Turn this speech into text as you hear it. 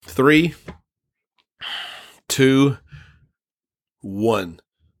3, 2, 1.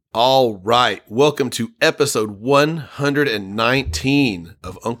 All right. Welcome to episode 119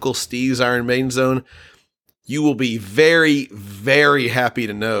 of Uncle Steve's Iron Maiden Zone. You will be very, very happy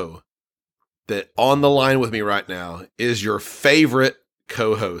to know that on the line with me right now is your favorite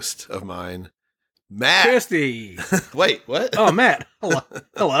co-host of mine, Matt. Kirsty. Wait, what? Oh, Matt. Hello.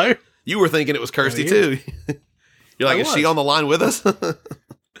 Hello. You were thinking it was Kirsty too. You're like, is she on the line with us?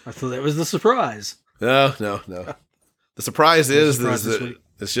 I thought that was the surprise. No. The surprise is that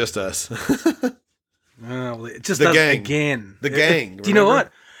it's just us. Oh, it's just the us gang. Again. The gang. Do you know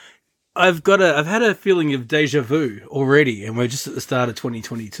what? I've had a feeling of deja vu already, and we're just at the start of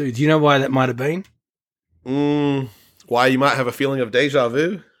 2022. Do you know why that might have been? Why you might have a feeling of deja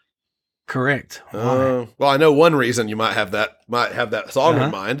vu? Correct. Well, I know one reason you might have that song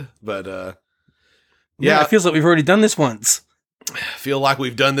in mind, but yeah, it feels like we've already done this once. I feel like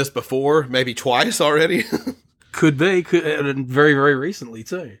we've done this before, maybe twice already. Could be, very, very recently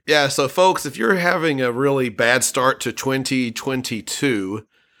too. Yeah, so folks, if you're having a really bad start to 2022,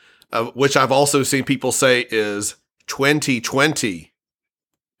 which I've also seen people say is 2020,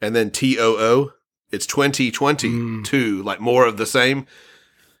 and then TOO, it's 2022, like more of the same.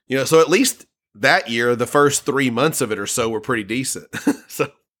 You know, so at least that year, the first 3 months of it or so were pretty decent.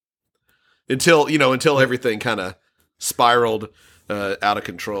 So until everything kind of spiraled out of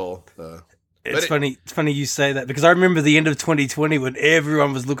control. It's funny you say that, because I remember the end of 2020 when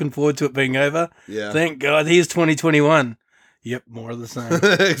everyone was looking forward to it being over. Yeah. Thank God, here's 2021. Yep, more of the same.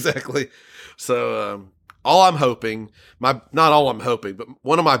 Exactly. So not all I'm hoping, but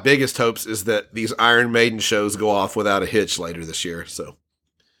one of my biggest hopes is that these Iron Maiden shows go off without a hitch later this year. So,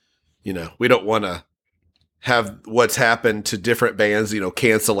 we don't want to have what's happened to different bands,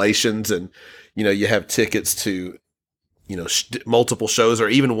 cancellations, and, you have tickets to, multiple shows or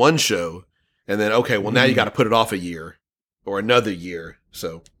even one show. And then, okay, well, now you got to put it off a year or another year.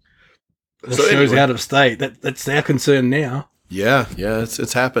 So show's anyway, out of state. That's our concern now. Yeah,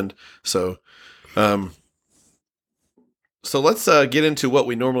 it's happened. So, let's get into what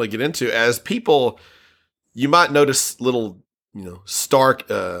we normally get into. As people, you might notice little, stark,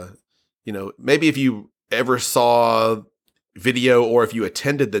 maybe if you ever saw video or if you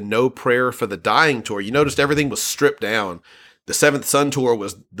attended the No Prayer for the Dying tour, you noticed everything was stripped down. The Seventh Son tour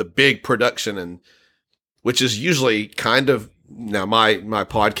was the big production, and which is usually kind of, now my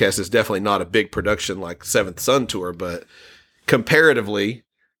podcast is definitely not a big production like Seventh Son tour, but comparatively,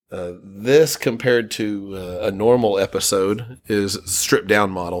 this compared to a normal episode is stripped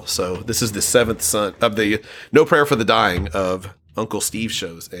down model. So this is the Seventh Son of the No Prayer for the Dying of Uncle Steve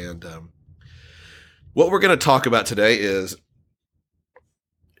shows. And what we're going to talk about today is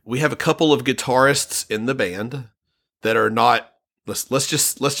we have a couple of guitarists in the band that are not, let's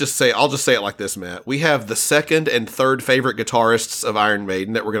just say, I'll just say it like this, Matt. We have the second and third favorite guitarists of Iron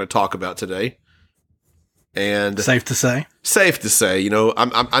Maiden that we're going to talk about today. And safe to say,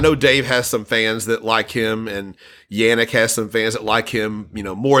 I know Dave has some fans that like him, and Yannick has some fans that like him,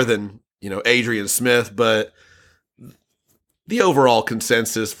 more than, Adrian Smith, but the overall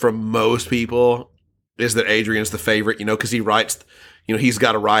consensus from most people is that Adrian's the favorite, because he writes, he's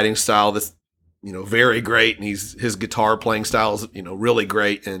got a writing style that's, very great, and his guitar playing style is, really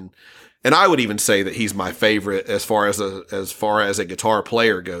great, and I would even say that he's my favorite as far as a guitar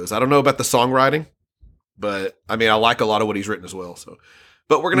player goes. I don't know about the songwriting, but I like a lot of what he's written as well. So,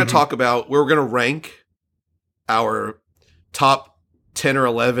 but we're going to talk about, we're going to rank our top 10 or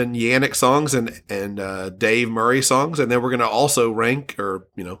 11 Yannick songs and Dave Murray songs, and then we're going to also rank, or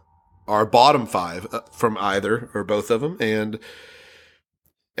our bottom 5 from either or both of them, and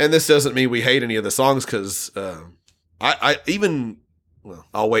this doesn't mean we hate any of the songs, because I'll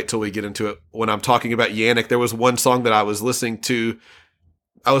wait till we get into it. When I'm talking about Yannick, there was one song that I was listening to.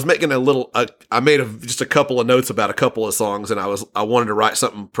 I was making I made just a couple of notes about a couple of songs, and I wanted to write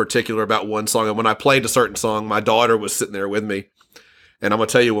something particular about one song. And when I played a certain song, my daughter was sitting there with me, and I'm going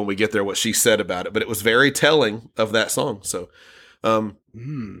to tell you when we get there what she said about it, but it was very telling of that song. So,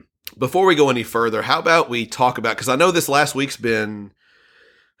 before we go any further, how about we talk about, because I know this last week's been,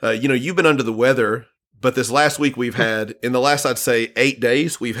 you've been under the weather, but this last week we've had, in the last, I'd say 8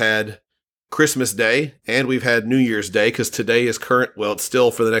 days, we've had Christmas Day and we've had New Year's Day, because today is it's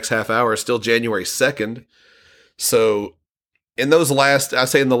still for the next half hour, it's still January 2nd. So in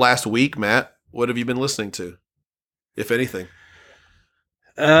the last week, Matt, what have you been listening to, if anything?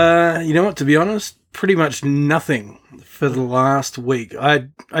 You know what, to be honest, pretty much nothing for the last week.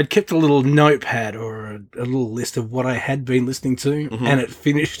 I'd kept a little notepad or a little list of what I had been listening to, and it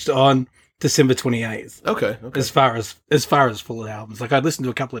finished on December 28th. Okay. As far as full albums, like I'd listened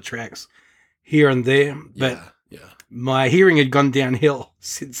to a couple of tracks here and there, but Yeah. my hearing had gone downhill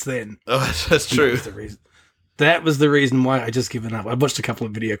since then. Oh, that's true. That was the reason why I just given up. I watched a couple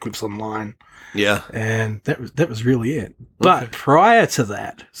of video clips online. Yeah. And that was really it. But prior to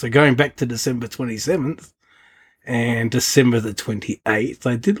that, so going back to December 27th and December the 28th,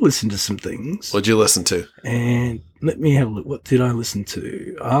 I did listen to some things. What'd you listen to? And let me have a look. What did I listen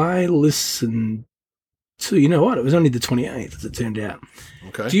to? I listened to, you know what? It was only the 28th, as it turned out.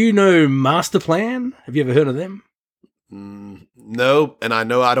 Okay. Do you know Master Plan? Have you ever heard of them? No, and I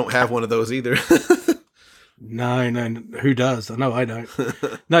know I don't have one of those either. No, who does? No, I don't.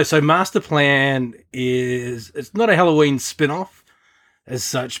 No, so Master Plan it's not a Halloween spin-off as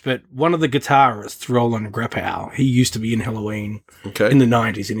such, but one of the guitarists, Roland Grappow, he used to be in Halloween in the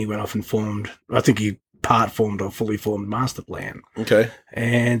 90s, and he went off and formed, I think he part-formed or fully formed Master Plan. Okay.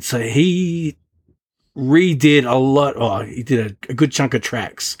 And so he redid he did a good chunk of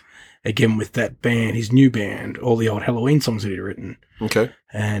tracks, again with that band, his new band, all the old Halloween songs that he'd written. Okay.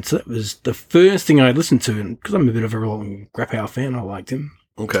 And so that was the first thing I listened to, and because I'm a bit of a Roland Grappow fan, I liked him.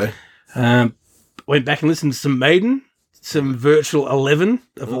 Okay. Went back and listened to some Maiden, some Virtual 11,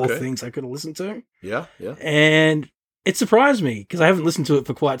 of all things I could have listened to. Yeah. And it surprised me, because I haven't listened to it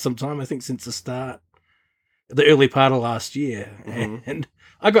for quite some time, I think since the early part of last year. Mm-hmm. And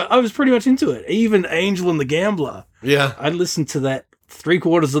I was pretty much into it. Even Angel and the Gambler. Yeah. I listened to that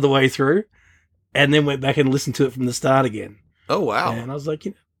 3/4 of the way through, and then went back and listened to it from the start again. Oh, wow. And I was like,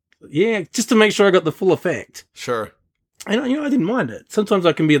 yeah, just to make sure I got the full effect. Sure. And, I didn't mind it. Sometimes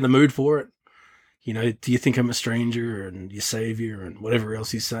I can be in the mood for it. Do you think I'm a stranger and your savior and whatever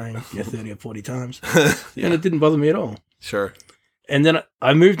else he's saying 30 or 40 times. Yeah. And it didn't bother me at all. Sure. And then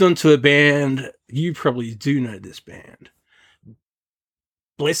I moved on to a band. You probably do know this band.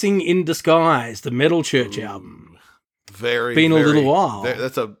 Blessing in Disguise, the Metal Church album. Been a little while.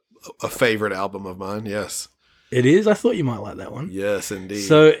 That's a favorite album of mine, yes. It is? I thought you might like that one. Yes, indeed.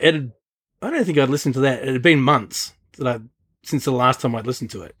 So I don't think I'd listened to that. It had been months since the last time I'd listened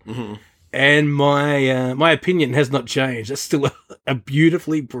to it. Mm-hmm. And my opinion has not changed. It's still a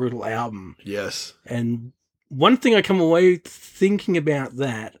beautifully brutal album. Yes. And one thing I come away thinking about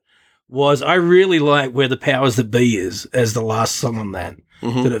that was I really like Where the Powers That Be is as the last song on that.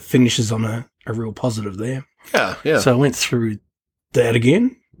 Mm-hmm. That it finishes on a real positive there. Yeah. So I went through that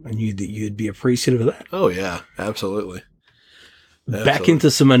again. I knew that you'd be appreciative of that. Oh, yeah. Absolutely. Back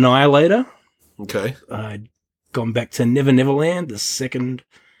into some Annihilator. Okay. I'd gone back to Never Neverland, the second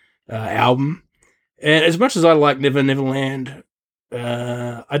album. And as much as I like Never Neverland,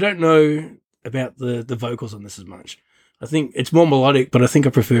 I don't know about the vocals on this as much. I think it's more melodic, but I think I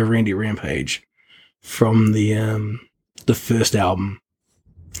prefer Randy Rampage from the first album.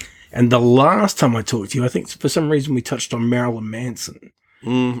 And the last time I talked to you, I think for some reason we touched on Marilyn Manson.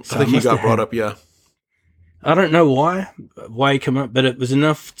 I think he got brought up, yeah. I don't know why he came up, but it was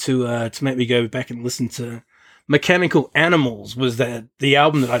enough to make me go back and listen to Mechanical Animals, was the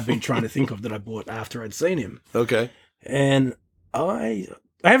album that I'd been trying to think of that I bought after I'd seen him. Okay. And I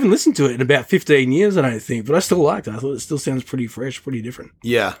haven't listened to it in about 15 years, I don't think, but I still liked it. I thought it still sounds pretty fresh, pretty different.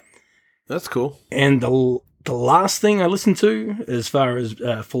 Yeah. That's cool. And the last thing I listened to, as far as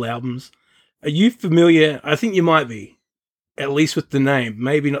full albums, are you familiar? I think you might be, at least with the name.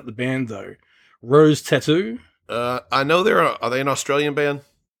 Maybe not the band, though. Rose Tattoo? I know are they an Australian band?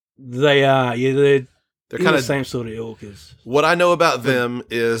 They are, yeah. They're kind of the same sort of ilk as... What I know about them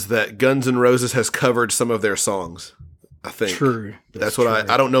is that Guns N' Roses has covered some of their songs, I think. True. That's what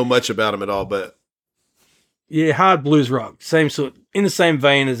I don't know much about them at all, but... Yeah, hard blues rock. Same sort, in the same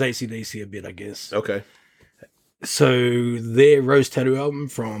vein as AC/DC a bit, I guess. Okay. So their Rose Tattoo album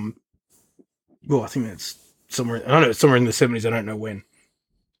from, I think that's somewhere, I don't know, it's somewhere in the 70s, I don't know when.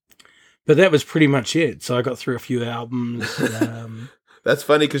 But that was pretty much it. So I got through a few albums. That's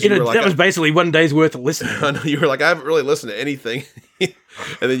funny because you were like... That was basically one day's worth of listening. I know, you were like, I haven't really listened to anything. And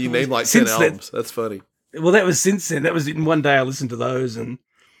then you named like 10 albums. That's funny. Well, that was since then. That was in one day I listened to those and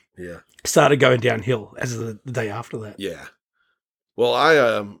started going downhill as the day after that. Yeah. Well,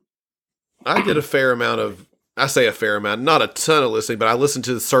 I did a fair amount of... I say a fair amount, not a ton of listening, but I listened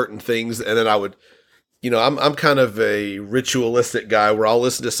to certain things, and then I would, I'm kind of a ritualistic guy where I'll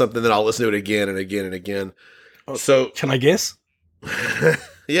listen to something, then I'll listen to it again and again and again. Oh, so can I guess?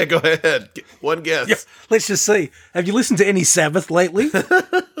 Yeah, go ahead. One guess. Yeah, let's just see. Have you listened to any Sabbath lately?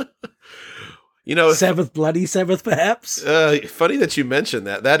 Sabbath, Bloody Sabbath, perhaps? Funny that you mentioned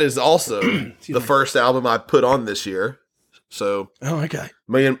that. That is also the first album I put on this year. So okay.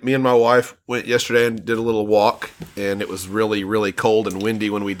 me and my wife went yesterday and did a little walk, and it was really, really cold and windy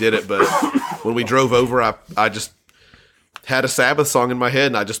when we did it. But when we drove over, I just had a Sabbath song in my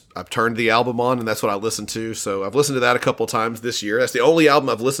head, and I turned the album on, and that's what I listened to. So I've listened to that a couple times this year. That's the only album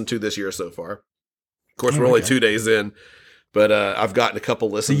I've listened to this year so far. Of course, we're only 2 days in, but I've gotten a couple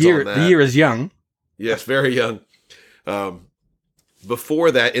listens on that. The year is young. Yes, very young.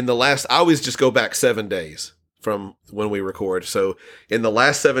 Before that, I always just go back 7 days from when we record. So in the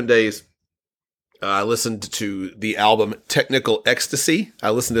last 7 days, I listened to the album Technical Ecstasy. I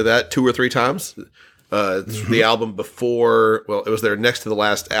listened to that 2 or 3 times. It's the album before, well, it was their next to the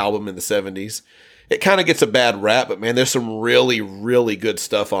last album in the 70s. It kind of gets a bad rap, but man, there's some really, really good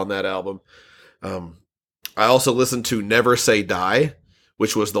stuff on that album. I also listened to Never Say Die,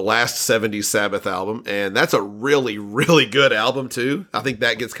 which was the last 70s Sabbath album, and that's a really, really good album too. I think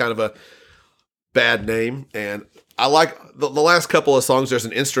that gets kind of a bad name, and I like the last couple of songs. There's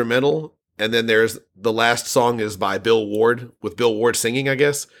an instrumental, and then there's the last song is by Bill Ward, with Bill Ward singing, I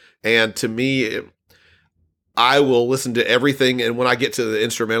guess. And to me, I will listen to everything, and when I get to the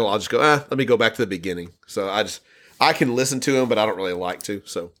instrumental, I'll just go, let me go back to the beginning. So I can listen to him, but I don't really like to.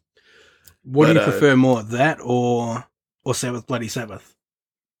 So, what do you prefer more, that or Sabbath Bloody Sabbath?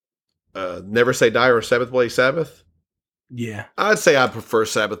 Never Say Die or Sabbath Bloody Sabbath? Yeah. I'd say I prefer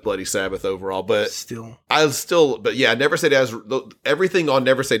Sabbath Bloody Sabbath overall, but yeah, Never Say Die everything on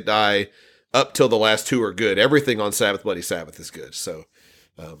Never Say Die up till the last 2 are good. Everything on Sabbath Bloody Sabbath is good. So,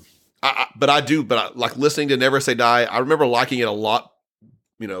 I like listening to Never Say Die. I remember liking it a lot,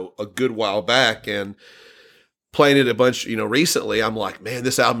 a good while back, and playing it a bunch, recently. I'm like, man,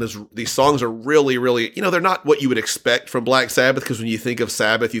 these songs are really, really, they're not what you would expect from Black Sabbath, because when you think of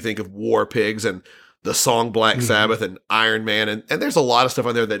Sabbath, you think of War Pigs and the song Black Sabbath and Iron Man, and there's a lot of stuff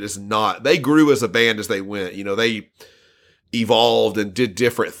on there that is not. They grew as a band as they went. They evolved and did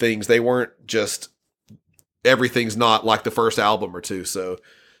different things. They weren't just, everything's not like the first album or two. So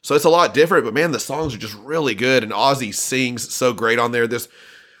it's a lot different, but man, the songs are just really good, and Ozzy sings so great on there. There's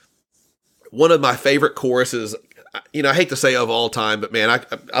one of my favorite choruses, I hate to say of all time, but man,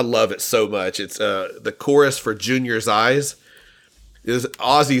 I love it so much. It's the chorus for Junior's Eyes.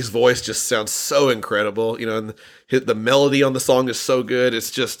 Ozzy's voice just sounds so incredible, and the melody on the song is so good. It's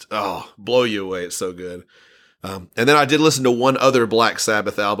just, blow you away. It's so good. And then I did listen to one other Black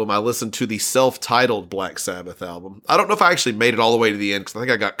Sabbath album. I listened to the self-titled Black Sabbath album. I don't know if I actually made it all the way to the end, because I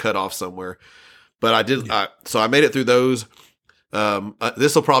think I got cut off somewhere. But I did. Yeah. So I made it through those.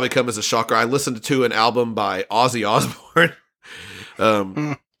 This will probably come as a shocker. I listened to an album by Ozzy Osbourne.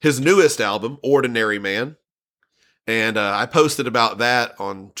 His newest album, Ordinary Man. And I posted about that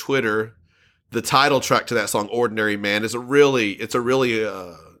on Twitter. The title track to that song, Ordinary Man, is a really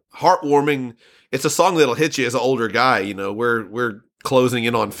heartwarming. It's a song that'll hit you as an older guy. We're closing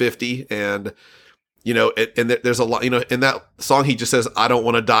in on 50, and there's a lot. In that song, he just says, "I don't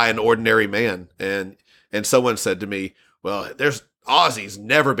want to die an ordinary man." And someone said to me, "Well, Ozzy's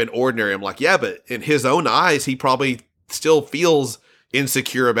never been ordinary." I'm like, yeah, but in his own eyes, he probably still feels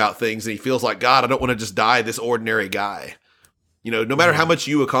insecure about things, and he feels like, God, I don't want to just die this ordinary guy. No matter how much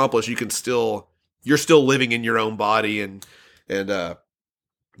you accomplish, you're still living in your own body,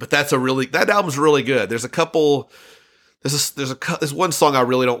 but that album's really good. There's one song I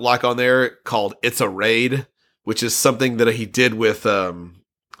really don't like on there called "It's a Raid," which is something that he did with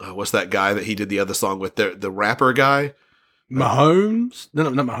what's that guy that he did the other song with, the rapper guy, Mahomes? No,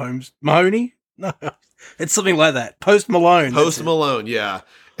 not Mahomes. Mahoney? No, it's something like that. Post Malone. Post Malone, yeah.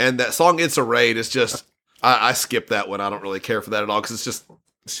 And that song "It's a Raid" is just, I skip that one. I don't really care for that at all, because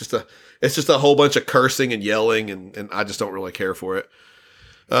it's just a whole bunch of cursing and yelling, and I just don't really care for it.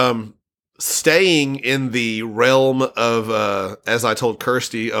 Staying in the realm of, as I told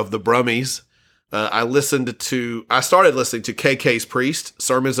Kirsty, of the Brummies, I started listening to KK's Priest,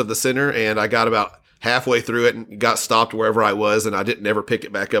 Sermons of the Sinner, and I got about halfway through it and got stopped wherever I was, and I didn't ever pick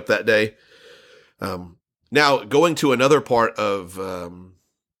it back up that day. Now, going to another part of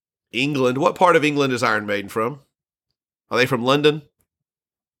England, what part of England is Iron Maiden from? Are they from London?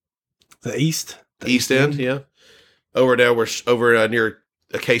 The East. The East End, yeah. Over there, we're near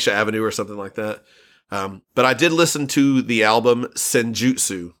Acacia Avenue or something like that. But I did listen to the album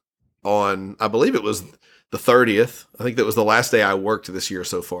Senjutsu on, I believe it was the 30th. I think that was the last day I worked this year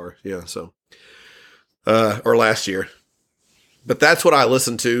so far. Yeah, so. Or last year. But that's what I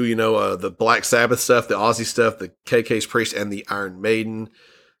listened to, the Black Sabbath stuff, the Ozzy stuff, the KK's Priest, and the Iron Maiden.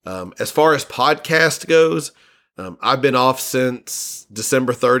 As far as podcast goes, I've been off since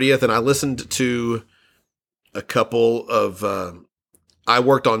December 30th, and I listened to a couple of, I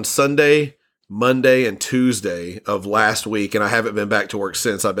worked on Sunday, Monday and Tuesday of last week, and I haven't been back to work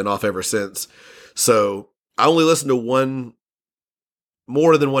since. I've been off ever since. So I only listened to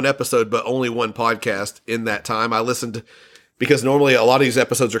more than one episode, but only one podcast in that time. I listened because normally a lot of these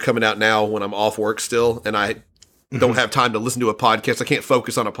episodes are coming out now when I'm off work still, and I don't have time to listen to a podcast. I can't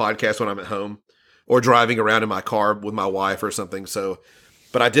focus on a podcast when I'm at home or driving around in my car with my wife or something. So,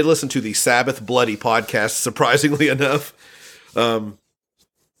 but I did listen to the Sabbath Bloody podcast, surprisingly enough.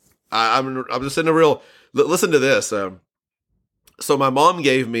 I'm just in a real, listen to this. So my mom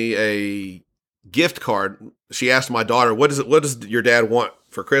gave me a gift card. She asked my daughter, what does your dad want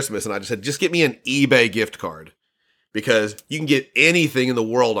for Christmas? And I just said, just get me an eBay gift card, because you can get anything in the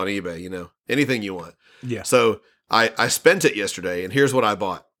world on eBay, anything you want. Yeah. So I spent it yesterday, and here's what I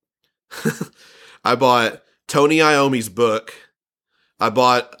bought. I bought Tony Iommi's book. I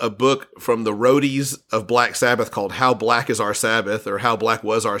bought a book from the roadies of Black Sabbath called How Black Is Our Sabbath, or How Black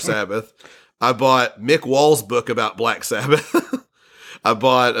Was Our Sabbath. I bought Mick Wall's book about Black Sabbath. I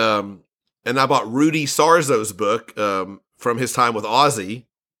bought Rudy Sarzo's book from his time with Ozzy.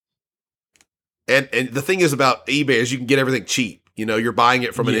 And the thing is about eBay is you can get everything cheap. You're buying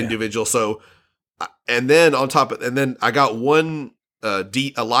it from an individual. So, and then on top of, and then I got one a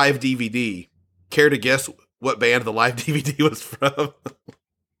live DVD. Care to guess what band the live DVD was from?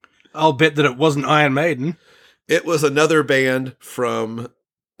 I'll bet that it wasn't Iron Maiden. It was another band from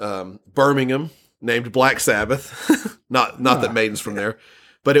Birmingham named Black Sabbath. not that Maiden's from there,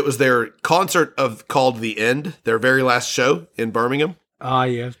 but it was their concert called The End, their very last show in Birmingham. Ah,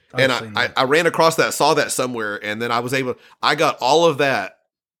 yeah. I ran across that, saw that somewhere, and then I got all of that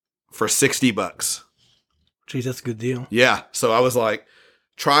for $60. Geez, that's a good deal. Yeah. So I was like,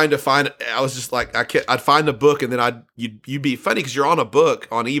 trying to find it. I was just like, I'd find a book, and then you'd be funny because you're on a book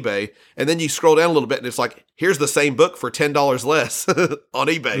on eBay, and then you scroll down a little bit, and it's like, here's the same book for $10 less on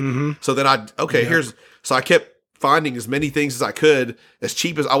eBay. Mm-hmm. So then so I kept finding as many things as I could, as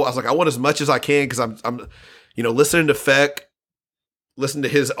cheap as I was like, I want as much as I can, because I'm listening to Feck, listening to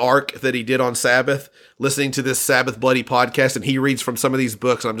his arc that he did on Sabbath, listening to this Sabbath Bloody podcast, and he reads from some of these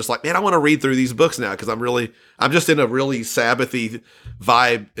books, and I'm just like, man, I want to read through these books now, because I'm just in a really Sabbathy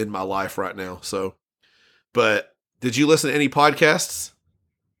vibe in my life right now. So, but did you listen to any podcasts?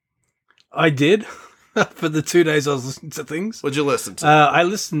 I did. For the 2 days I was listening to things. What'd you listen to? I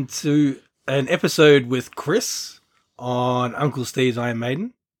listened to an episode with Chris on Uncle Steve's Iron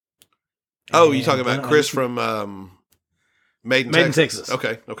Maiden. Oh, you talking about Chris from Maiden, Texas.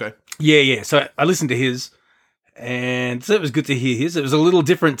 Okay. Yeah. So I listened to his, and so it was good to hear his. It was a little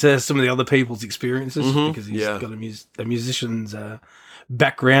different to some of the other people's experiences, because he's got a musician's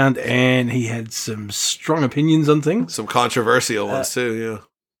background, and he had some strong opinions on things. Some controversial ones too, yeah.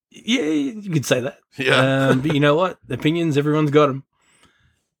 Yeah, you could say that. Yeah. But you know what? Opinions, everyone's got them.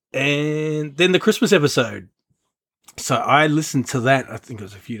 And then the Christmas episode. So I listened to that, I think it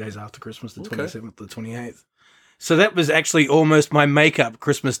was a few days after Christmas, the 27th, the 28th. So that was actually almost my makeup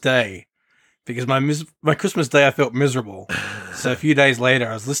Christmas day, because my Christmas day I felt miserable. So a few days later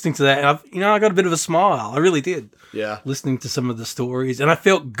I was listening to that, and I got a bit of a smile. I really did. Yeah. Listening to some of the stories, and I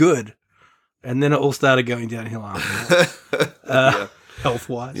felt good. And then it all started going downhill after that,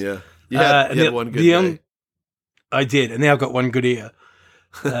 health-wise. Yeah. You had one good day. I did, and now I've got one good ear.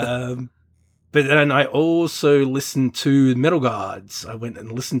 But then I also listened to Metal Gods. I went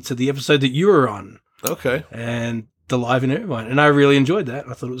and listened to the episode that you were on. Okay. And the Live in Irvine. And I really enjoyed that.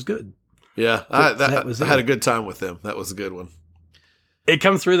 I thought it was good. Yeah. I had a good time with them. That was a good one. It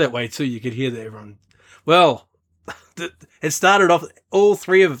come through that way too. You could hear that everyone. Well, it started off, all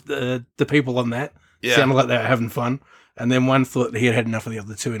three of the people on that sounded like they were having fun. And then one thought he had had enough of the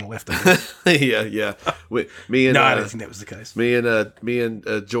other two and left them. Yeah. I don't think that was the case. Me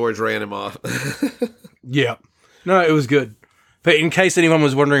and George ran him off. Yeah. No, it was good. But in case anyone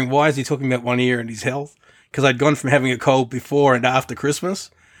was wondering, why is he talking about one ear and his health? Because I'd gone from having a cold before and after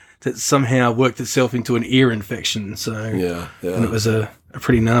Christmas that somehow worked itself into an ear infection. So yeah. And it was a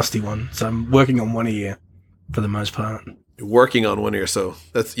pretty nasty one. So I'm working on one ear for the most part. You're working on one ear, so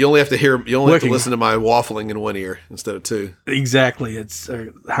you only have to listen to my waffling in one ear instead of two. Exactly. It's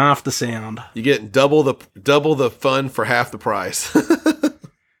half the sound. You're getting double the fun for half the price.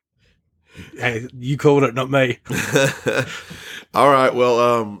 Hey, you called it, not me. All right.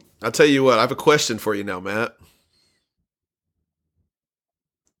 Well, I'll tell you what. I have a question for you now, Matt.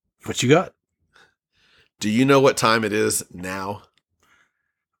 What you got? Do you know what time it is now?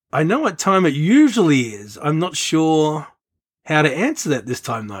 I know what time it usually is. I'm not sure how to answer that this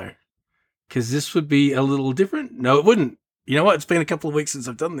time, though, because this would be a little different. No, it wouldn't. You know what? It's been a couple of weeks since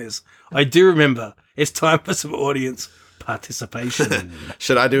I've done this. I do remember. It's time for some audience participation.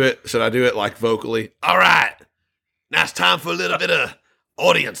 Should I do it? Should I do it like vocally? All right. Now it's time for a little bit of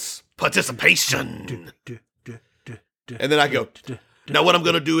audience participation. And then I go, now what I'm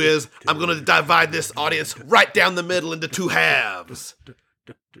going to do is I'm going to divide this audience right down the middle into two halves.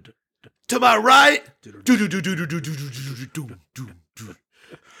 To my right,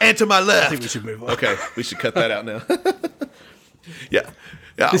 and to my left. I think we should move on. Okay, we should cut that out now. Yeah.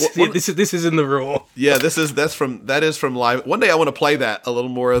 This is in the raw. Yeah, that is from live. One day I want to play that, a little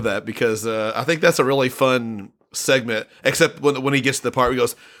more of that, because I think that's a really fun segment. Except when he gets to the part where he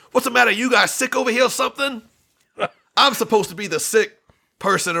goes, "What's the matter? You guys sick over here or something? I'm supposed to be the sick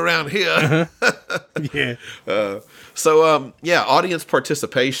person around here." Yeah. Audience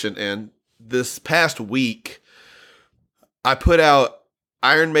participation. And this past week, I put out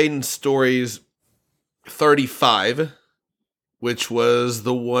Iron Maiden Stories 35, which was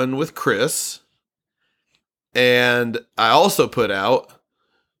the one with Chris. And I also put out,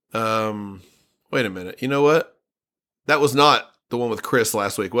 wait a minute, you know what? That was not the one with Chris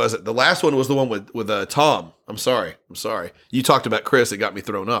last week, was it? The last one was the one with Tom. I'm sorry. You talked about Chris, it got me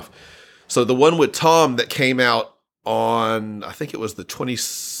thrown off. So the one with Tom that came out on, I think it was the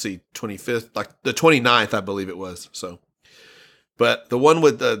 25th, like the 29th, I believe it was. So, but the one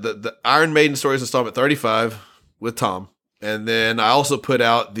with the Iron Maiden Stories installment 35 with Tom. And then I also put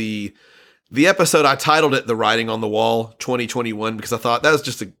out the episode, I titled it The Writing on the Wall 2021, because I thought that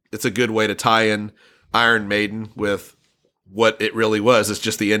was it's a good way to tie in Iron Maiden with what it really was. It's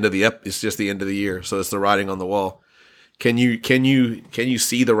just the end of it's just the end of the year. So it's The Writing on the Wall. Can you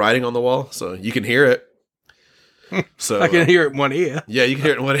see the writing on the wall? So you can hear it. So I can hear it in one ear. Yeah, you can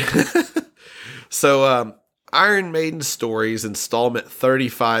hear it in one ear. So Iron Maiden Stories installment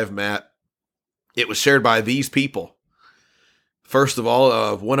 35, Matt. It was shared by these people. First of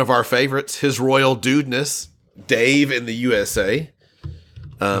all, one of our favorites, His Royal Dudeness, Dave in the USA.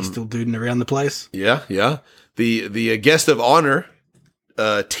 He's still duding around the place. Yeah. The guest of honor,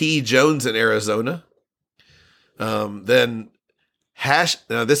 T. Jones in Arizona. Then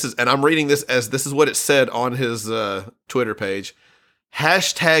now this is, and I'm reading this as this is what it said on his Twitter page.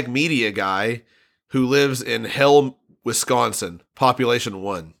 # media guy who lives in Hell, Wisconsin, population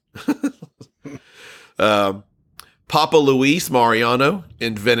 1. Papa Luis Mariano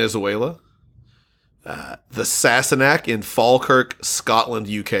in Venezuela. The Sassenach in Falkirk, Scotland,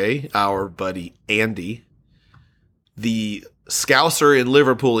 UK, our buddy Andy. The Scouser in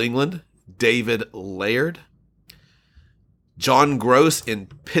Liverpool, England, David Laird. John Gross in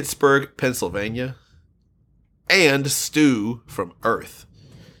Pittsburgh, Pennsylvania. And Stu from Earth.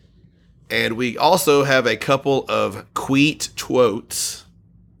 And we also have a couple of Queet Twotes,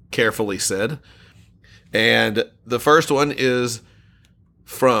 carefully said. And the first one is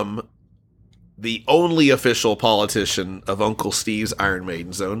from the only official politician of Uncle Steve's Iron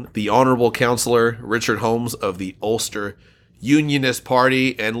Maiden Zone, the Honorable Counselor Richard Holmes of the Ulster Unionist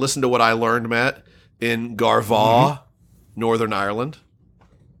Party. And listen to what I learned, Matt, in Garvaugh, Northern Ireland.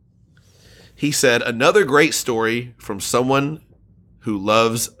 He said, another great story from someone who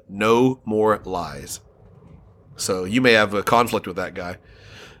loves no more lies. So you may have a conflict with that guy.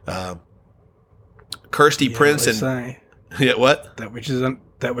 Kirsty Prince and yeah, what? That which is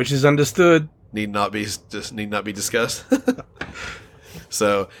understood need not be discussed.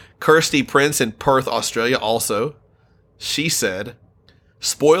 So Kirsty Prince in Perth, Australia, also, she said,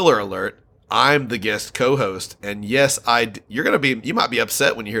 spoiler alert, I'm the guest co-host, and yes, you might be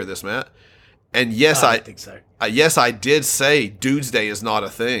upset when you hear this, Matt. And yes, I think so. Yes, I did say Dudes Day is not a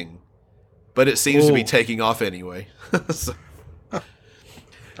thing, but it seems to be taking off anyway. So,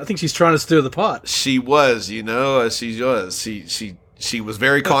 I think she's trying to stir the pot. she was. She was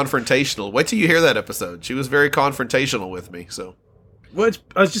very confrontational. Wait till you hear that episode. She was very confrontational with me. So, well,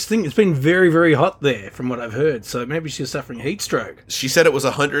 I was just thinking it's been very, very hot there from what I've heard. So maybe she's suffering heat stroke. She said it was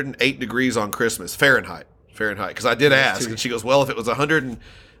 108 degrees on Christmas, Fahrenheit. Because I did ask, and she goes, "Well, if it was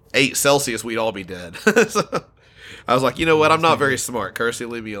 108 Celsius, we'd all be dead." So, I was like, you know what? I'm not very smart. Kirsty,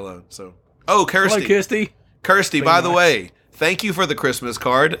 leave me alone. So, Kirsty. Hello, Kirsty. Kirsty, by the way, thank you for the Christmas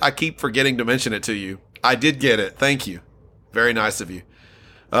card. I keep forgetting to mention it to you. I did get it. Thank you. Very nice of you.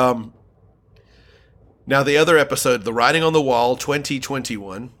 Now, the other episode, The Writing on the Wall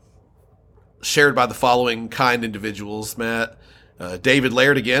 2021, shared by the following kind individuals, Matt. David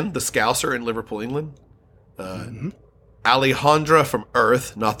Laird again, the Scouser in Liverpool, England. Alejandra from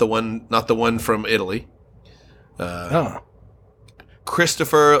Earth, not the one from Italy.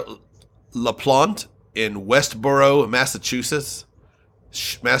 Christopher LaPlante in Westboro, Massachusetts.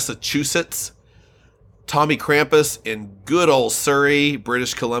 Tommy Krampus in good old Surrey,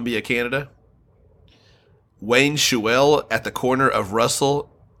 British Columbia, Canada. Wayne Schuell at the corner of Russell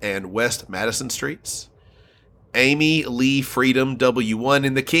and West Madison Streets. Amy Lee Freedom W1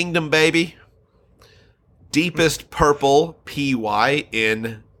 in the Kingdom, baby. Deepest Purple PY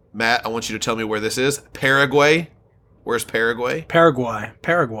in, Matt, I want you to tell me where this is. Paraguay. Where's Paraguay? Paraguay.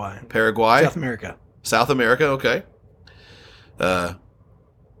 South America. South America, okay.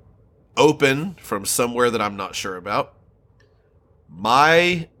 Open from somewhere that I'm not sure about.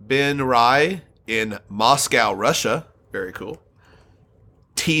 My Ben Rai in Moscow, Russia. Very cool.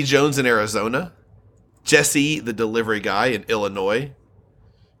 T. Jones in Arizona. Jesse, the delivery guy in Illinois.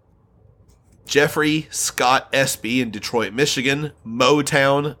 Jeffrey Scott Espy in Detroit, Michigan.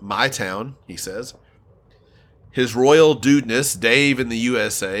 Motown, my town, he says. His Royal Dudeness, Dave in the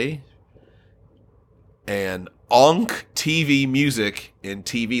USA. And Onk TV Music in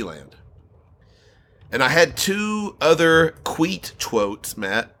TV Land. And I had two other tweet quotes,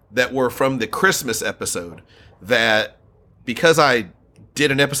 Matt, that were from the Christmas episode that, because I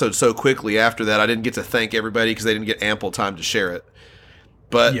did an episode so quickly after that, I didn't get to thank everybody because they didn't get ample time to share it.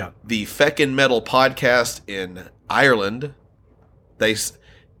 But the Feckin' Metal podcast in Ireland, Sir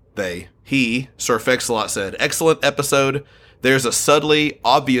Fexalot said, excellent episode. There's a subtly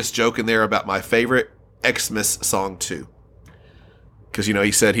obvious joke in there about my favorite Xmas song too. Because,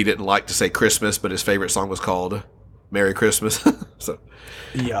 he said he didn't like to say Christmas, but his favorite song was called Merry Christmas. So,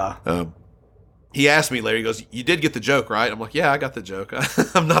 yeah. He asked me later, he goes, you did get the joke, right? I'm like, yeah, I got the joke.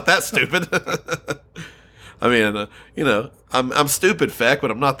 I'm not that stupid. I mean, I'm stupid, Feck, but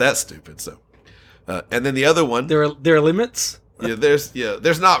I'm not that stupid. So, and then the other one. There are limits?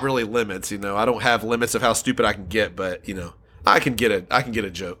 There's not really limits, I don't have limits of how stupid I can get, but, I can get a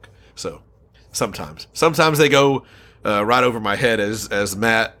joke. So, sometimes they go right over my head, as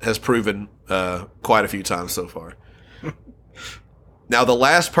Matt has proven quite a few times so far. Now, the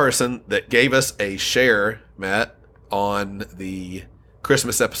last person that gave us a share, Matt, on the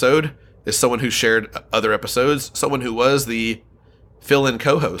Christmas episode is someone who shared other episodes, someone who was the fill-in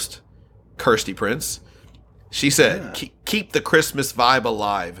co-host, Kirsty Prince. She said, keep the Christmas vibe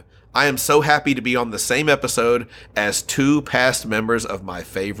alive. I am so happy to be on the same episode as two past members of my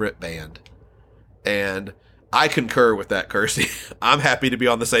favorite band. And I concur with that, Kirsty. I'm happy to be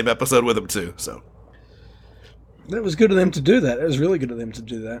on the same episode with them too. So that was good of them to do that. It was really good of them to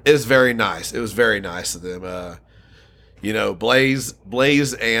do that. It was very nice. It was very nice of them.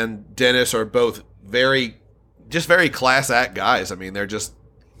 Blaze and Dennis are both very class act guys. I mean, they're just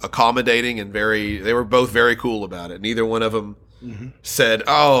accommodating and they were both very cool about it. Neither one of them said,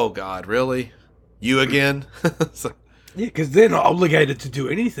 "Oh God, really? You again?" So, yeah, because they're not obligated to do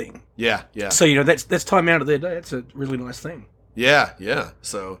anything. Yeah. So, that's time out of their day. It's a really nice thing. Yeah.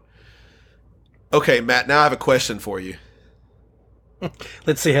 So, okay, Matt, now I have a question for you.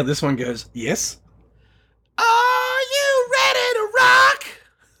 Let's see how this one goes. Yes? Are you ready to rock?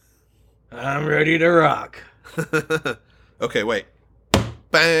 I'm ready to rock. Okay, wait.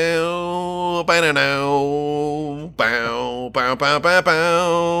 Bow, bow, bow, bow, bow, bow,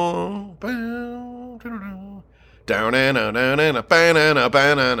 bow, bow, bow, down and a banana,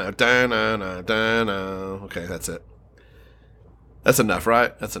 banana, banana, banana. Okay, that's it. That's enough,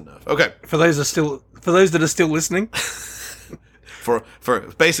 right? That's enough. Okay. For those that are still listening, for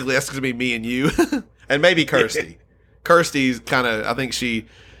basically that's gonna be me and you, and maybe Kirsty. Kirsty's kind of, I think she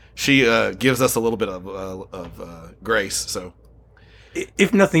gives us a little bit of grace. So,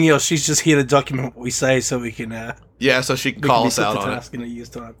 if nothing else, she's just here to document what we say, so we can. So she can call us out on it in a year's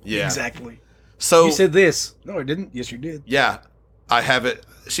time. Yeah, exactly. So you said this. No, I didn't. Yes, you did. Yeah, I have it.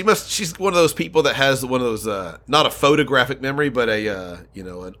 She's one of those people that has one of those not a photographic memory, but an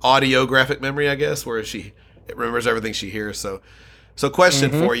audiographic memory, I guess, where it remembers everything she hears. So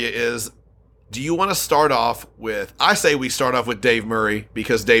question for you is, do you want to start off with? I say we start off with Dave Murray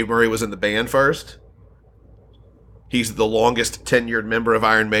because Dave Murray was in the band first. He's the longest tenured member of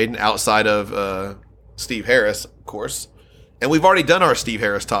Iron Maiden outside of Steve Harris, of course. And we've already done our Steve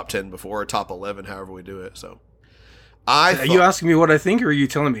Harris top 10 before, or top 11, however we do it. So, are you asking me what I think, or are you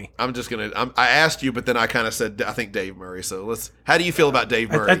telling me? I'm just gonna. I asked you, but then I kind of said I think Dave Murray. So how do you feel about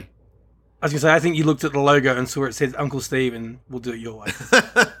Dave Murray? I was gonna say I think you looked at the logo and saw it said Uncle Steve, and we'll do it your way.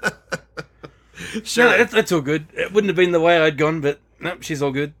 Sure, no, that's all good. It wouldn't have been the way I'd gone, but nope, she's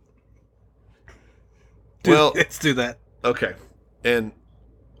all good. Let's do that. Okay, and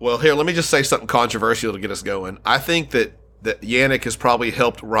here, let me just say something controversial to get us going. I think that Yannick has probably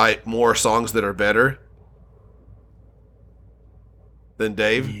helped write more songs that are better than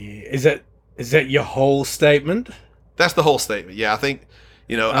Dave. Yeah. Is that your whole statement? That's the whole statement. Yeah, I think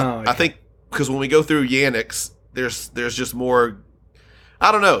okay. I think because when we go through Yannick's, there's just more.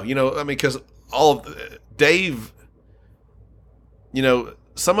 I don't know. I mean, because all of Dave,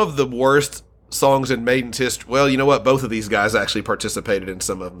 some of the worst songs in Maiden's history. Well, you know what? Both of these guys actually participated in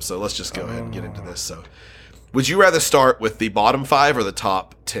some of them, so let's just go ahead and get into this. So, would you rather start with the bottom 5 or the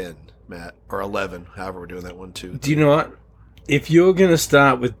top 10, Matt, or 11? However, we're doing that one too. Do you know what? If you're going to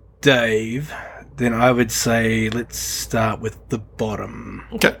start with Dave, then I would say let's start with the bottom.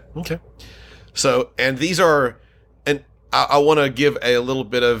 Okay. So, and these are, and I want to give a little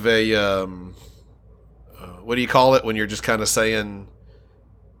bit of a, what do you call it when you're just kind of saying?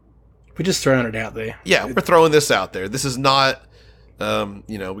 We're just throwing it out there. Yeah, we're throwing this out there. This is not, we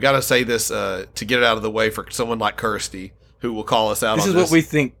got to say this to get it out of the way for someone like Kirsty, who will call us out on this. This is what we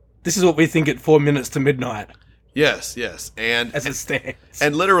think. This is what we think at 4 minutes to midnight. Yes. And as it stands.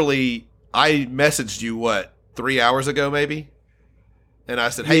 And literally, I messaged you, 3 hours ago, maybe? And I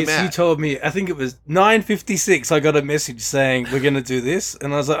said, hey, Matt. You told me, I think it was 9:56, I got a message saying, we're going to do this.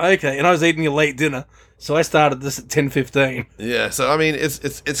 And I was like, okay. And I was eating a late dinner. So I started this at 10:15. Yeah, so I mean,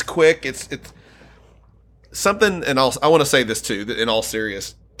 it's quick. It's something, and I want to say this too, in all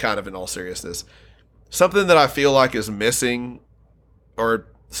seriousness, something that I feel like is missing, or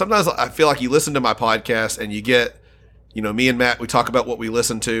sometimes I feel like you listen to my podcast and you get, me and Matt, we talk about what we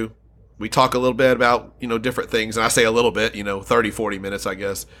listen to. We talk a little bit about, different things, and I say a little bit, 30, 40 minutes, I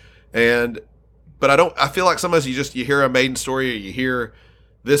guess. But I feel like sometimes you hear a Maiden story, or you hear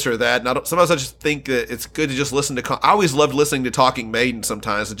this or that, and sometimes I just think that it's good to just listen to, I always loved listening to Talking Maiden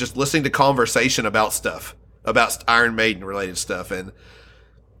sometimes, and just listening to conversation about stuff, about Iron Maiden related stuff, and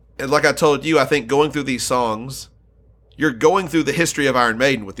like I told you, I think going through these songs, you're going through the history of Iron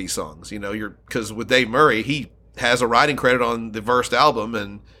Maiden with these songs, because with Dave Murray, he has a writing credit on the first album,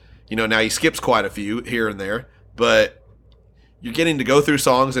 and now he skips quite a few here and there, but you're getting to go through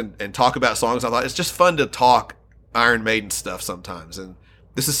songs and talk about songs. I thought it's just fun to talk Iron Maiden stuff sometimes, and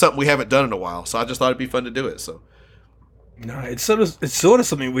this is something we haven't done in a while, so I just thought it'd be fun to do it. So, no, it's sort of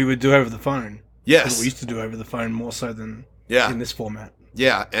something we would do over the phone. Yes, we used to do over the phone more so than in this format.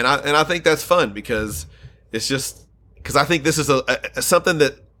 Yeah, and I think that's fun because it's just because I think this is a something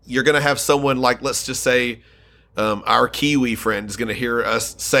that you're gonna have someone like, let's just say, our Kiwi friend is gonna hear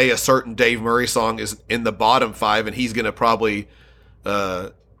us say a certain Dave Murray song is in the bottom 5, and he's gonna probably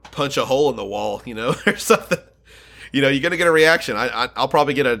punch a hole in the wall, or something. You're going to get a reaction. I'll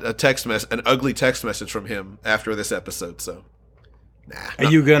probably get a text an ugly text message from him after this episode. So, Are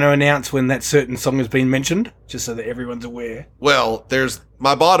you going to announce when that certain song has been mentioned, just so that everyone's aware? Well, there's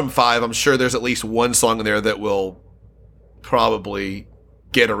my bottom 5. I'm sure there's at least one song in there that will probably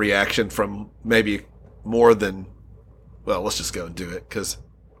get a reaction from maybe more than. Well, let's just go and do it because.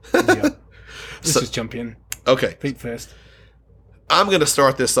 Let's just jump in. Okay, feet first. I'm going to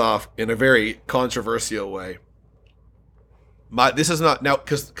start this off in a very controversial way. This is not now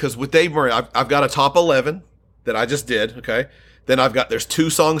because with Dave Murray, I've got a top 11 that I just did. Okay, then there's 2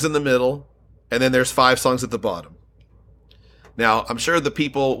 songs in the middle, and then there's 5 songs at the bottom. Now I'm sure the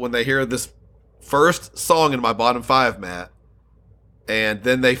people, when they hear this first song in my bottom 5, Matt, and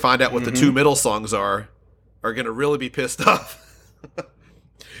then they find out what the 2 middle songs are going to really be pissed off.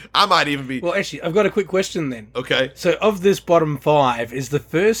 I might even be. Well, actually, I've got a quick question then. Okay. So, of this bottom 5, is the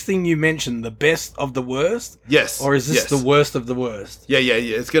first thing you mentioned the best of the worst? Yes. Or is this the worst of the worst? Yeah.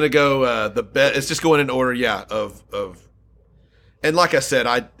 It's gonna go the best. It's just going in order. Yeah. Of. And like I said,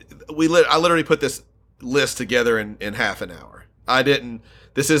 I literally put this list together in half an hour. I didn't.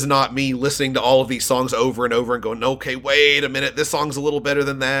 This is not me listening to all of these songs over and over and going, okay, wait a minute, this song's a little better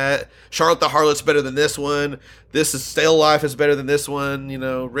than that. Charlotte the Harlot's better than this one. This is Stale Life is better than this one.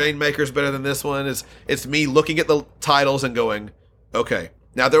 Rainmaker's better than this one. It's me looking at the titles and going, okay.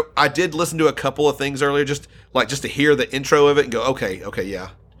 Now I did listen to a couple of things earlier, just to hear the intro of it and go, okay, yeah.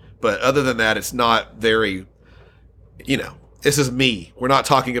 But other than that, it's not very, this is me. We're not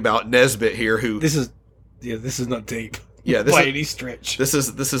talking about Nesbitt here, who this is not deep. Yeah, by any stretch. This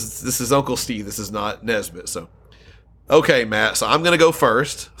is Uncle Steve. This is not Nesbitt. So, okay, Matt. So I'm gonna go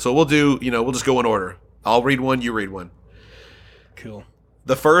first. So we'll do. We'll just go in order. I'll read one. You read one. Cool.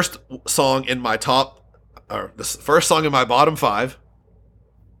 The first song in my the first song in my bottom 5,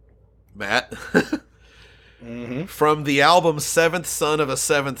 Matt, from the album Seventh Son of a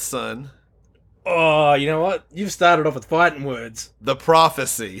Seventh Son. Oh, you know what? You've started off with fighting words. The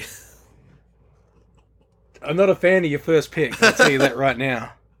Prophecy. I'm not a fan of your first pick. I'll tell you that right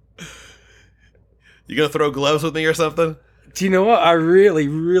now. You gonna throw gloves with me or something? Do you know what? I really,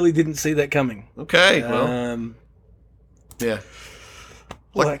 really didn't see that coming. Okay, well, yeah.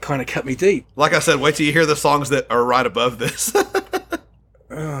 Well, that kind of cut me deep. Like I said, wait till you hear the songs that are right above this.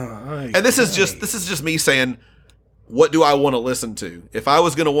 Okay. And this is just me saying what do I want to listen to? If I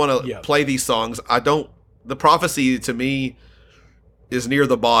was going to want to play these songs, the Prophecy to me is near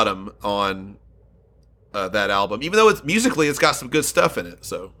the bottom on that album, even though it's musically, it's got some good stuff in it.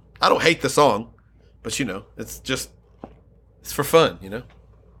 So I don't hate the song, but it's for fun,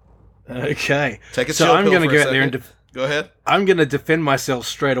 Okay. Take a so chill I'm pill going to for a go out there and second. Go ahead. I'm going to defend myself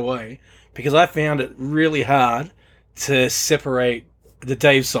straight away because I found it really hard to separate the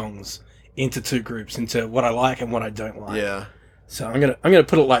Dave songs into two groups, into what I like and what I don't like. Yeah. So I'm gonna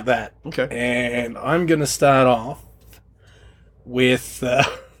put it like that. Okay. And I'm gonna start off with I'm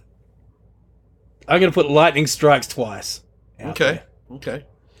gonna put Lightning Strikes Twice. Okay. Okay.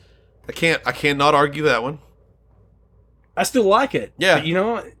 I cannot argue that one. I still like it. Yeah. But you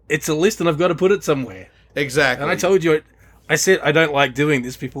know what? It's a list and I've got to put it somewhere. Exactly. And I told you, I said I don't like doing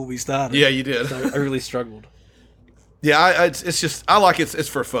this before we started. Yeah, you did. So I really struggled. Yeah, it's just I like it's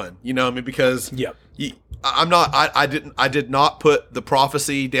for fun, because Yep. I did not put the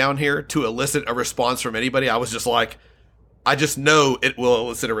Prophecy down here to elicit a response from anybody. I was just like, I just know it will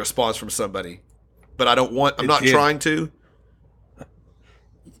elicit a response from somebody, but I'm not trying to.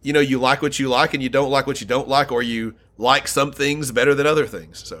 You like what you like and you don't like what you don't like, or you like some things better than other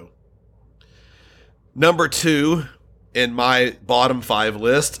things. So, number 2 in my bottom 5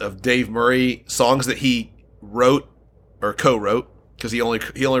 list of Dave Murray songs that he wrote or co-wrote, because he only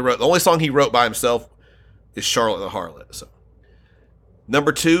wrote, the only song he wrote by himself is Charlotte the Harlot. So,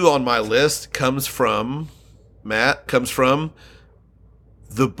 number 2 on my list comes from The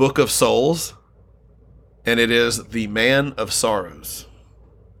Book of Souls, and it is The Man of Sorrows.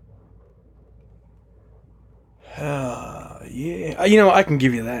 Yeah, I can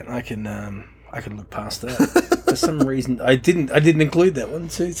give you that. I can look past that. For some reason, I didn't include that. 1,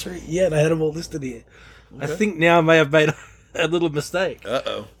 2, 3. Yeah, I had them all listed here. Okay. I think now I may have made a little mistake.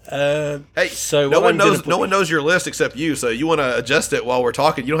 Hey, so no one knows your list except you. So you want to adjust it while we're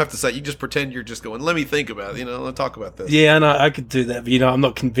talking. You don't have to say. You just pretend you're just going. Let me think about it. Let's talk about this. Yeah, no, I could do that. But I'm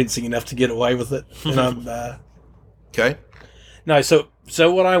not convincing enough to get away with it. And I'm okay. No, so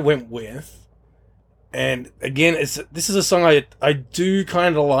what I went with. And again, this is a song I do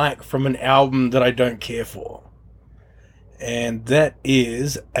kind of like from an album that I don't care for. And that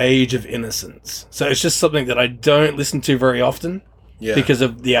is Age of Innocence. So it's just something that I don't listen to very often because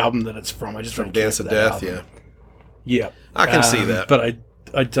of the album that it's from. I just from Dance of Death, album. Yeah. I can see that. But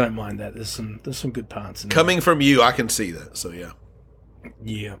I don't mind that. There's some good parts in Coming from you, I can see that. So yeah.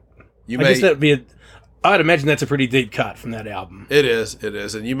 Yeah. I guess that'd be I'd imagine that's a pretty deep cut from that album. It is.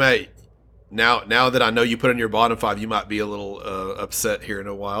 And you may Now that I know you put in your bottom 5, you might be a little upset here in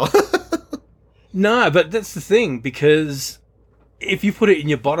a while. No, but that's the thing, because if you put it in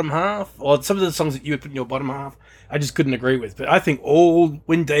your bottom half, or some of the songs that you would put in your bottom half, I just couldn't agree with. But I think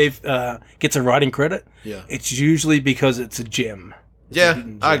when Dave gets a writing credit, it's usually because it's a gem. I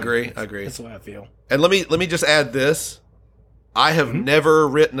agree. That's the way I feel. And let me just add this. I have never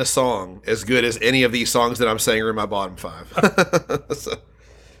written a song as good as any of these songs that I'm saying are in my bottom 5. So,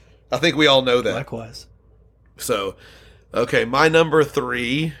 I think we all know that. Likewise. So, okay, my number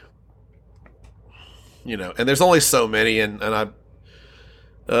 3, and there's only so many, and I,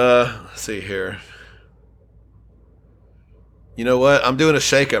 let's see here. You know what? I'm doing a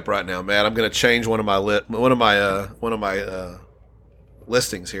shakeup right now, Matt. I'm going to change one of my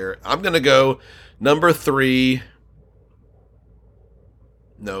listings here. I'm going to go number 3.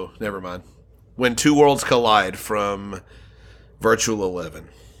 No, never mind. When Two Worlds Collide from Virtual 11.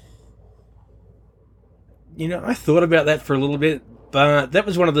 I thought about that for a little bit, but that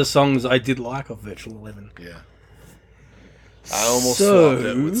was one of the songs I did like of Virtual 11. Yeah. I almost swapped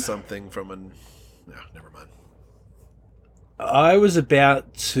it with something from no, never mind. I was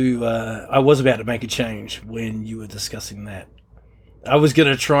about to make a change when you were discussing that. I was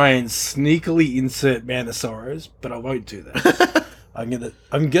going to try and sneakily insert Man of Sorrows, but I won't do that.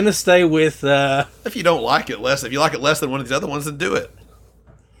 I'm gonna stay with. If you don't like it less, if you like it less than one of these other ones, then do it.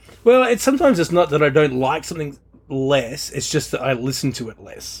 Well, sometimes it's not that I don't like something less; it's just that I listen to it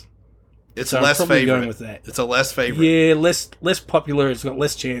less. It's less favorite. Going with that. It's a less favorite. Yeah, less popular. It's got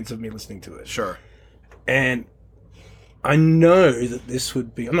less chance of me listening to it. Sure. And I know that this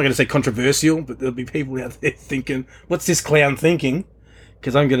would be. I'm not going to say controversial, but there'll be people out there thinking, "What's this clown thinking?"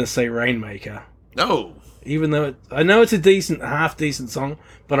 Because I'm going to say Rainmaker. No. Even though I know it's a half decent song,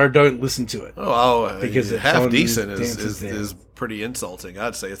 but I don't listen to it. Because half decent is pretty insulting.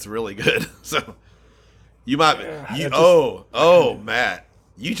 I'd say it's really good. So you might. Matt,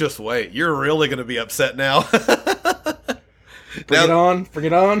 you just wait. You're really going to be upset now. Bring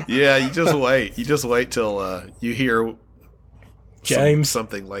it on. Yeah, you just wait. You just wait till you hear James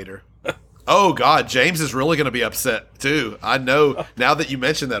something later. Oh God, James is really going to be upset too. I know now that you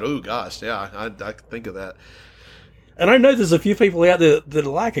mentioned that. Oh gosh, yeah, I think of that. And I know there's a few people out there that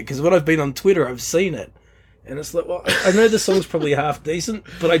like it, because when I've been on Twitter, I've seen it. And it's like, well, I know the song's probably half decent,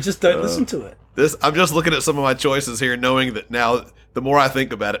 but I just don't listen to it. I'm just looking at some of my choices here, knowing that now, the more I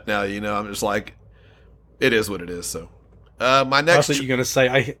think about it now, I'm just like, it is what it is. So, my next. I thought you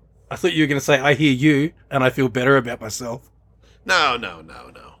were going to say, I hear you, and I feel better about myself. No.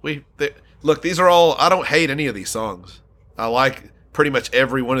 Look, these are all. I don't hate any of these songs. I like pretty much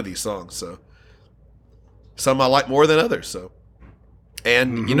every one of these songs. So, some I like more than others. So,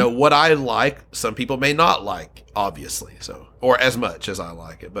 and what I like, some people may not like, obviously. So, or as much as I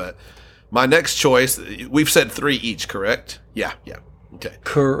like it. But my next choice, we've said 3 each, correct? Yeah. Okay.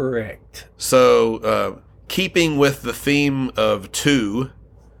 Correct. So, keeping with the theme of 2.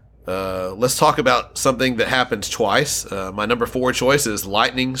 Let's talk about something that happens twice. My number 4 choice is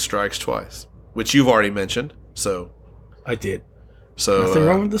Lightning Strikes Twice, which you've already mentioned. So I did. So nothing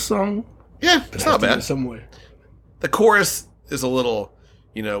wrong with the song. Yeah, it's not bad. Somewhere. The chorus is a little,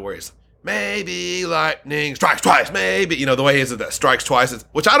 where he's maybe lightning strikes twice, maybe, the way he is that strikes twice,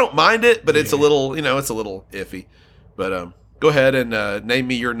 which I don't mind it, but it's a little, it's a little iffy. But go ahead and name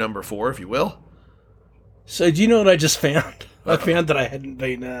me your number 4, if you will. So do you know what I just found? I found that I hadn't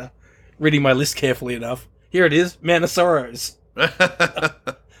been reading my list carefully enough. Here it is, Man of Sorrows. Okay.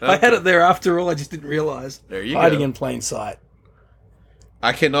 I had it there after all, I just didn't realize. There you Hiding go. in plain sight.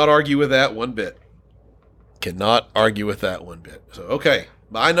 I cannot argue with that one bit. So, okay,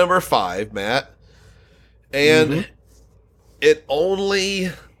 my number 5, Matt. And it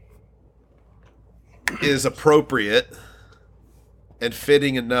only is appropriate and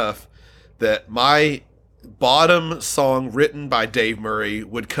fitting enough that my bottom song written by Dave Murray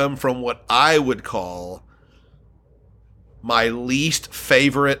would come from what I would call my least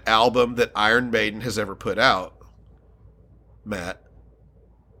favorite album that Iron Maiden has ever put out, Matt,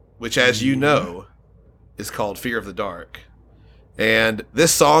 which, as you know, is called Fear of the Dark. And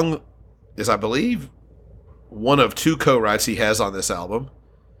this song is, I believe, one of 2 co-writes he has on this album.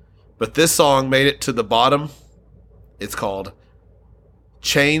 But this song made it to the bottom. It's called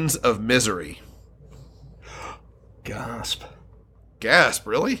Chains of Misery. Gasp,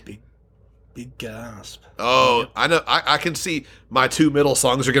 really? Big gasp. Oh, I know. I can see my 2 middle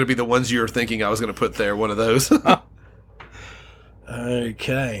songs are going to be the ones you were thinking I was going to put there, one of those.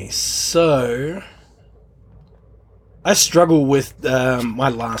 Okay, so I struggle with my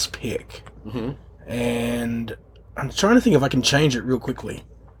last pick. And I'm trying to think if I can change it real quickly.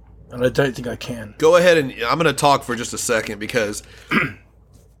 And I don't think I can. Go ahead, and I'm going to talk for just a second, because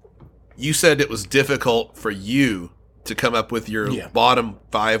you said it was difficult for you to come up with your bottom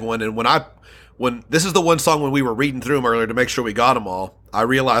 5 one. And when this is the one song when we were reading through them earlier to make sure we got them all, I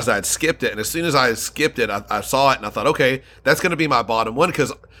realized I had skipped it. And as soon as I skipped it, I saw it and I thought, okay, that's going to be my bottom one,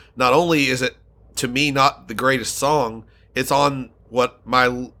 because not only is it, to me, not the greatest song, it's on what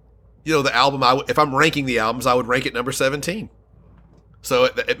my, the album, if I'm ranking the albums, I would rank it number 17. So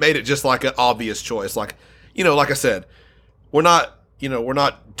it made it just like an obvious choice. Like, like I said, we're not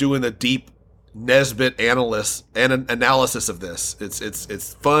doing the deep Nesbitt analysis of this.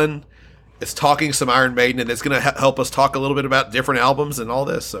 It's fun. It's talking some Iron Maiden, and it's going to help us talk a little bit about different albums and all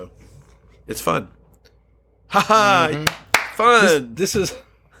this. So it's fun. Fun. This is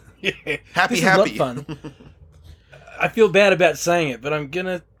happy. Is not fun. I feel bad about saying it, but I'm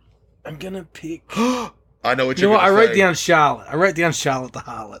gonna pick. I know what you you're. I wrote down Charlotte. I wrote down Charlotte the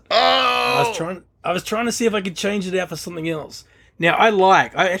Harlot. Oh. I was trying to see if I could change it out for something else. Now I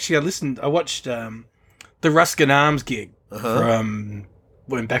watched the Ruskin Arms gig from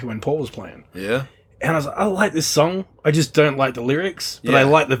back when Paul was playing. Yeah. And I was like, I like this song. I just don't like the lyrics, but I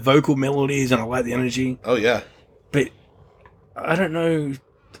like the vocal melodies and I like the energy. Oh yeah. But I don't know.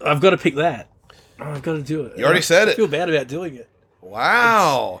 I've got to pick that. I've got to do it. You already said it. I feel bad about doing it.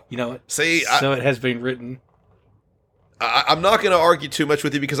 Wow. You know what? See, so it has been written. I'm not going to argue too much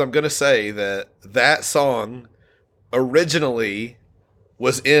with you, because I'm going to say that song originally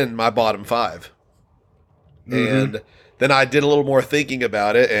was in my bottom 5. And then I did a little more thinking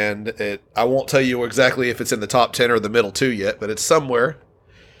about it, and I won't tell you exactly if it's in the top 10 or the middle 2 yet, but it's somewhere.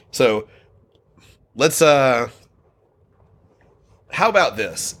 So let's, how about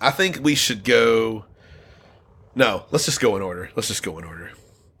this? I think we should go, no, let's just go in order.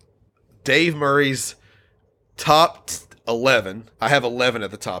 Dave Murray's top 11. I have 11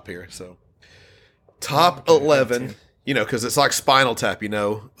 at the top here, so top 11, because it's like Spinal Tap, you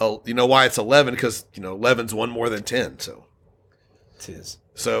know why it's 11, because 11's one more than 10, so it is.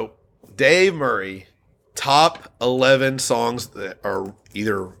 So Dave Murray, top 11 songs that are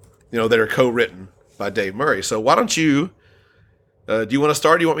either that are co-written by Dave Murray. So why don't you? Do you want to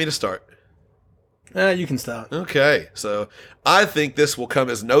start? Or do you want me to start? You can start. Okay, so I think this will come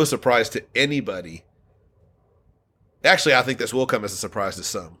as no surprise to anybody. Actually, I think this will come as a surprise to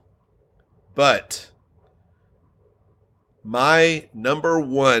some. But my number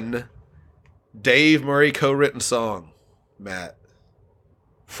one Dave Murray co-written song, Matt,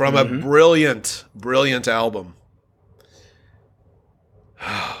 from a brilliant, brilliant album.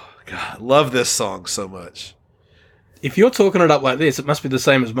 Oh, God, I love this song so much. If you're talking it up like this, it must be the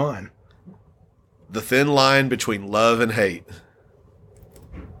same as mine. The Thin Line Between Love and Hate.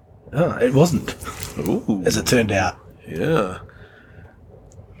 Oh, it wasn't. Ooh. As it turned out. Yeah.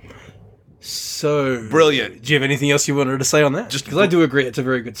 So brilliant. Do you have anything else you wanted to say on that? Just because I do agree, it's a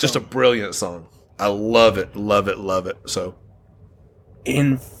very good song. Just a brilliant song. I love it, love it, love it. So,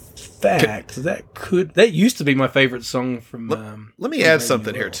 in fact, that used to be my favorite song from. Let me add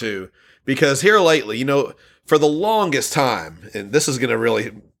something here too, because here lately, for the longest time, and this is going to really,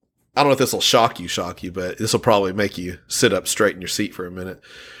 I don't know if this will shock you, but this will probably make you sit up straight in your seat for a minute.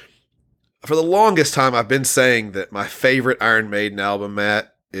 For the longest time, I've been saying that my favorite Iron Maiden album,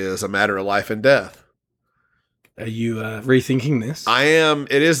 Matt, is A Matter of Life and Death. Are you rethinking this? I am.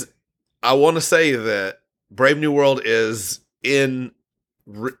 It is. I want to say that Brave New World is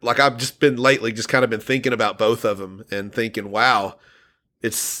like I've just been lately, just kind of been thinking about both of them and thinking, wow,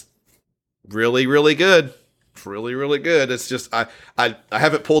 it's really, really good. It's really, really good. It's just, I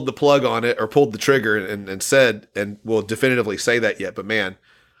haven't pulled the plug on it or pulled the trigger and said, and will definitively say that yet, but man,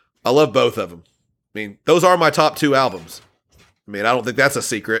 I love both of them. I mean, those are my top two albums. I mean, I don't think that's a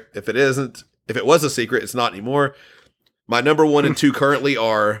secret. If it was a secret, it's not anymore. My number one and two currently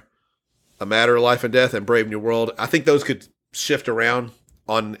are A Matter of Life and Death and Brave New World. I think those could shift around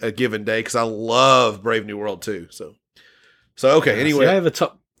on a given day because I love Brave New World too. So okay. Anyway, see, I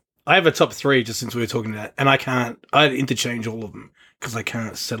have a top three just since we were talking about, and I interchange all of them because I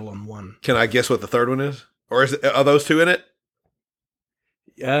can't settle on one. Can I guess what the third one is, or are those two in it?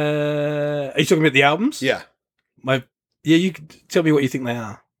 Are you talking about the albums? Yeah. You can tell me what you think they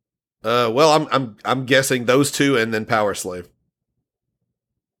are. Well, I'm guessing those two and then Power Slave.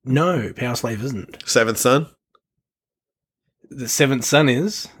 No, Power Slave isn't. Seventh Son? The Seventh Son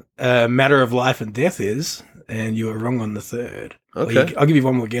is. Matter of Life and Death is. And you were wrong on the third. Okay. I'll give you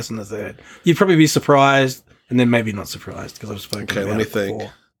one more guess on the third. You'd probably be surprised, and then maybe not surprised, because I've spoken about it. Okay, let me think.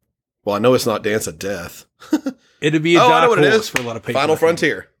 Before. Well, I know it's not Dance of Death. It'd be a dark horse for a lot of people. Final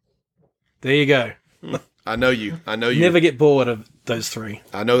Frontier. There you go. I know you. Never get bored of those three.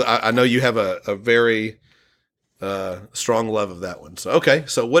 I know you have a very strong love of that one. So okay.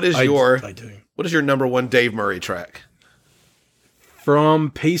 So what is I do. What is your number one Dave Murray track? From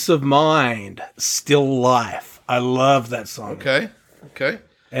Peace of Mind, Still Life. I love that song. Okay.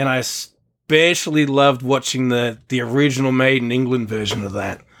 And I especially loved watching the original Made in England version of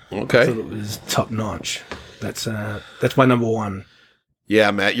that. Okay. I thought it was top notch. That's my number one. Yeah,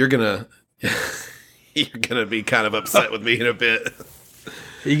 Matt, you're gonna be kind of upset with me in a bit.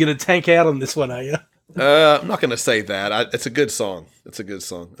 Are you gonna tank out on this one? Are you? I'm not gonna say that. It's a good song.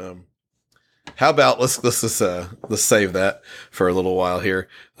 How about let's save that for a little while here.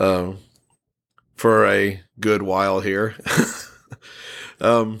 For a good while here.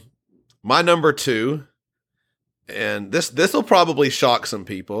 My number two, and this will probably shock some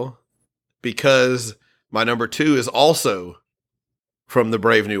people because my number two is also from the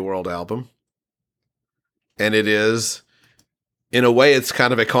Brave New World album. And it is, in a way, it's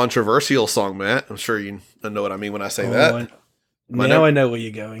kind of a controversial song, Matt. I'm sure you know what I mean when I say that. I know where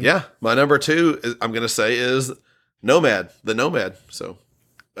you're going. Yeah. My number two, I'm going to say, is Nomad, the Nomad. So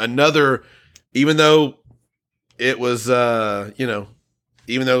another, even though it was,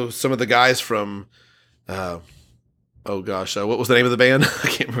 even though some of the guys from, what was the name of the band? I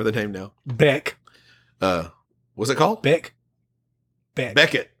can't remember the name now. Beck. What's it called? Beck.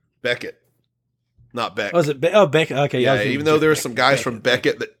 Beckett. Not Beck. Oh, is it Beck? Oh, Beck. Okay. Yeah, even though there's some guys from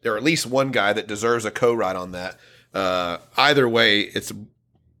Beckett, or at least one guy that deserves a co-write on that. Either way, it's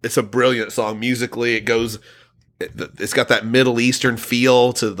a brilliant song. Musically, it's got that Middle Eastern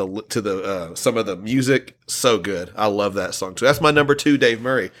feel to the some of the music. So good. I love that song. So that's my number two, Dave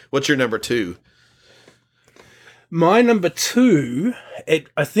Murray. What's your number two? My number two,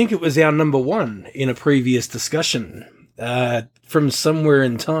 I think it was our number one in a previous discussion. From Somewhere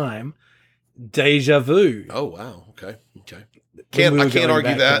in Time, Deja Vu. Oh wow. Okay. I can't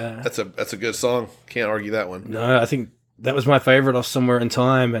argue that. That's a good song. Can't argue that one. No, I think that was my favorite off Somewhere in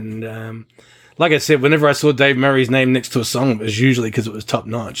Time, and like I said, whenever I saw Dave Murray's name next to a song, it was usually because it was top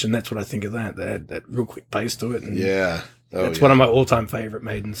notch, and that's what I think of that. They had that real quick pace to it. And Yeah. Oh, that's yeah. one of my all-time favorite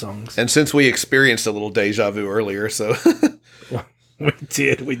Maiden songs. And since we experienced a little deja vu earlier, so We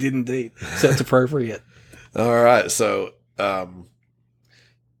did indeed. So it's appropriate. all right. So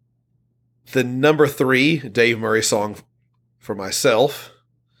the number 3 Dave Murray song for myself,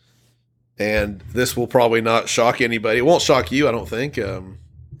 and this will probably not shock anybody. It won't shock you, I don't think.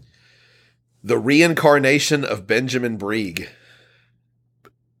 The Reincarnation of Benjamin Brieg.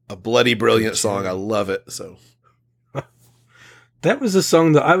 A bloody brilliant song. I love it. So That was a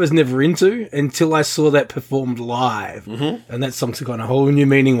song that I was never into until I saw that performed live. Mm-hmm. And that song took on a whole new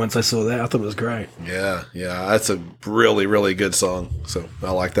meaning once I saw that. I thought it was great. yeah, that's a really, really good song. So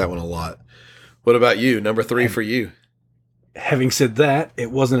I like that one a lot. What about you? Number 3 for you? Having said that, it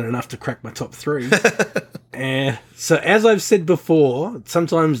wasn't enough to crack my top 3. And so, as I've said before,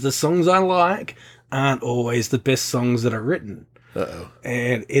 sometimes the songs I like aren't always the best songs that are written. Uh-oh.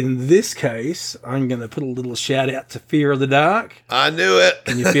 And in this case, I'm going to put a little shout out to Fear of the Dark. I knew it.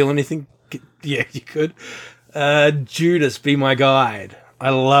 Can you feel anything? Yeah, you could. Judas, Be My Guide. I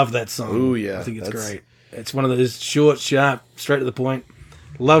love that song. Ooh, yeah, I think it's that's- great. It's one of those short, sharp, straight to the point.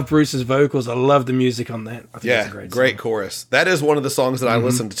 Love Bruce's vocals. I love the music on that. I think Yeah, it's a great song. chorus. That is one of the songs that I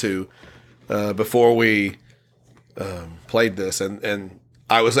listened to before we played this, and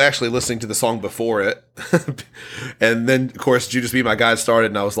I was actually listening to the song before it, and then of course Judas Be My Guide started,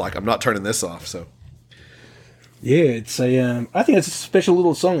 and I was like, I'm not turning this off. So Yeah, it's a. I think it's a special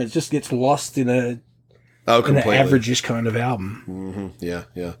little song. It just gets lost in an completely average-ish kind of album. Yeah.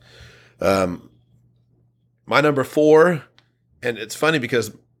 My number 4, and it's funny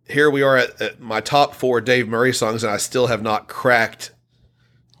because here we are at my top 4 Dave Murray songs, and I still have not cracked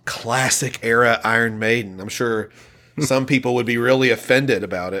classic era Iron Maiden. I'm sure some people would be really offended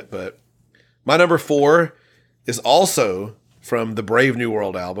about it, but my number 4 is also from the Brave New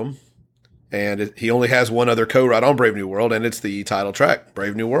World album, and he only has one other co-write on Brave New World, and it's the title track,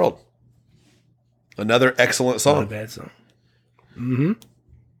 Brave New World. Another excellent Not a song. bad song. Mm-hmm.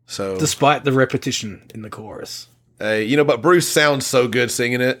 So Despite the repetition in the chorus. but Bruce sounds so good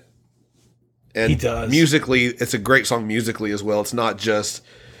singing it. And He does. musically, it's a great song musically as well. It's not just,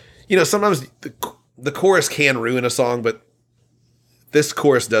 sometimes the chorus can ruin a song, but this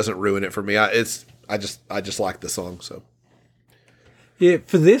chorus doesn't ruin it for me. I just like the song. So Yeah,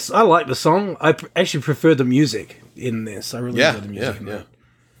 for this, I like the song. I actually prefer the music in this. I really enjoy the music in that.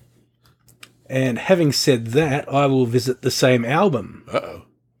 And having said that, I will visit the same album. Uh-oh.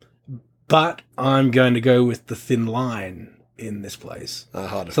 But I'm going to go with The Thin Line in this place.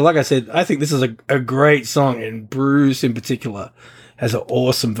 Uh-huh. So like I said, I think this is a great song, and Bruce in particular has an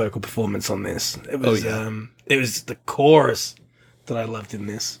awesome vocal performance on this. It was it was the chorus that I loved in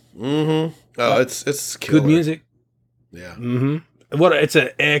this. Mm-hmm. Oh, it's killer. Good music. Yeah. Mm-hmm. It's an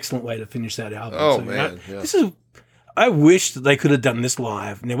excellent way to finish that album. Oh, So, man, yeah. I wish that they could have done this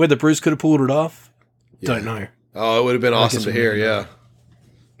live. Now, whether Bruce could have pulled it off, don't know. Oh, it would have been awesome guess to we hear. never Yeah.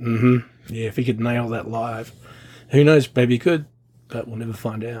 Mm-hmm. Yeah, if he could nail that live. Who knows? Maybe he could, but we'll never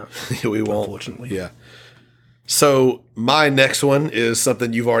find out. We won't. Unfortunately. Yeah. So my next one is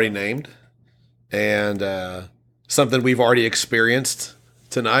something you've already named, and something we've already experienced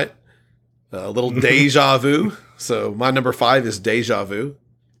tonight. A little deja vu. So my number 5 is Deja Vu.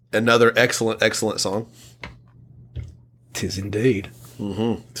 Another excellent song. 'Tis indeed.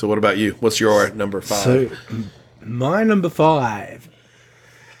 Mm-hmm. So what about you? What's your number 5? So, my number 5.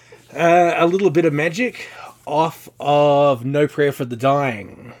 A little bit of magic off of No Prayer for the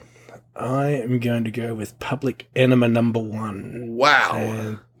Dying. I am going to go with Public Enema number 1. Wow.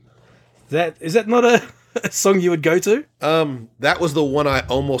 And is that not a song you would go to? That was the one I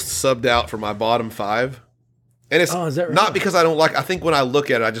almost subbed out for my bottom 5. And it's Is that right? not because I don't like, I think when I look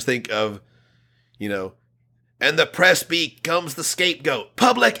at it, I just think of, and the press becomes the scapegoat.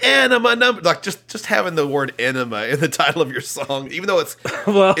 Public enema number, like just having the word enema in the title of your song, even though it's,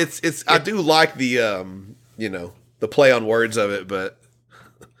 Well, it's I do like the, the play on words of it, but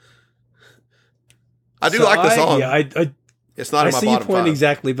I do like the song. Yeah, It's not I in my see your bottom point 5.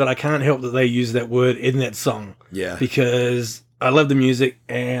 exactly, but I can't help that they use that word in that song. Yeah. Because I love the music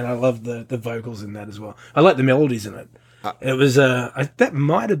and I love the vocals in that as well. I like the melodies in it. It was that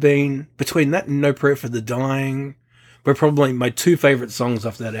might have been between that and No Prayer for the Dying were probably my 2 favorite songs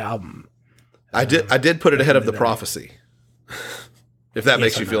off that album. I did put it ahead of The Prophecy. If that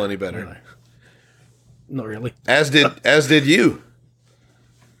makes I you know. feel any I better. know. Not really. As did you.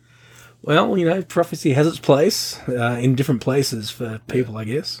 Well, prophecy has its place in different places for people, I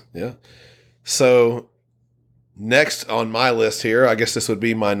guess. Yeah. So Next on my list here, I guess this would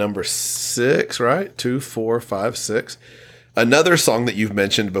be my number 6, right? 2, 4, 5, 6. Another song that you've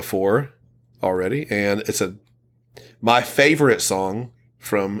mentioned before already, and it's my favorite song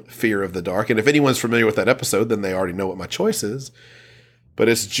from Fear of the Dark. And if anyone's familiar with that episode, then they already know what my choice is. But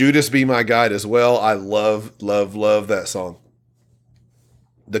it's Judas Be My Guide as well. I love, love, love that song.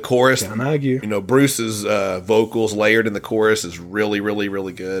 The chorus, Can't argue. Bruce's vocals layered in the chorus is really, really,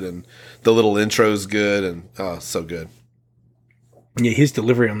 really good. And the little intro's good. And so good. Yeah, his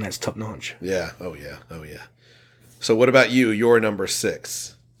delivery on that's top notch. Yeah. Oh, yeah. Oh, yeah. So what about you? Your number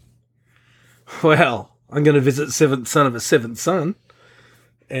 6. Well, I'm going to visit seventh son of a seventh son.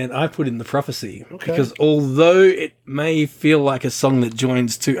 And I put in The Prophecy. Okay. Because although it may feel like a song that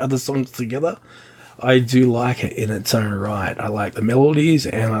joins two other songs together, I do like it in its own right. I like the melodies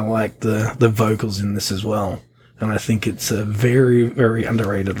and I like the vocals in this as well. And I think it's a very, very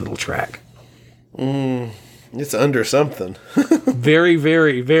underrated little track. It's under something. Very,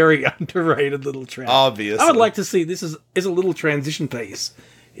 very, very underrated little track. Obviously. I would like to see this as a little transition piece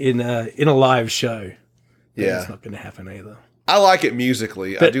in a live show. But Yeah. it's not going to happen either. I like it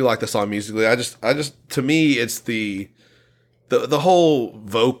musically. I do like the song musically. I just to me it's the whole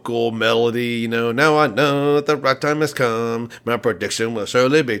vocal melody, now I know that the right time has come. My prediction will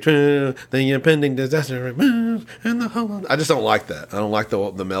surely be true. The impending disaster removes and the whole I just don't like that. I don't like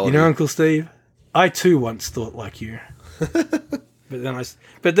the melody. Uncle Steve, I too once thought like you.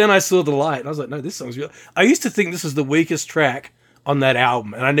 but then I saw the light and I was like, no, this song's real. I used to think this was the weakest track on that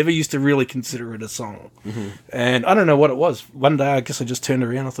album, and I never used to really consider it a song. Mm-hmm. And I don't know what it was. One day, I guess I just turned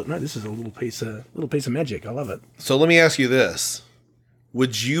around and I thought, no, this is a little piece of magic. I love it. So let me ask you this.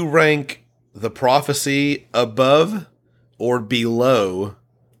 Would you rank The Prophecy above or below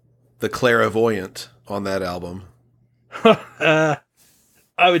The Clairvoyant on that album? I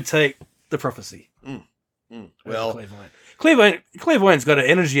would take The Prophecy. Well, Clairvoyant's got an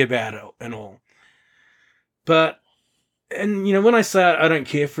energy about it and all. But, and when I say I don't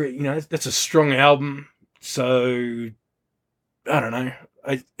care for it, that's a strong album. So, I don't know.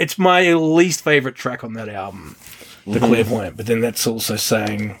 It's my least favorite track on that album, The Clairvoyant. But then that's also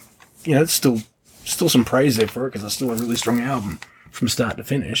saying, it's still some praise there for it because it's still a really strong album from start to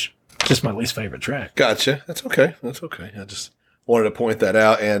finish. Just my least favorite track. Gotcha. That's okay. I just wanted to point that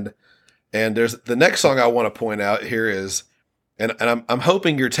out. And there's the next song I want to point out here is, and I'm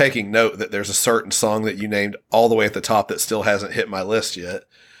hoping you're taking note that there's a certain song that you named all the way at the top that still hasn't hit my list yet.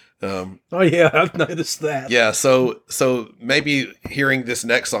 Oh yeah, I've noticed that. Yeah, so maybe hearing this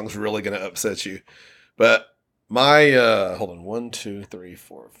next song is really going to upset you. But my hold on, 1, 2, 3,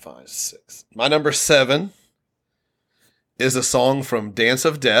 4, 5, 6. My number 7 is a song from Dance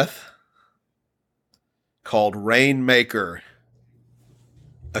of Death called Rainmaker.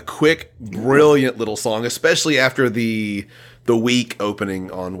 A quick, brilliant little song, especially after the weak opening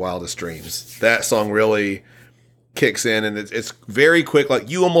on Wildest Dreams. That song really kicks in, and it's very quick. Like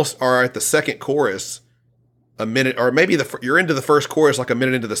you almost are at the second chorus, a minute, or maybe you're into the first chorus like a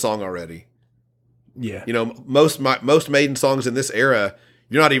minute into the song already. Yeah, most Maiden songs in this era,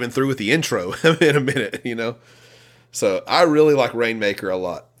 you're not even through with the intro in a minute. So I really like Rainmaker a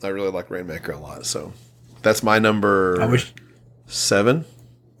lot. So that's my number 7.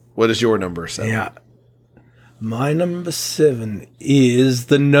 What is your number 7? Yeah. My number 7 is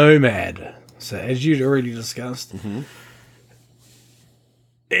The Nomad. So, as you'd already discussed,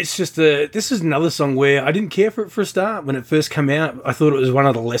 it's just this is another song where I didn't care for it for a start. When it first came out, I thought it was one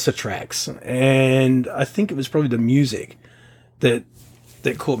of the lesser tracks. And I think it was probably the music that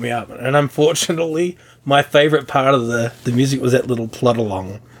caught me up. And unfortunately, my favorite part of the music was that little plot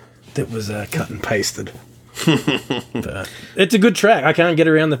along that was cut and pasted. But it's a good track. I can't get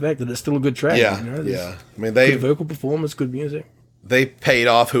around the fact that it's still a good track. Yeah. I mean, good vocal performance, good music. They paid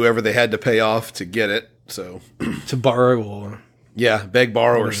off whoever they had to pay off to get it. So to borrow or beg,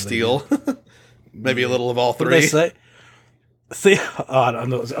 borrow, or steal. Maybe a little of all three. What did they say? I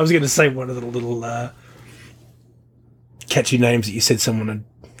was going to say one of the little catchy names that you said someone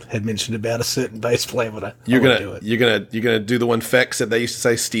had mentioned about a certain bass player. But you're gonna do the one Feck said they used to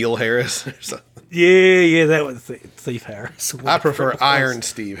say Steel Harris or something. Yeah, that was Steve Harris. I prefer Iron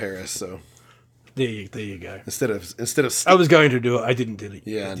Steve Harris. So there you go. Instead of Steve. I was going to do it. I didn't do it.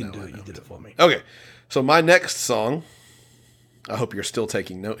 Yeah, I didn't do it. You did it for me. Okay, so my next song. I hope you're still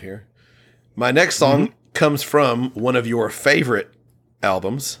taking note here. My next song comes from one of your favorite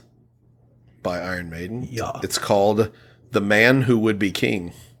albums by Iron Maiden. Yeah, it's called "The Man Who Would Be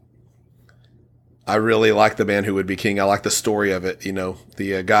King." I really like "The Man Who Would Be King." I like the story of it.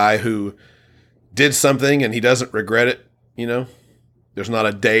 The guy who did something and he doesn't regret it. There's not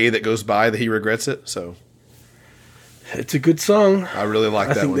a day that goes by that he regrets it. So It's a good song. I really like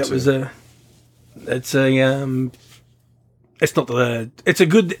I that think one that too. was it's a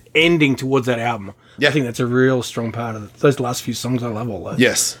good ending towards that album. Yeah. I think that's a real strong part of it. Those last few songs I love all those.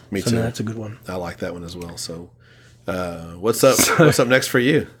 Yes, me So too. no, that's a good one. I like that one as well. So, what's up? What's up next for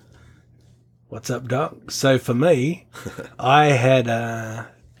you? What's up, Doc? So for me, I had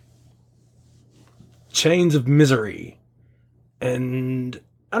Chains of Misery. And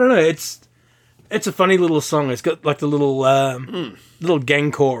I don't know, it's a funny little song. It's got like the little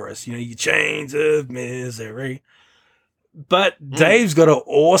gang chorus, you know, your chains of misery. But Dave's got an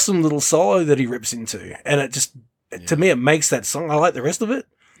awesome little solo that he rips into. And it just, to me, it makes that song. I like the rest of it,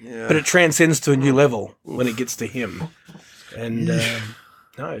 Yeah. but it transcends to a new level when it gets to him. And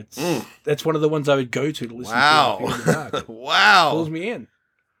no, that's one of the ones I would go to listen Wow. to. If you're in the dark. Wow. Pulls me in.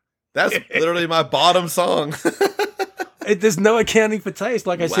 That's literally my bottom song. There's no accounting for taste.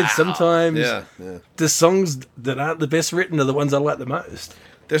 Like I said, sometimes Yeah. the songs that aren't the best written are the ones I like the most.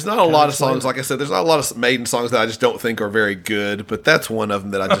 There's not a lot of songs, like I said, there's not a lot of Maiden songs that I just don't think are very good, but that's one of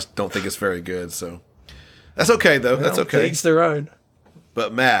them that I just don't think is very good. So that's okay, though. That's Well, okay. to each their own.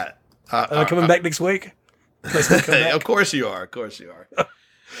 But Matt, Coming back next week? Let's not come back. of course you are. Of course you are.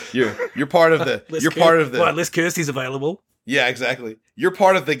 You're part of the. Well, Les Kirsty's available. Yeah, exactly. You're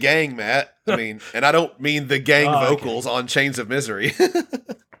part of the gang, Matt. I mean, and I don't mean the gang vocals on Chains of Misery.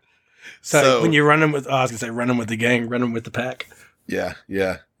 So when you're running with, I was gonna say running with the gang, running with the pack. Yeah,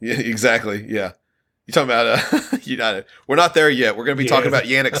 exactly. Yeah, you talking about United? We're not there yet. We're going to be talking about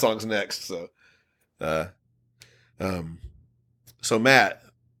Yannick songs next. So Matt,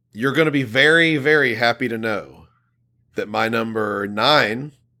 you're going to be very, very happy to know that my number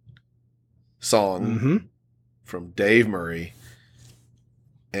 9 song from Dave Murray,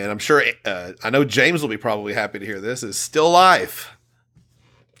 and I'm sure I know James will be probably happy to hear this, is Still Life.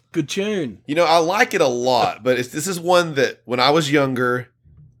 Good tune. You know, I like it a lot, but this is one that when I was younger,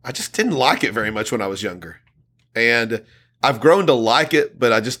 I just didn't like it very much when I was younger. And I've grown to like it,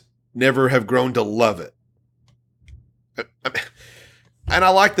 but I just never have grown to love it. And I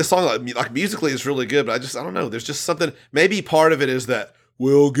like the song, like musically it's really good, but I don't know. There's just something, maybe part of it is that,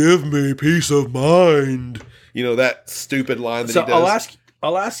 will give me peace of mind. You know, that stupid line that he does.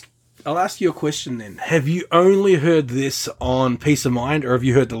 I'll ask you a question then. Have you only heard this on Peace of Mind, or have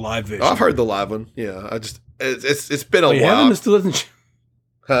you heard the live version? I've heard the live one. Yeah, it's been a you while. haven't? It still hasn't.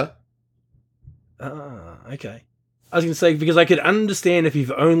 Huh? Okay. I was going to say, because I could understand if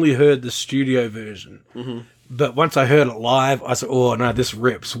you've only heard the studio version. Mm-hmm. But once I heard it live, I said, oh, no, this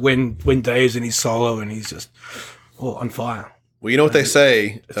rips. When Dave's in his solo and he's just on fire. Well, you know what they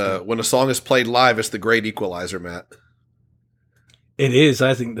say, when a song is played live, it's the great equalizer, Matt. It is.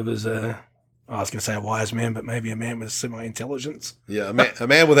 I think there was I was going to say a wise man, but maybe a man with semi-intelligence. Yeah, a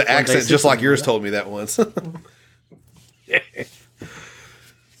man with an accent just like yours told me that once.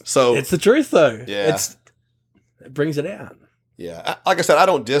 So it's the truth, though. Yeah. It brings it out. Yeah. Like I said, I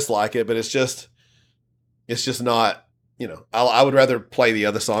don't dislike it, but it's just not, you know, I would rather play the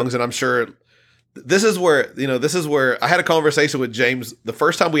other songs. And I'm sure this is where I had a conversation with James. The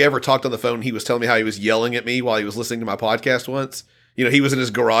first time we ever talked on the phone, he was telling me how he was yelling at me while he was listening to my podcast once. You know, he was in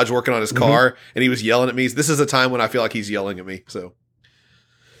his garage working on his car and he was yelling at me. This is a time when I feel like he's yelling at me. So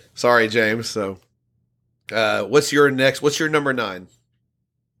sorry, James. So, what's your number 9?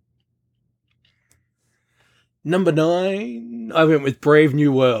 Number 9, I went with Brave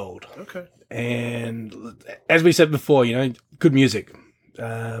New World. Okay. And as we said before, you know, good music.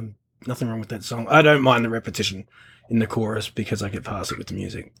 Nothing wrong with that song. I don't mind the repetition in the chorus because I get past it with the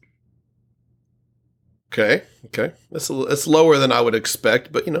music. Okay. It's lower than I would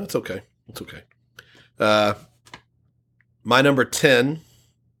expect, but you know, it's okay. It's okay. My number 10,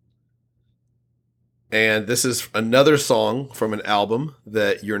 and this is another song from an album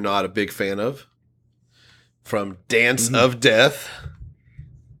that you're not a big fan of, from Dance of Death.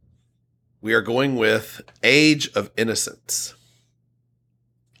 We are going with Age of Innocence.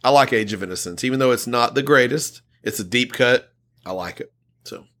 I like Age of Innocence, even though it's not the greatest. It's a deep cut. I like it.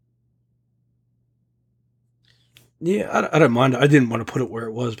 So. Yeah, I don't mind. I didn't want to put it where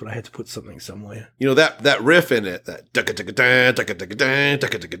it was, but I had to put something somewhere. You know, that riff in it, that I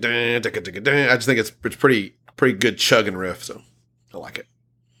just think it's pretty good chugging riff, so I like it.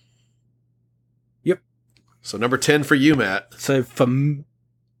 Yep. So number 10 for you, Matt. So for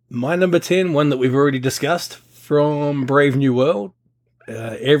my number 10, one that we've already discussed, from Brave New World,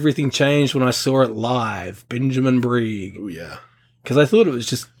 Everything Changed When I Saw It Live, Benjamin Brieg. Oh yeah. Because I thought it was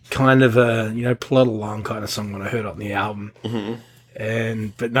just kind of a, you know, plod along kind of song when I heard it on the album. Mm-hmm.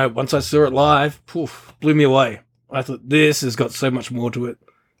 But no, once I saw it live, poof, blew me away. I thought this has got so much more to it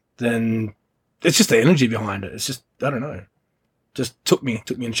than, it's just the energy behind it. I don't know, just took me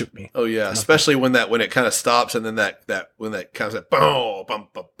and shook me. Oh yeah, especially when it kind of stops and then that when that kind of like boom, bum,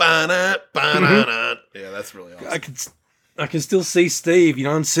 ba, ba-na, ba-na-na. Yeah, that's really awesome. I can still see Steve,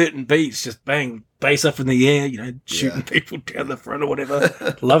 on certain beats, just bang, bass up in the air, shooting people down the front or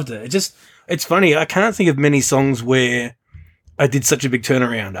whatever. Loved it. It's funny. I can't think of many songs where I did such a big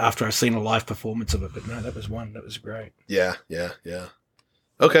turnaround after I've seen a live performance of it, but no, that was one. That was great. Yeah.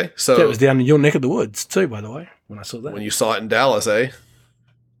 Okay, so that was down in your neck of the woods too, by the way, when I saw that. When you saw it in Dallas, eh?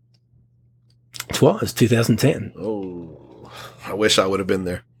 It was 2010. Oh, I wish I would have been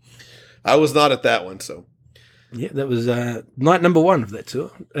there. I was not at that one, so. Yeah, that was night number 1 of that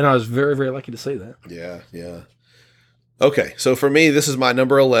tour, and I was very, very lucky to see that. Yeah. Okay, so for me, this is my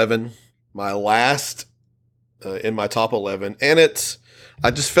number 11, my last in my top 11, and I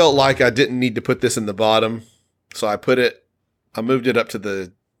just felt like I didn't need to put this in the bottom, so I moved it up to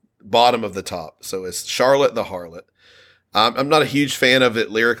the bottom of the top. So it's Charlotte the Harlot. I'm not a huge fan of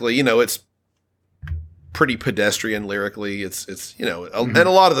it lyrically. It's pretty pedestrian lyrically. It's and a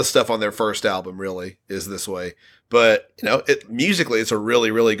lot of the stuff on their first album really is this way. But, musically, it's a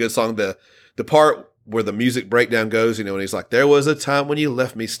really, really good song. The part where the music breakdown goes, when he's like, there was a time when you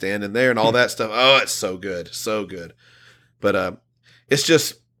left me standing there and all that stuff. Oh, it's so good. So good. But it's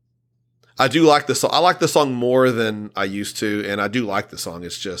just, I do like the song. I like the song more than I used to, and I do like the song.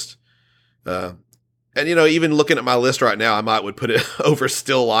 It's just, and even looking at my list right now, I would put it over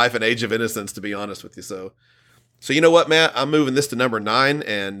Still Life and Age of Innocence, to be honest with you. So you know what, Matt? I'm moving this to number 9,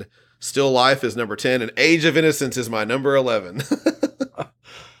 and Still Life is number 10, and Age of Innocence is my number 11.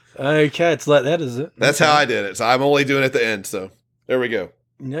 Okay, it's like that, is it? That's how I did it. So I'm only doing it at the end. So there we go.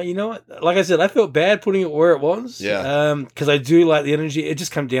 No, you know what? Like I said, I felt bad putting it where it was. Yeah. Because I do like the energy. It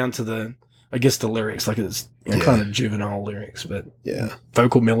just comes down to the lyrics. Like it's kind of juvenile lyrics, but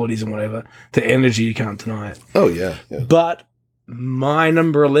vocal melodies and whatever. The energy, you can't deny it. Oh, yeah. But my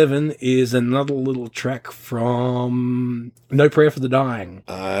number 11 is another little track from No Prayer for the Dying.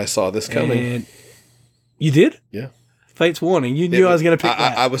 I saw this coming. And you did? Yeah. Fate's Warning. You knew I was going to pick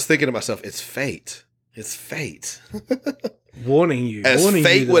that. I was thinking to myself, it's fate. It's fate. Warning you. As warning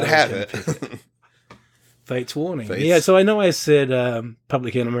fate you would have it. Fate's Warning. Yeah, so I know I said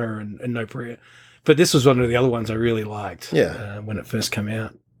Public Enemy and No Prayer, but this was one of the other ones I really liked when it first came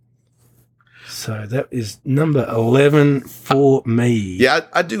out. So that is number 11 for me. Yeah,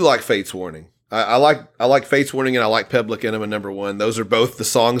 I do like Fate's Warning. I like Fate's Warning, and I like Public Enemy number 1. Those are both the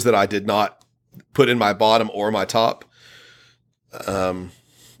songs that I did not put in my bottom or my top. And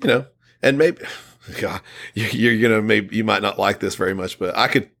maybe, God, you might not like this very much, but I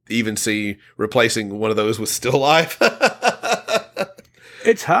could even see replacing one of those with Still Life.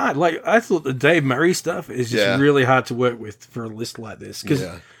 It's hard. Like, I thought the Dave Murray stuff is just really hard to work with for a list like this, because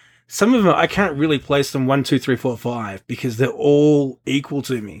some of them I can't really place them 1, 2, 3, 4, 5 because they're all equal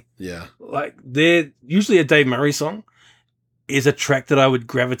to me. Yeah, like they're usually a Dave Murray song is a track that I would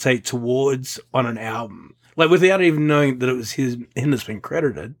gravitate towards on an album. Like, without even knowing that it was him that's been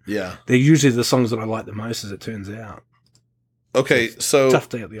credited. Yeah. They're usually the songs that I like the most, as it turns out. Okay, so tough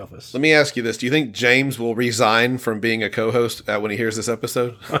day at the office. Let me ask you this. Do you think James will resign from being a co-host when he hears this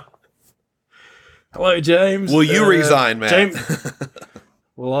episode? Hello, James. Will you resign, Matt? James,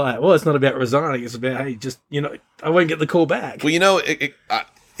 well, it's not about resigning. It's about, hey, just, I won't get the call back. Well,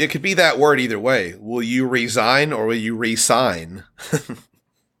 it could be that word either way. Will you resign or will you re-sign?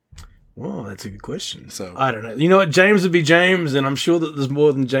 Well, that's a good question. So I don't know. You know what? James would be James, and I'm sure that there's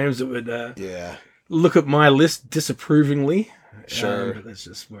more than James that would look at my list disapprovingly. Sure. But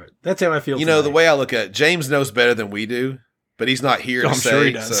that's how I feel. The way I look at it, James knows better than we do, but he's not here to say. Sure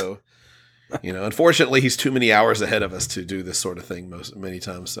he does. So, unfortunately, he's too many hours ahead of us to do this sort of thing many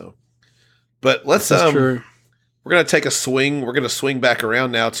times. So, but let's true. We're gonna take a swing. We're gonna swing back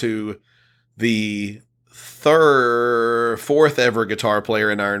around now to the fourth ever guitar player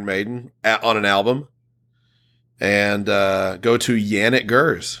in Iron Maiden on an album, and go to Yannick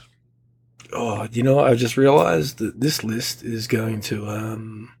Gers. Oh, I just realized that this list is going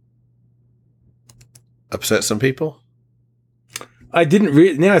to upset some people. I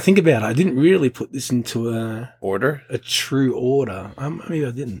didn't now I think about it, I didn't really put this into a true order. Maybe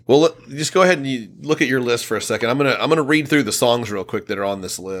I didn't. Well, just go ahead and look at your list for a second. I'm gonna read through the songs real quick that are on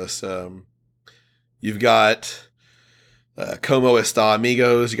this list. You've got Como Está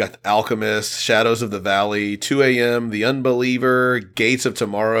Amigos, you got The Alchemist, Shadows of the Valley, 2 a.m., The Unbeliever, Gates of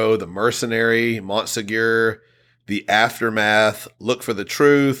Tomorrow, The Mercenary, Montsegur, The Aftermath, Look for the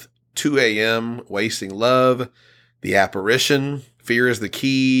Truth, 2 a.m., Wasting Love, The Apparition, Fear is the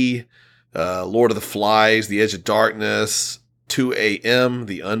Key, Lord of the Flies, The Edge of Darkness, 2 a.m.,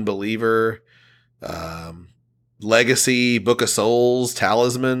 The Unbeliever, Legacy, Book of Souls,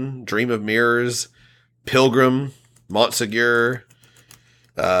 Talisman, Dream of Mirrors, Pilgrim, Montsegur,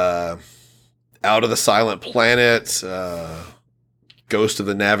 Out of the Silent Planet, Ghost of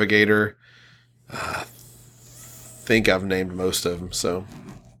the Navigator. I think I've named most of them. So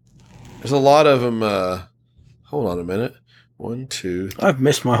there's a lot of them. Hold on a minute. 1, 2. I've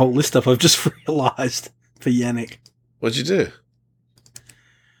messed my whole list up. I've just realised for Yannick. What'd you do?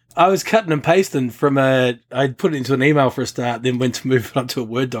 I was cutting and pasting from I'd put it into an email for a start, then went to move it onto a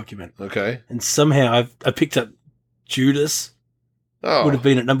Word document. Okay. And somehow I picked up Judas. Oh. Would have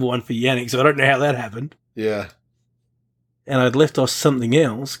been at number 1 for Yannick, so I don't know how that happened. Yeah. And I'd left off something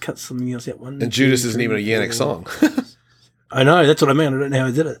else, cut something else out. And Judas isn't even a Yannick song. I know, that's what I meant. I don't know how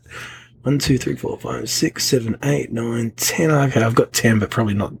I did it. 1, 2, 3, 4, 5, 6, 7, 8, 9, 10. Okay, I've got 10, but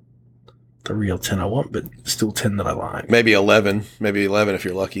probably not the real 10 I want, but still 10 that I like. Maybe 11. Maybe 11 if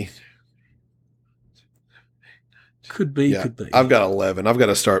you're lucky. Could be, Yeah, could be. I've got 11. I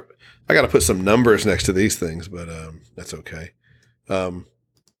got to put some numbers next to these things, but that's okay.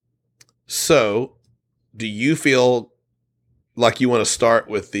 So, do you feel like you want to start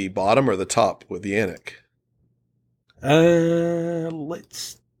with the bottom or the top with Yannick?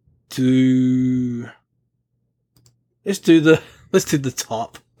 Let's do the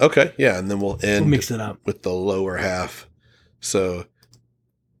top. Okay, yeah, and then we'll end We'll mix it up. with the lower half. So,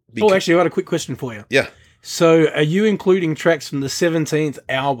 Actually, I got a quick question for you. Yeah. So, are you including tracks from the 17th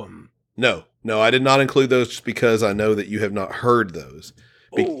album? No, I did not include those just because I know that you have not heard those.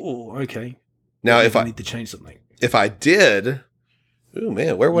 Oh, okay. Now, if I need to change something, if I did, oh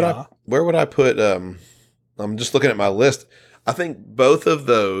man, where would I put? I'm just looking at my list. I think both of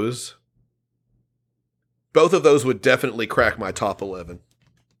those would definitely crack my top 11.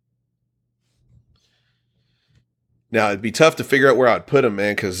 Now it'd be tough to figure out where I'd put them,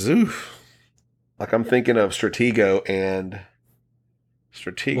 man, because like I'm thinking of Stratego and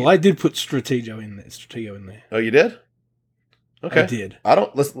Stratego. Well, I did put Stratego in there. Oh, you did? Okay. I did.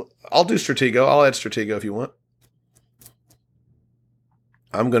 I'll do Stratego. I'll add Stratego if you want.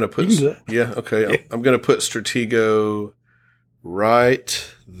 I'm gonna put. You can do that. Yeah. Okay. Yeah. I'm gonna put Stratego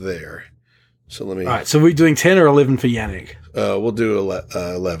right there. So let me. All right. So we're doing 10 or 11 for Yannick. We'll do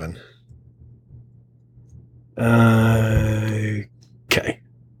 11. Okay.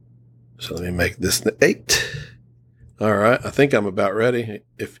 So let me make this 8. All right. I think I'm about ready.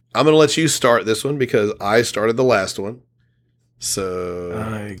 If I'm gonna let you start this one because I started the last one.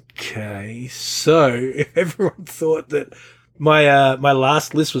 So. Okay. So if everyone thought that my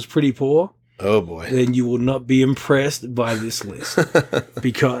last list was pretty poor, Oh boy. then you will not be impressed by this list.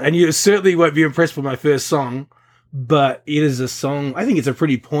 And you certainly won't be impressed by my first song, but it is a song, I think it's a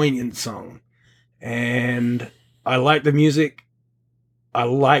pretty poignant song. And I like the music, I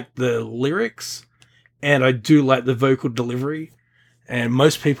like the lyrics, and I do like the vocal delivery. And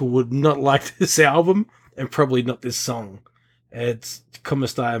most people would not like this album, and probably not this song. It's Como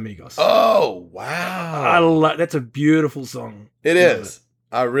Está Amigos. Oh wow! That's a beautiful song. It is.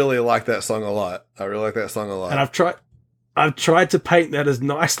 I really like that song a lot. And I've tried to paint that as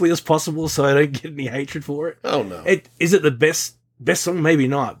nicely as possible so I don't get any hatred for it. Oh no! Is it the best song? Maybe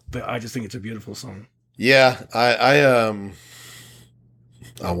not, but I just think it's a beautiful song. Yeah, I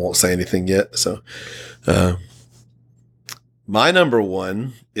won't say anything yet. So, my number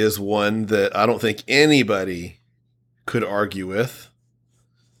 1 is one that I don't think anybody could argue with.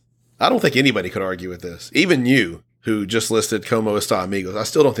 I don't think anybody could argue with this. Even you, who just listed Como Está Amigos, I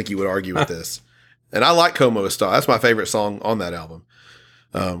still don't think you would argue with this. And I like Como Está. That's my favorite song on that album.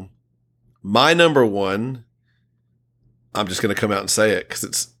 My number 1, I'm just going to come out and say it because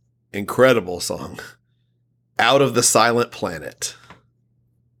it's an incredible song. Out of the Silent Planet.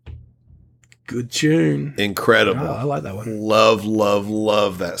 Good tune. Incredible. Oh, I like that one. Love, love,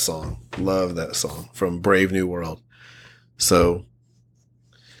 love that song. Love that song from Brave New World. So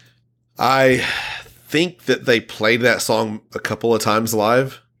I think that they played that song a couple of times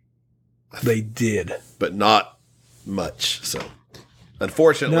live. They did. But not much. So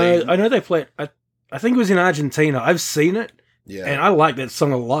unfortunately. No, I know they played. I think it was in Argentina. I've seen it. Yeah. And I like that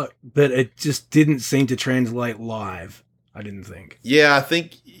song a lot, but it just didn't seem to translate live, I didn't think. Yeah, I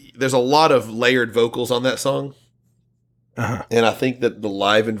think there's a lot of layered vocals on that song. Uh-huh. And I think that the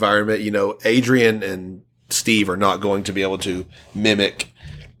live environment, Adrian and Steve are not going to be able to mimic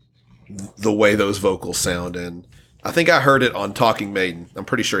the way those vocals sound. And I think I heard it on Talking Maiden. I'm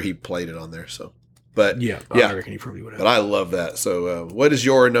pretty sure he played it on there. So, but yeah, I reckon he probably would have. But I love that. So, what is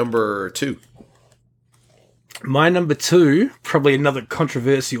your number 2? My number 2, probably another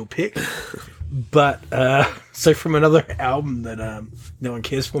controversial pick, But so from another album that no one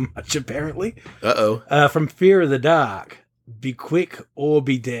cares for much apparently, from Fear of the Dark, Be Quick or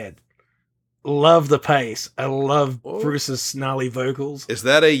Be Dead. Love the pace. I love Bruce's snarly vocals. Is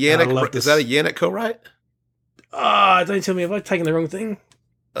that a Yannick? Is that a Yannick co-write? Don't tell me, have I taken the wrong thing?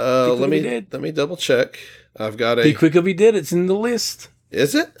 Let me double check. I've got a Be Quick or Be Dead. It's in the list.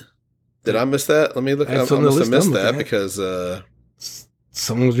 Is it? Did I miss that? Let me look. I must have missed that because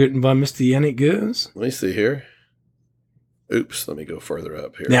song was written by Mr. Yannick Gers. Let me see here. Oops, let me go further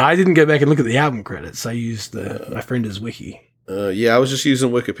up here. Now, I didn't go back and look at the album credits. I used my friend as wiki. Yeah, I was just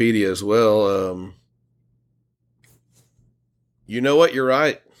using Wikipedia as well. You know what? You're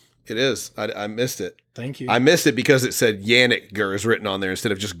right. It is. I missed it. Thank you. I missed it because it said Yannick Gers written on there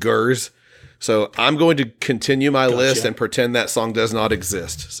instead of just Gers. So I'm going to continue my list and pretend that song does not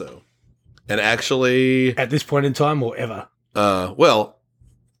exist. So, and actually, at this point in time or ever? Well,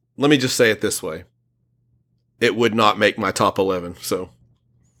 let me just say it this way. It would not make my top 11. So.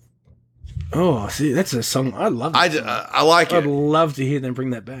 Oh, see, that's a song I love. I like it. I'd love to hear them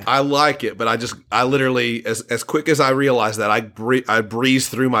bring that back. I like it, but I literally, as quick as I realized that, I breezed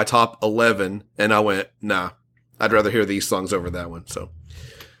through my top 11 and I went, nah, I'd rather hear these songs over that one. So,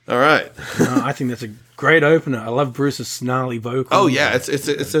 all right. No, I think that's a great opener. I love Bruce's snarly vocals. Oh yeah, it's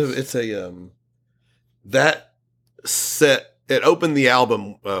that set. It opened the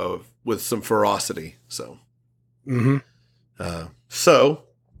album with some ferocity. So, so.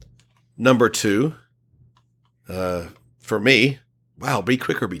 Number 2, for me, wow, Be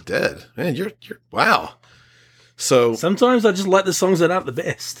Quick or Be Dead. Man, you're wow. So sometimes I just like the songs that aren't the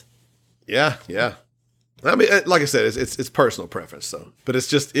best. Yeah. I mean, like I said, it's personal preference. So, but it's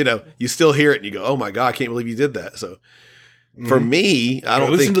just you still hear it and you go, oh my god, I can't believe you did that. So, for me, I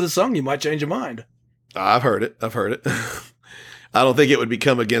don't listen to the song, you might change your mind. I've heard it. I don't think it would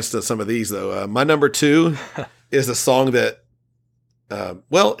become against some of these though. My number 2 is a song that,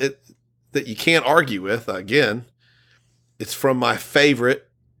 that you can't argue with. Again, it's from my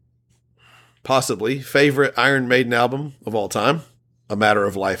possibly favorite Iron Maiden album of all time, A Matter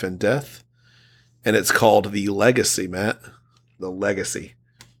of Life and Death. And it's called The Legacy, Matt. The Legacy.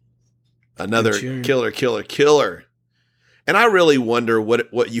 Another killer. And I really wonder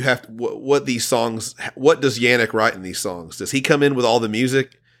what these songs, what does Yannick write in these songs? Does he come in with all the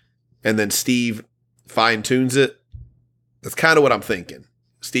music and then Steve fine tunes it? That's kind of what I'm thinking.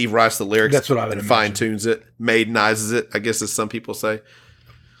 Steve writes the lyrics. That's what I would imagine. Fine tunes it, maidenizes it, I guess, as some people say.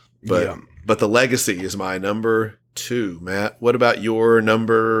 But The Legacy is my number 2, Matt. What about your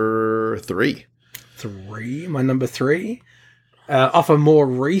number 3? My number 3, off a more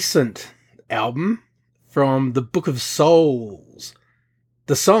recent album from The Book of Souls.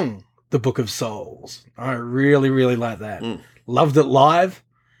 The song, The Book of Souls. I really, really like that. Loved it live,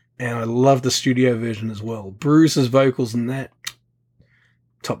 and I love the studio version as well. Bruce's vocals in that.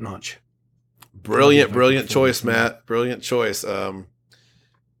 Top notch. Brilliant choice, Matt. Brilliant choice. And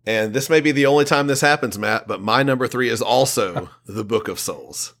this may be the only time this happens, Matt, but my number 3 is also The Book of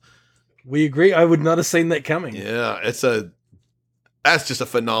Souls. We agree. I would not have seen that coming. Yeah, that's just a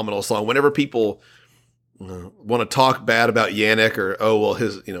phenomenal song. Whenever people want to talk bad about Yannick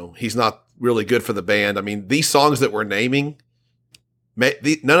or, he's not really good for the band. I mean, these songs that we're naming,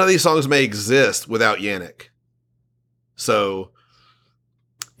 none of these songs may exist without Yannick. So,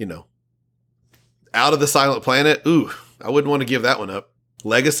 Out of the Silent Planet, I wouldn't want to give that one up.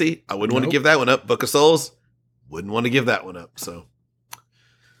 Legacy, I wouldn't want to give that one up. Book of Souls, wouldn't want to give that one up. So,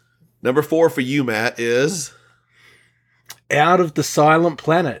 number 4 for you, Matt, is Out of the Silent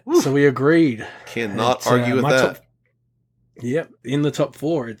Planet. Woo. So we agreed. Cannot argue with that. Yep, in the top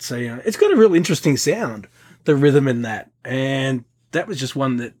 4. It's got a real interesting sound, the rhythm in that, and that was just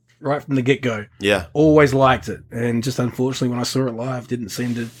one that right from the get-go. Yeah. Always liked it. And just unfortunately, when I saw it live, didn't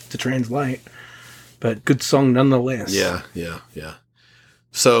seem to translate. But good song nonetheless. Yeah.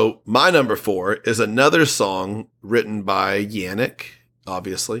 So my number 4 is another song written by Yannick,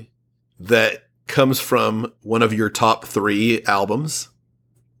 obviously, that comes from one of your top 3 albums.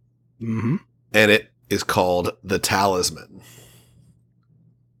 Mm-hmm. And it is called The Talisman.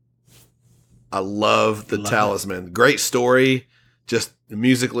 I love The Talisman. Great story. Just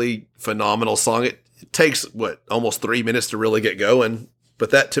musically phenomenal song. It takes almost 3 minutes to really get going.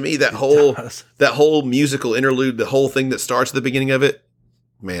 But that, to me, that whole musical interlude, the whole thing that starts at the beginning of it,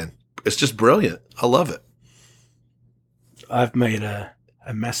 man, it's just brilliant. I love it. I've made a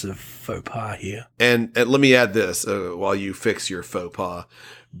massive faux pas here. And let me add this while you fix your faux pas.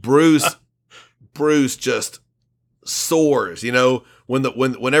 Bruce just soars.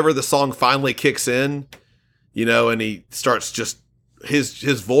 Whenever the song finally kicks in, and he starts just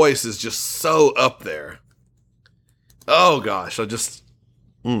his voice is just so up there. Oh gosh, I just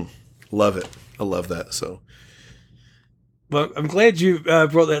love it. I love that. So, well, I'm glad you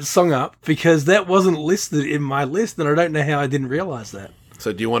brought that song up because that wasn't listed in my list, and I don't know how I didn't realize that.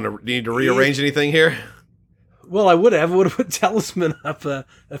 so do you need to rearrange anything here? Well, I would have put Talisman up a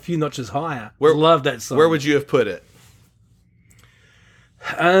few notches higher. Love that song. Where would you have put it?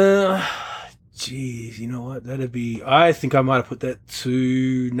 Geez, you know what? I think I might have put that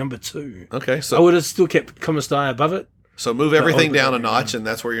to number 2. Okay, so I would have still kept Komastaya above it. So move everything down a notch, and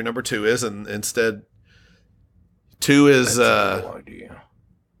that's where your number 2 is, and instead 2 is. No idea.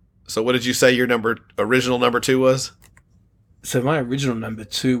 So what did you say your original number 2 was? So my original number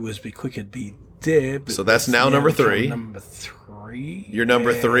 2 was Be Quick and Be Dead. So that's now number 3. Number 3. Your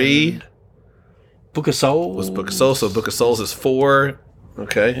number 3 Book of Souls was Book of Souls. So Book of Souls is 4.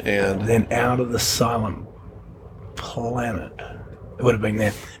 Okay, and then Out of the Silent Planet. It would have been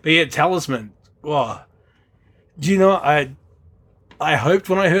there. But yeah, Talisman. Oh, do you know, I hoped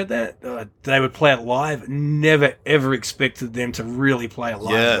when I heard that they would play it live. Never, ever expected them to really play it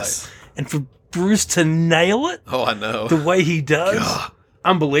live. Yes. Though. And for Bruce to nail it oh, I know the way he does, God.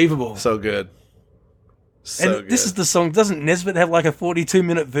 Unbelievable. So good. So and this is the song. Doesn't Nesbitt have like a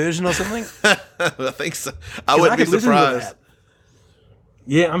 42-minute version or something? I think so. I wouldn't be surprised.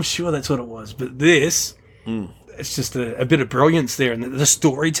 Yeah, I'm sure that's what it was. But this, it's just a bit of brilliance there. And the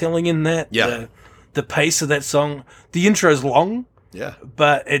storytelling in that, the pace of that song. The intro's long,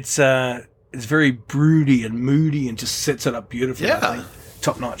 but it's very broody and moody and just sets it up beautifully. Yeah. I think.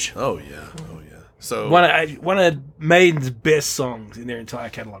 Top notch. Oh, yeah. So one of Maiden's best songs in their entire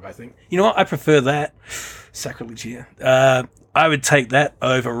catalog, I think. You know what? I prefer that. Sacrilege here. I would take that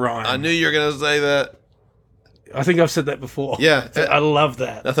over Rhyme. I knew you were going to say that. I think I've said that before. Yeah, I love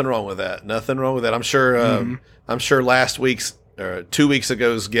that. Nothing wrong with that. I'm sure. I'm sure last week's or 2 weeks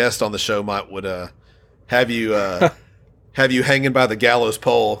ago's guest on the show would have you hanging by the gallows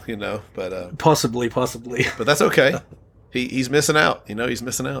pole. But possibly. But that's okay. He's missing out. He's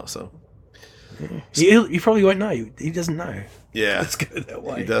missing out. So he probably won't know. He doesn't know. Yeah, let's go that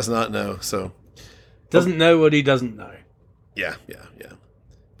way. He does not know. So doesn't know what he doesn't know. Yeah.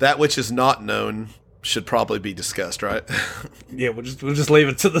 That which is not known should probably be discussed, right? Yeah, we'll just leave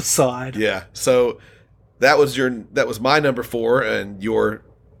it to the side. Yeah. So that was my number 4 and your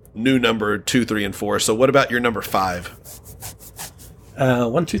new number 2, 3, and 4. So what about your number 5?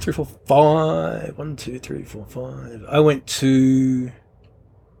 1, 2, 3, 4, 5. 1, 2, 3, 4, 5. I went to.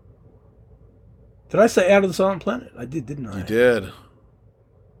 Did I say Out of the Silent Planet? I did, didn't I? You did.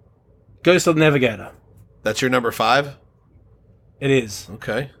 Ghost of the Navigator. That's your number 5? It is.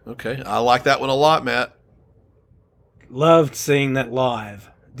 Okay. I like that one a lot, Matt. Loved seeing that live.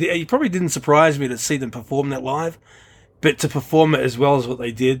 It probably didn't surprise me to see them perform that live, but to perform it as well as what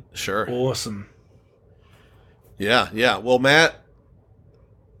they did, sure, awesome. Yeah. Well, Matt,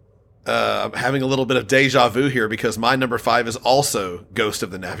 I'm having a little bit of deja vu here because my number 5 is also Ghost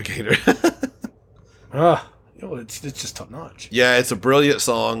of the Navigator. It's just top notch. Yeah, it's a brilliant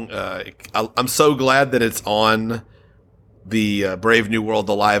song. I'm so glad that it's on the Brave New World,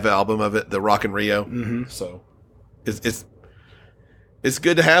 the live album of it, the Rock in Rio. Mm-hmm. So it's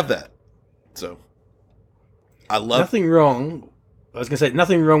good to have that. So I love nothing wrong. I was gonna say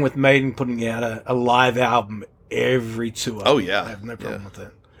nothing wrong with Maiden putting out a live album every tour. Oh yeah, I have no problem with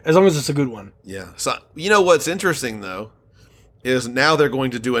that as long as it's a good one. Yeah. So what's interesting though is now they're going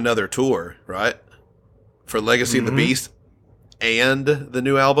to do another tour, right? For Legacy of the Beast and the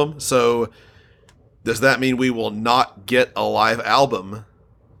new album. So does that mean we will not get a live album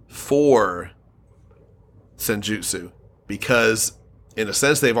for Senjutsu? Because in a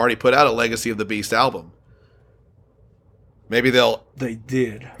sense, they've already put out a Legacy of the Beast album. Maybe they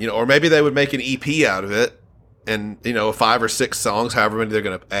did. Or maybe they would make an EP out of it and, 5 or 6 songs, however many they're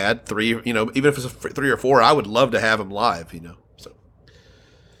going to add, 3, even if it's 3 or 4, I would love to have them live, so.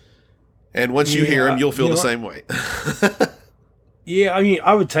 And once you hear them, you'll feel the same way. Yeah, I mean,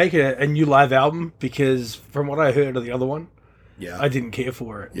 I would take a new live album because from what I heard of the other one, I didn't care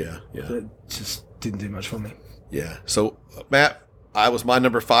for it. Yeah. It just didn't do much for me. Yeah. So, Matt, I was my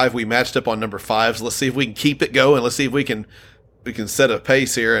number 5. We matched up on number 5s. Let's see if we can keep it going. Let's see if we can set a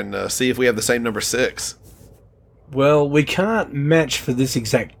pace here and see if we have the same number 6. Well, we can't match for this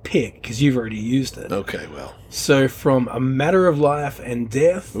exact pick because you've already used it. Okay, well. So from A Matter of Life and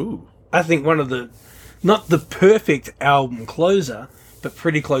Death, I think one of the, not the perfect album closer, but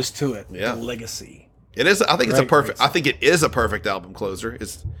pretty close to it. Yeah. Legacy. It is. I think I think it is a perfect album closer.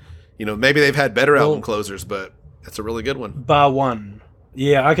 It's, maybe they've had better album closers, but it's a really good one. Bar one.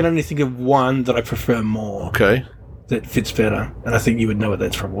 Yeah, I can only think of one that I prefer more. Okay. that fits better, and I think you would know what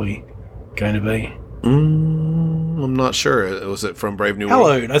that's probably going to be. I'm not sure. Was it from Brave New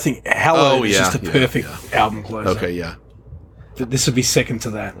World? Hallowed. I think Hallowed is just a perfect album closer. Okay, yeah. This would be second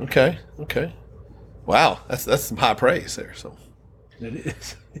to that. Okay. Wow, that's some high praise there. So it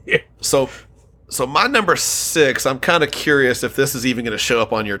is. Yeah. So my number 6. I'm kind of curious if this is even going to show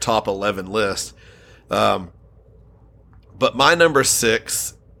up on your top 11 list. But my number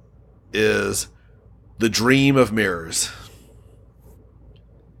 6 is The Dream of Mirrors.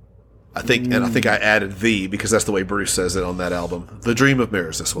 I think I added "the" because that's the way Bruce says it on that album. The Dream of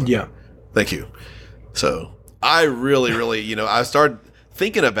Mirrors. This one. Yeah. Thank you. So I really, I started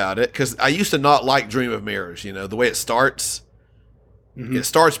thinking about it because I used to not like Dream of Mirrors. The way it starts. Mm-hmm. It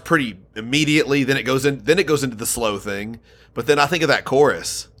starts pretty immediately, then it goes into the slow thing. But then I think of that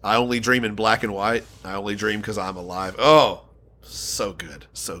chorus. I only dream in black and white. I only dream because I'm alive. Oh, so good.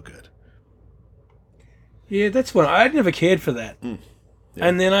 So good. Yeah, that's one. I never cared for that. Yeah.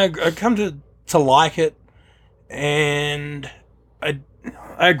 And then I come to like it, and I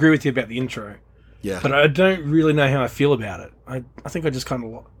agree with you about the intro. Yeah. But I don't really know how I feel about it. I think I just kind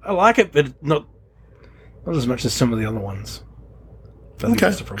of I like it, but not as much as some of the other ones. I think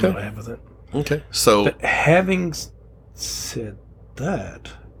that's the problem I have with it. Okay. So, but having said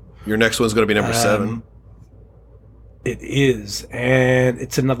that, your next one's going to be number 7. It is, and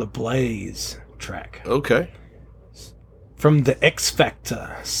it's another Blaze track. Okay. From the X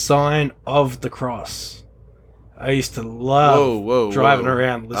Factor, Sign of the Cross. I used to love driving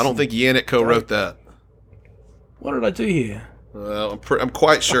around listening. I don't think Yannick co-wrote that. What did I do here? Well, I'm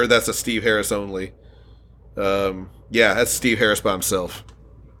quite sure that's a Steve Harris only. Yeah, that's Steve Harris by himself.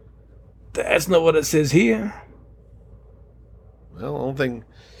 That's not what it says here. Well, I don't think...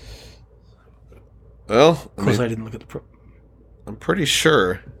 Well, of course, I didn't look at the... I'm pretty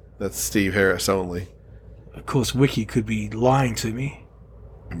sure that's Steve Harris only. Of course, Wiki could be lying to me.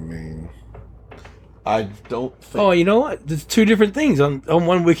 I mean... I don't think... Oh, you know what? There's two different things. On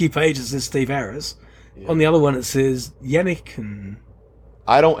one Wiki page it says Steve Harris. Yeah. On the other one it says Yannick and...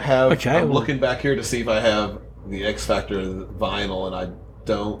 I don't have... Okay, I'm looking back here to see if I have the X Factor vinyl, and I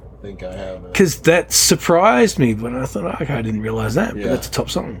don't think I have it. Because that surprised me when I thought, okay, I didn't realize that, but that's a top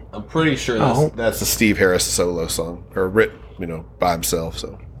song. I'm pretty sure that's the Steve Harris solo song, or written, by himself.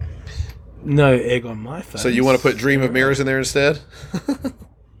 So no egg on my face. So you want to put Dream of Mirrors in there instead?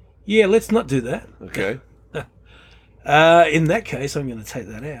 Yeah, let's not do that. Okay. In that case, I'm going to take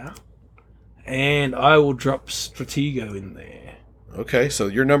that out, and I will drop Stratego in there. Okay, so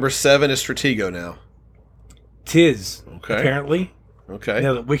your number 7 is Stratego now. Tis. Okay. Apparently. Okay.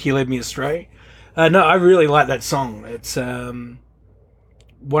 Now that Wiki led me astray. No, I really like that song. It's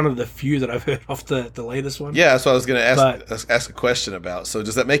one of the few that I've heard off the latest one. Yeah, that's what I was going to ask a question about. So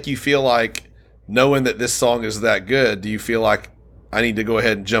does that make you feel like, knowing that this song is that good, do you feel like I need to go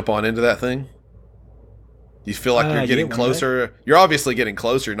ahead and jump on into that thing? Do you feel like you're getting closer? You're obviously getting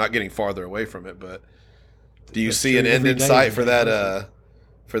closer. You're not getting farther away from it, but do you see an end in sight for that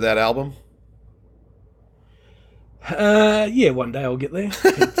album? Yeah, one day I'll get there.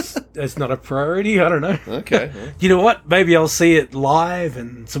 It's not a priority. I don't know. Okay. You know what? Maybe I'll see it live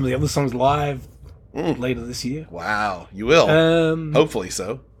and some of the other songs live later this year. Wow, you will. Hopefully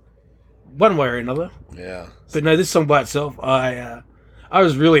so. One way or another. Yeah. But no, this song by itself, I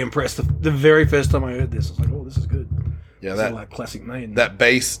was really impressed. The very first time I heard this, I was like, "Oh, this is good." Yeah, that like classic Maiden. That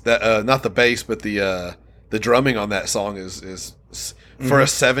bass, not the bass, but the drumming on that song is for a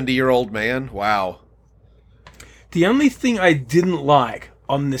 70-year-old man. Wow. The only thing I didn't like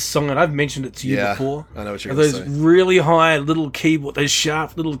on this song, and I've mentioned it to you before, I know what you're going to say. Those really high little keyboard, those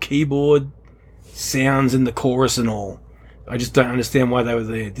sharp little keyboard sounds in the chorus and all. I just don't understand why they were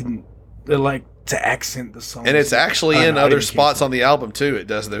there. They're like to accent the song. And it's actually in other spots on the album too. It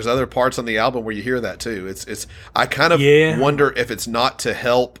does. There's other parts on the album where you hear that too. It's. I kind of wonder if it's not to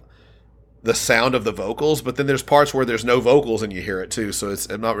help the sound of the vocals, but then there's parts where there's no vocals and you hear it too. So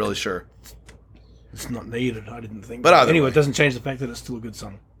I'm not really sure. It's not needed, I didn't think. But anyway, it doesn't change the fact that it's still a good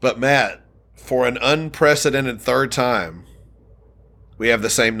song. But Matt, for an unprecedented third time, we have the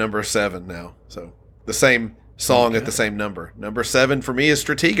same number 7 now. So the same song at the same number. Number 7 for me is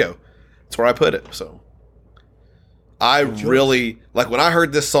Stratego. That's where I put it. So I really, like when I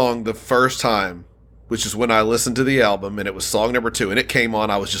heard this song the first time, which is when I listened to the album, and it was song number 2, and it came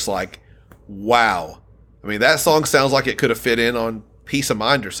on, I was just like, wow. I mean, that song sounds like it could have fit in on Peace of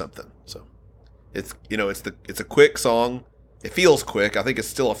Mind or something. So it's a quick song. It feels quick. I think it's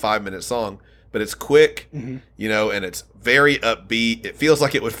still a 5-minute song, but it's quick, and it's very upbeat. It feels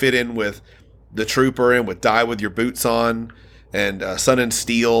like it would fit in with The Trooper and with Die With Your Boots On and Sun and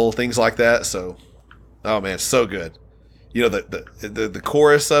Steel, things like that. So, oh man, it's so good. You know, the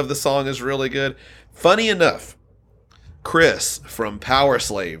chorus of the song is really good. Funny enough, Chris from Power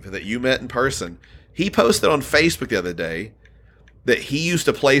Slave that you met in person, he posted on Facebook the other day that he used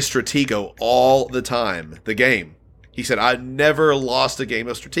to play Stratego all the time, the game. He said, I never lost a game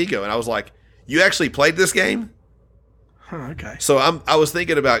of Stratego. And I was like, you actually played this game? Huh, okay. So I was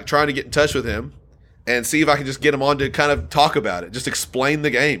thinking about trying to get in touch with him and see if I can just get him on to kind of talk about it. Just explain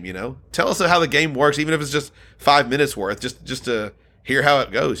the game, you know? Tell us how the game works, even if it's just 5 minutes worth, just to hear how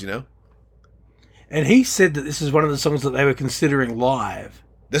it goes, you know? And he said that this is one of the songs that they were considering live.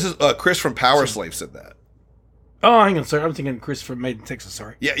 This is Chris from Power Slave said that. Oh, hang on, sorry. I'm thinking Chris from Made in Texas,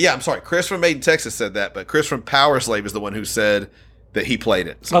 sorry. Yeah, I'm sorry. Chris from Made in Texas said that, but Chris from Power Slave is the one who said that he played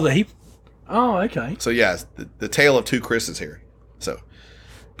it. So, Oh, okay. so yeah, it's the tale of two Chris's here. So,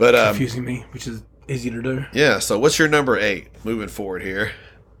 but Confusing me, which is easy to do. yeah. So, what's your number 8 moving forward here?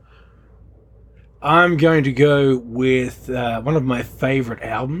 I'm going to go with one of my favorite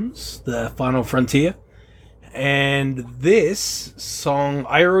albums, The Final Frontier. And this song,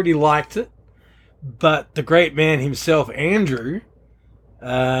 I already liked it, but the great man himself, Andrew,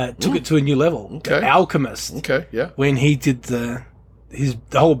 took it to a new level. Okay. The Alchemist. Okay, yeah, When he did the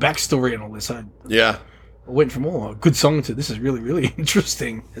whole backstory and all this, I yeah. went from a good song to this is really, really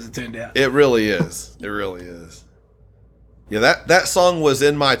interesting, as it turned out. It really is. It really is. Yeah, that song was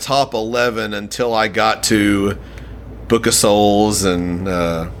in my top 11 until I got to Book of Souls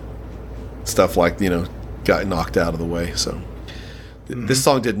and stuff like, you know, got knocked out of the way. So this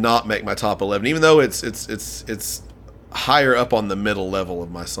song did not make my top 11, even though it's higher up on the middle level of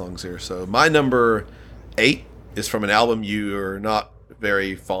my songs here. So my number 8 is from an album you're not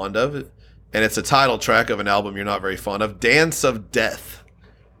very fond of, and it's a title track of an album you're not very fond of, Dance of Death.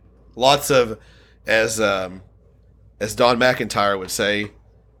 Lots of, as Don McIntyre would say,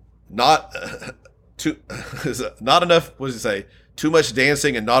 not enough. What does he say? Too much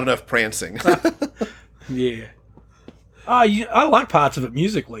dancing and not enough prancing. Yeah. I like parts of it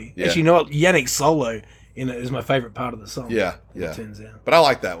musically. Yeah. Actually, you know what? Yannick's solo in it is my favorite part of the song. Yeah. It turns out. But I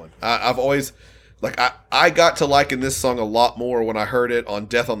like that one. I've always I got to liking this song a lot more when I heard it on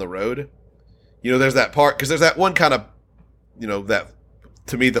Death on the Road. You know, there's that part because there's that one kind of, you know, that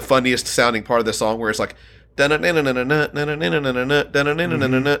to me the funniest sounding part of the song where it's like. And then the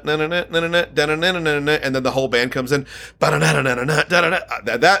whole band comes in. That's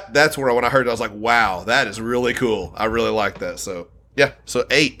where when I heard it, I was like, wow, that is really cool. I really like that. So, yeah. So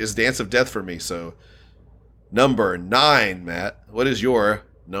 8 is Dance of Death for me. So, number 9, Matt. What is your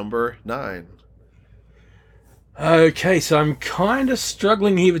number 9? Okay, so I'm kind of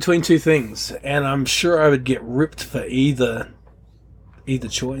struggling here between two things, and I'm sure I would get ripped for either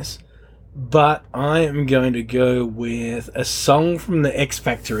choice. But I am going to go with a song from the X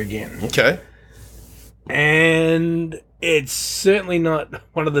Factor again. Okay. And it's certainly not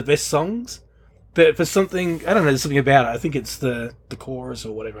one of the best songs, but for something, I don't know, there's something about it. I think it's the chorus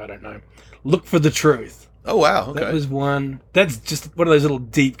or whatever, I don't know. Look for the Truth. Oh, wow. Okay. That was one. That's just one of those little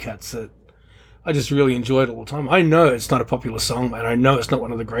deep cuts that I just really enjoyed all the time. I know it's not a popular song, and I know it's not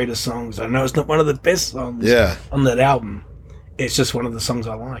one of the greatest songs. I know it's not one of the best songs on that album. It's just one of the songs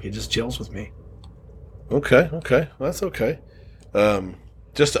I like. It just gels with me. Okay. Well, that's okay.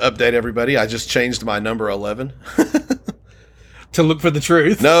 Just to update everybody, I just changed my number 11. To Look for the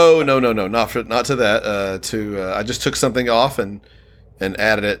Truth? No, not to that. I just took something off and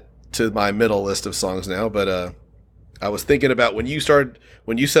added it to my middle list of songs now. But I was thinking about when you said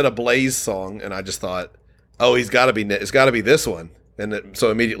a Blaze song, and I just thought, oh, it's got to be this one. And so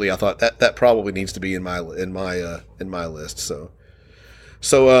immediately I thought that probably needs to be in my list. So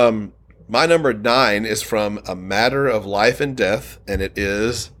my number 9 is from A Matter of Life and Death, and it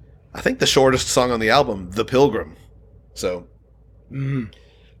is, I think, the shortest song on the album, The Pilgrim. So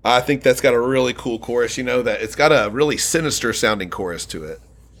I think that's got a really cool chorus. You know that it's got a really sinister sounding chorus to it.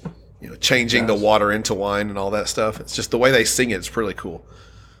 You know, changing the water into wine and all that stuff. It's just the way they sing it. It's pretty cool.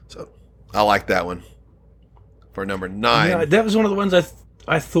 So I like that one. For number 9. You know, that was one of the ones I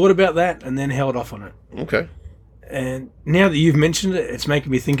thought about that and then held off on it. Okay. And now that you've mentioned it, it's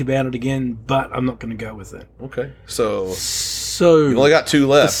making me think about it again, but I'm not going to go with it. Okay. So you've only got 2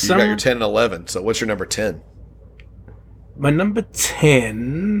 left. You got your 10 and 11. So what's your number 10? My number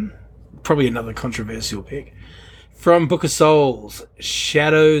 10, probably another controversial pick. From Book of Souls,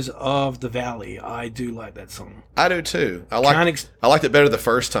 Shadows of the Valley. I do like that song. I do too. I liked it better the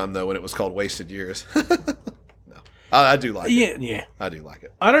first time though when it was called Wasted Years. I do like it. Yeah. I do like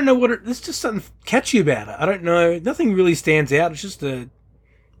it. I don't know there's just something catchy about it. I don't know. Nothing really stands out. It's just a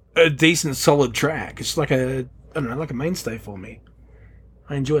decent, solid track. It's like a mainstay for me.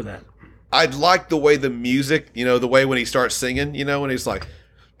 I enjoy that. I like the way the music, the way when he starts singing, when he's like,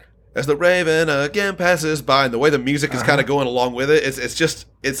 as the raven again passes by, and the way the music is kind of going along with it, it's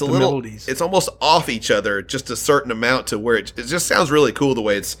a little, melodies. It's almost off each other, just a certain amount to where it just sounds really cool the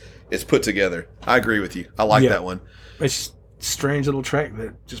way it's put together. I agree with you. I like that one. It's just a strange little track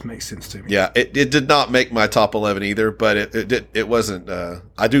that just makes sense to me. Yeah, it did not make my top 11 either, but it wasn't.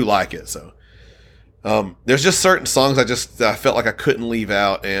 I do like it. So there's just certain songs I felt like I couldn't leave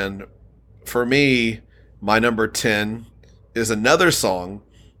out, and for me, my number 10 is another song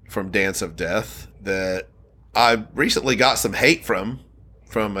from Dance of Death that I recently got some hate from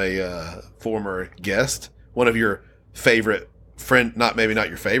a former guest, one of your favorite friend, maybe not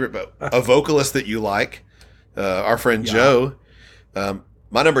your favorite, but a vocalist that you like, our friend Joe.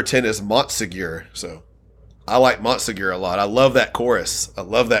 My number 10 is Montsegur. So I like Montsegur a lot. I love that chorus.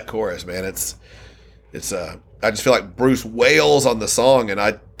 Man. It's I just feel like Bruce wails on the song, and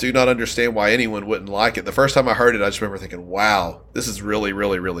I do not understand why anyone wouldn't like it. The first time I heard it, I just remember thinking, wow, this is really,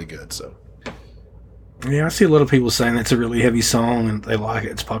 really, really good. So, yeah, I see a lot of people saying that's a really heavy song and they like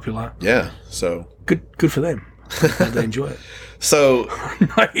it. It's popular. Yeah, so good for them. They enjoy it. So,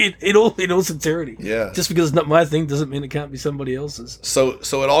 in all sincerity, yeah. Just because it's not my thing doesn't mean it can't be somebody else's. So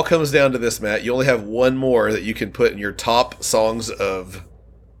it all comes down to this, Matt. You only have one more that you can put in your top songs of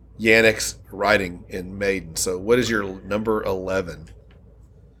Yannick's writing in Maiden. So what is your number 11?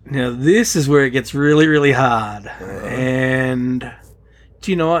 Now this is where it gets really, really hard. And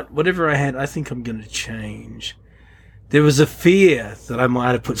do you know what? Whatever I had, I think I'm going to change. There was a fear that I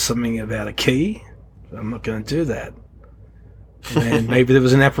might have put something about a key, but I'm not going to do that. And maybe there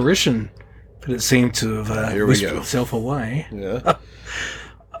was an apparition, but it seemed to have whispered itself away. Yeah.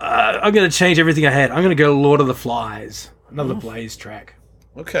 I'm going to change everything I had. I'm going to go Lord of the Flies, another Blaze track.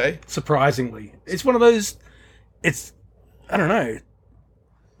 Okay. Surprisingly. It's one of those, I don't know.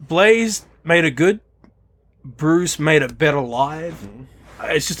 Blaze made it good. Bruce made it better live.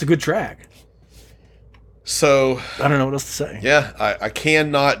 It's just a good track. So I don't know what else to say. Yeah, I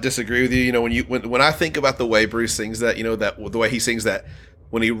cannot disagree with you. When I think about the way Bruce sings that, that the way he sings that,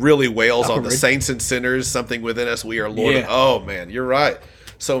 when he really wails on the saints and sinners, something within us, we are Lord. Yeah. Oh man, you're right.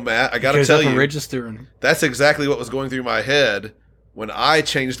 So Matt, I got to tell you, register and that's exactly what was going through my head when I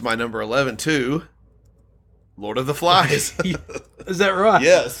changed my number 11 to Lord of the Flies. Is that right?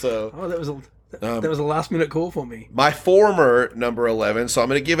 Yeah. So that was a last minute call for me. My former number 11, so I'm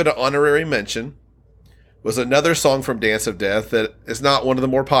going to give it an honorary mention, was another song from Dance of Death that is not one of the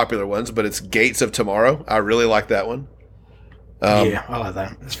more popular ones, but it's Gates of Tomorrow. I really like that one. Yeah, I like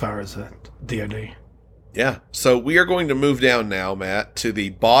that as far as DOD. Yeah. So we are going to move down now, Matt, to the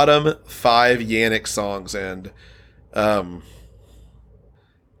bottom 5 Yannick songs. And I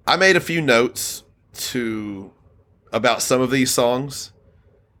made a few notes about some of these songs.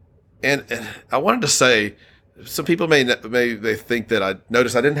 And I wanted to say, some people may think that I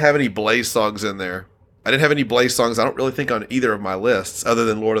noticed I didn't have any Blaze songs in there. I didn't have any Blaze songs, I don't really think, on either of my lists, other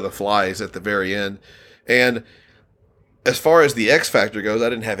than Lord of the Flies at the very end. And as far as the X Factor goes, I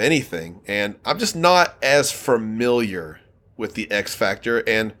didn't have anything. And I'm just not as familiar with the X Factor.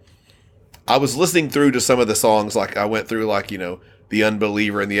 And I was listening through to some of the songs, like I went through, like, The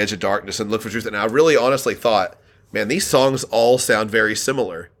Unbeliever and The Edge of Darkness and Look for Truth. And I really honestly thought, man, these songs all sound very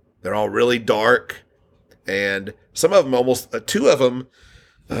similar. They're all really dark. And some of them almost, 2 of them,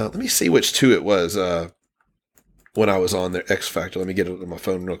 let me see which 2 it was when I was on their X Factor. Let me get it on my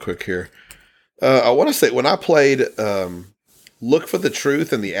phone real quick here. I want to say when I played Look for the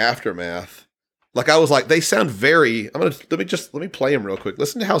Truth and The Aftermath, like I was like, they sound very, let me play them real quick.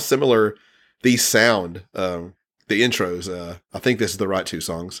 Listen to how similar these sound, the intros. I think this is the right 2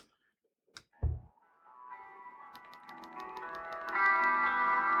 songs.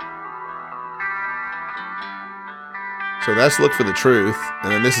 So that's Look for the Truth,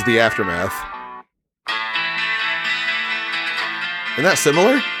 and then this is The Aftermath. Isn't that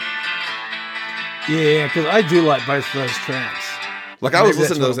similar? Yeah, because I do like both of those tracks. Like I was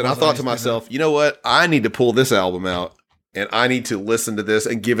listening to those, and I thought to myself, you know what? I need to pull this album out, and I need to listen to this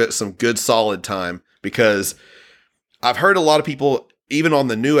and give it some good solid time, because I've heard a lot of people, even on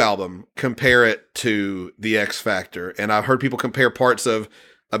the new album, compare it to The X Factor, and I've heard people compare parts of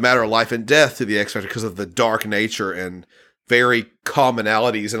A Matter of Life and Death to The X Factor because of the dark nature and very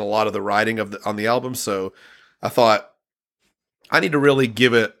commonalities in a lot of the writing on the album. So I thought I need to really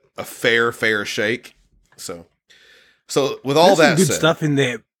give it a fair shake. So with all that good said, stuff in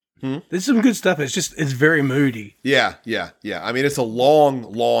there. There's some good stuff. It's very moody. Yeah. I mean, it's a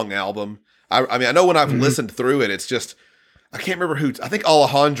long album. I mean, I know when I've listened through it, it's just, I can't remember who, I think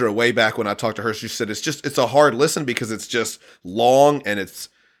Alejandra, way back when I talked to her, she said it's a hard listen because it's just long and it's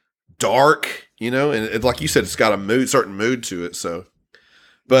dark, and like you said, it's got a certain mood to it. So,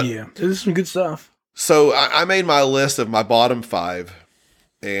 but yeah, there's some good stuff. So I made my list of my bottom 5,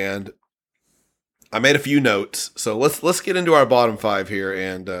 and I made a few notes. So let's get into our bottom 5 here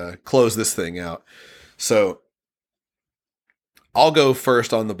and close this thing out. So I'll go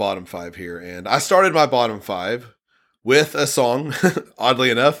first on the bottom 5 here, and I started my bottom 5 with a song, oddly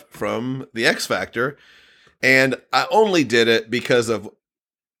enough, from The X Factor, and I only did it because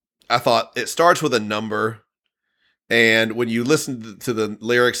I thought it starts with a number, and when you listen to the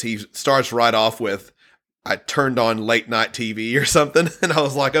lyrics, he starts right off with, I turned on late night TV or something, and I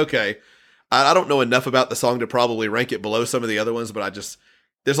was like, okay, I don't know enough about the song to probably rank it below some of the other ones, but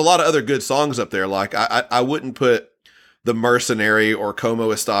there's a lot of other good songs up there. Like, I wouldn't put The Mercenary or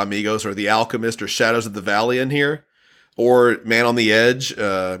Como Está Amigos or The Alchemist or Shadows of the Valley in here, or Man on the Edge.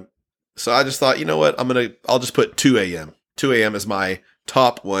 So I just thought, you know what, I'll just put 2 a.m. 2 a.m. is my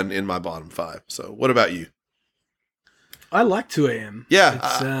top one in my bottom 5. So what about you? I like 2 a.m. Yeah,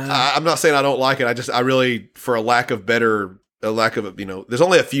 I'm not saying I don't like it. I really, for a lack of, there's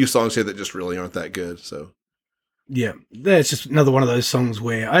only a few songs here that just really aren't that good. So yeah, that's just another one of those songs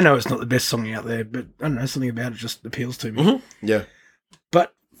where I know it's not the best song out there, but I don't know, something about it just appeals to me. Mm-hmm. Yeah.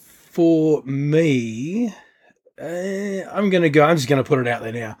 But for me, I'm just going to put it out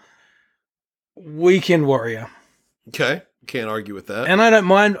there now. Weekend Warrior. Okay. Can't argue with that. And I don't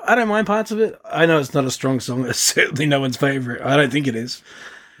mind parts of it. I know it's not a strong song. It's certainly no one's favorite. I don't think it is.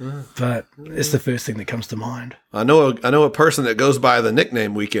 But it's the first thing that comes to mind. I know a person that goes by the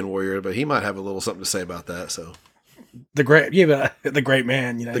nickname Weekend Warrior, but he might have a little something to say about that. So the great man, the great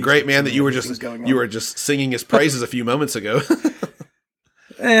man that you were just singing his praises a few moments ago.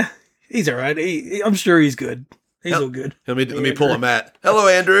 He's all right. I'm sure he's good. He's all good. Let me pull him at. Hello,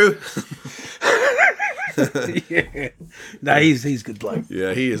 Andrew. Yeah. No, he's good bloke.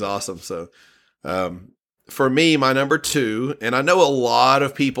 Yeah, he is awesome. So, for me, my number 2, and I know a lot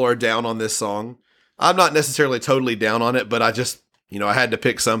of people are down on this song. I'm not necessarily totally down on it, but I just, I had to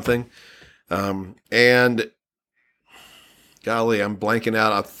pick something. And golly, I'm blanking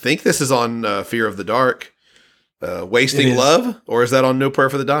out. I think this is on Fear of the Dark. Wasting Love, or is that on No Prayer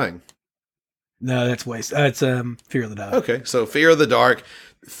for the Dying? No, that's Waste. It's Fear of the Dark. Okay, so Fear of the Dark.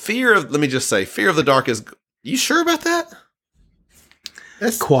 Let me just say, Fear of the Dark is. You sure about that?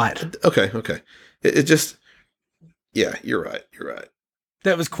 That's quiet. Okay. It just. Yeah, you're right.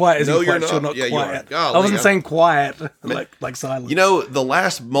 That was quiet. No, you're not. not. Yeah, quiet. Golly, I wasn't saying quiet, like silence. The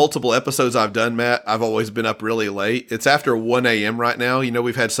last multiple episodes I've done, Matt, I've always been up really late. It's after 1 a.m. right now.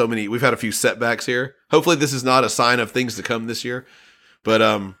 We've had a few setbacks here. Hopefully, this is not a sign of things to come this year. But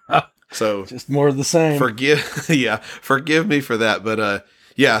so just more of the same. Forgive me for that. But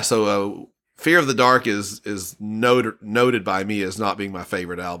so Fear of the Dark is noted by me as not being my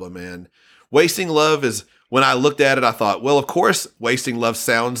favorite album, and Wasting Love is. When I looked at it, I thought, well, of course, Wasting Love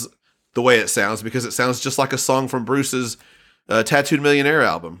sounds the way it sounds because it sounds just like a song from Bruce's Tattooed Millionaire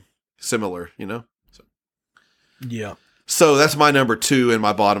album. Similar, So. Yeah. So that's my number 2 in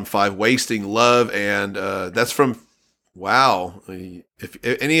my bottom 5, Wasting Love, and that's from. Wow! If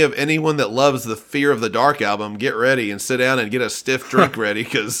anyone that loves the Fear of the Dark album, get ready and sit down and get a stiff drink ready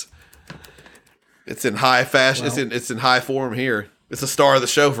because it's in high fashion. Well, it's in high form here. It's a star of the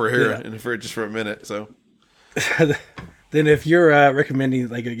show for here and for a minute. So. Then if you're recommending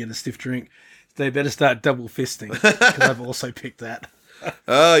they go get a stiff drink, they better start double fisting because I've also picked that.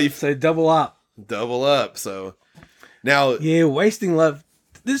 So double up. So now, Wasting Love.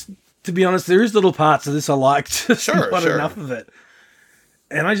 This, to be honest, there is little parts of this I liked, just not enough of it.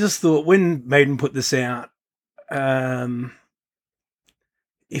 And I just thought when Maiden put this out,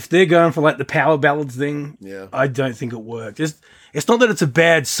 if they're going for like the power ballads thing, I don't think it worked. It's not that it's a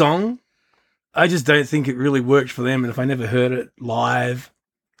bad song. I just don't think it really worked for them. And if I never heard it live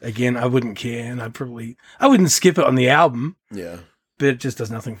again, I wouldn't care. And I wouldn't skip it on the album. Yeah. But it just does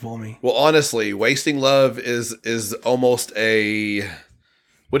nothing for me. Well, honestly, Wasting Love is almost a,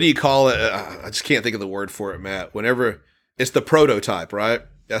 what do you call it? I just can't think of the word for it, Matt. Whenever it's the prototype, right?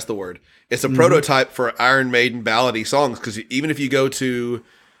 That's the word. It's a prototype for Iron Maiden ballady songs. Because even if you go to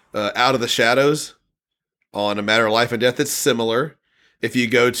Out of the Shadows on A Matter of Life and Death, it's similar. If you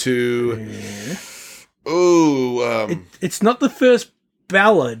go to, it's not the first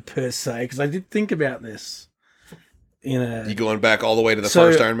ballad per se, because I did think about this. You going back all the way to the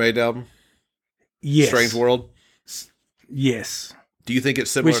first Iron Maiden album? Yes. Strange World? Yes. Do you think it's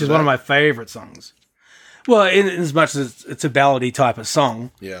similar? Which is one of my favorite songs. Well, in as much as it's a ballady type of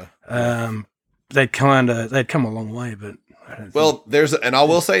song. Yeah. They'd come a long way, but I don't think. I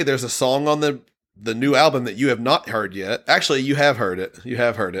will say there's a song on the the new album that you have not heard yet. Actually, you have heard it. You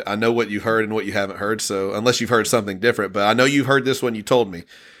have heard it. I know what you've heard and what you haven't heard. So unless you've heard something different, but I know you've heard this one. You told me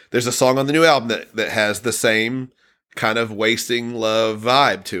there's a song on the new album that has the same kind of Wasting Love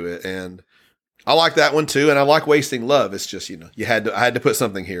vibe to it. And I like that one too. And I like Wasting Love. It's just, I had to put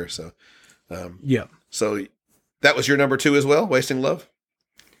something here. So, Yeah. So that was your number 2 as well. Wasting Love.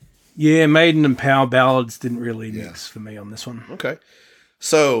 Yeah. Maiden and power ballads didn't really mix for me on this one. Okay.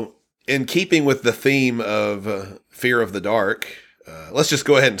 So, in keeping with the theme of Fear of the Dark, let's just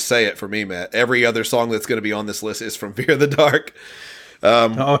go ahead and say it for me, Matt. Every other song that's going to be on this list is from Fear of the Dark.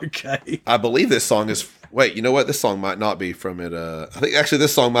 Okay. I believe this song is... Wait, you know what? This song might not be from it. I think actually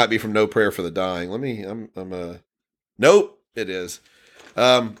this song might be from No Prayer for the Dying. Nope, it is.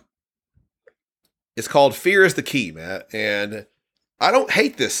 It's called Fear is the Key, Matt. And I don't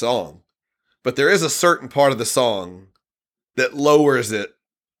hate this song, but there is a certain part of the song that lowers it.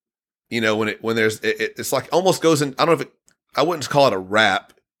 It's like almost goes in. I don't know I wouldn't call it a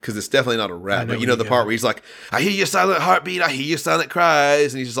rap because it's definitely not a rap. But the part where he's like, I hear your silent heartbeat, I hear your silent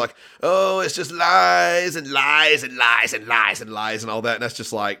cries, and he's just like, oh, it's just lies and lies and lies and lies and lies and all that. And that's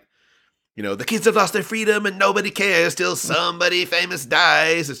just like, the kids have lost their freedom and nobody cares till somebody famous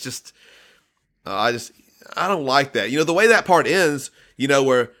dies. It's just, I don't like that. The way that part ends,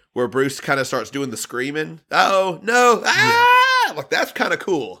 where Bruce kind of starts doing the screaming. Oh no, like that's kind of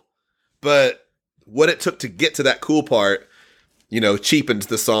cool. But what it took to get to that cool part, cheapens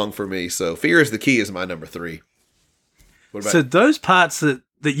the song for me. So Fear is the Key is my number 3. What about so those parts that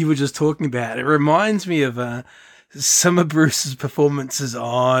you were just talking about, it reminds me of some of Bruce's performances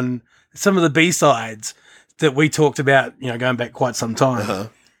on some of the B-sides that we talked about, going back quite some time. Uh-huh.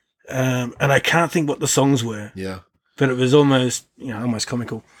 And I can't think what the songs were. Yeah. But it was almost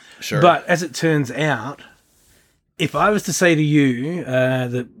comical. Sure. But as it turns out, if I was to say to you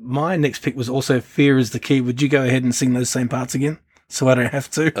that my next pick was also Fear is the Key, would you go ahead and sing those same parts again so I don't have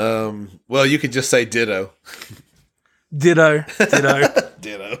to? Well, you could just say ditto. Ditto.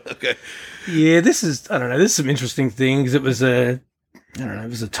 Ditto. Okay. Yeah, this is, I don't know, there's some interesting things. It was it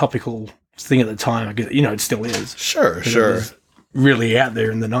was a topical thing at the time. I guess, it still is. Sure. It was really out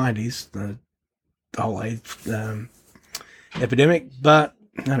there in the 90s, the whole AIDS epidemic, but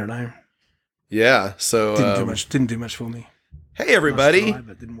I don't know. Yeah, so didn't do much for me. Hey everybody,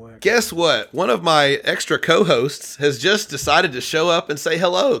 but didn't work. Guess what? One of my extra co-hosts has just decided to show up and say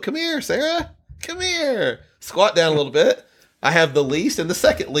hello. Come here, Sarah. Come here. Squat down a little bit. I have the least and the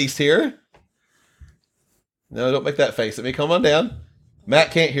second least here. No, don't make that face at me. Come on down.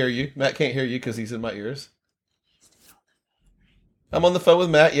 Matt can't hear you. Matt can't hear you because he's in my ears. I'm on the phone with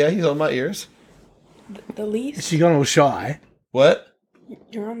Matt. Yeah, he's on my ears. The least? Is she gone all shy? What?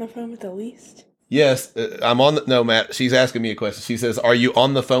 You're on the phone with the least? Yes, I'm on no, Matt, she's asking me a question. She says, are you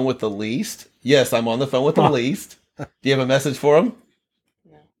on the phone with the least? Yes, I'm on the phone with the least. Do you have a message for him?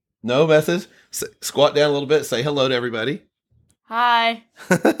 No. No message? Squat down a little bit. Say hello to everybody. Hi.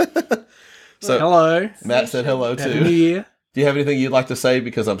 So hello. Matt said hello Happy too. New Year. Do you have anything you'd like to say?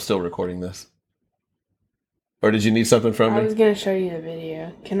 Because I'm still recording this. Or did you need something from I me? was going to show you the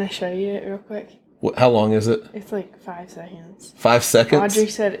video. Can I show you it real quick? How long is it? It's like 5 seconds. 5 seconds? Audrey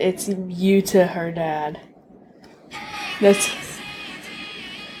said it's you to her dad. That's...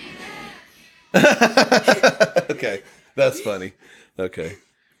 Okay, that's funny. Okay.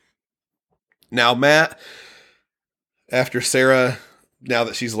 Now, Matt, after Sarah, now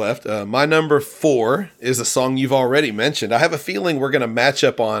that she's left, my number 4 is a song you've already mentioned. I have a feeling we're going to match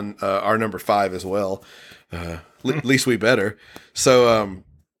up on our number 5 as well. At least we better. So,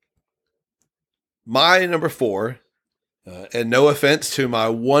 my number 4, and no offense to my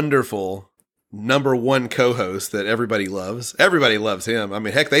wonderful number 1 co-host that everybody loves. Everybody loves him. I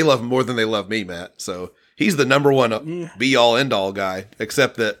mean, heck, they love him more than they love me, Matt. So he's the number 1 be-all, end-all guy,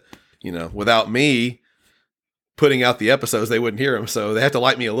 except that, without me putting out the episodes, they wouldn't hear him. So they have to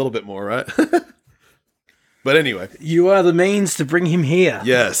like me a little bit more, right? But anyway. You are the means to bring him here.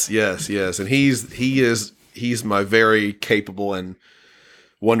 Yes. And he's my very capable and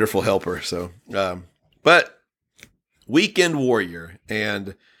wonderful helper. So, but Weekend Warrior.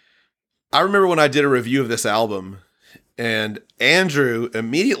 And I remember when I did a review of this album and Andrew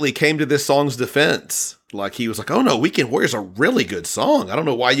immediately came to this song's defense. Like he was like, oh no, Weekend Warrior is a really good song. I don't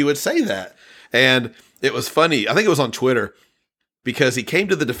know why you would say that. And it was funny. I think it was on Twitter because he came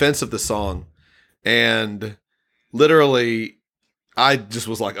to the defense of the song and literally I just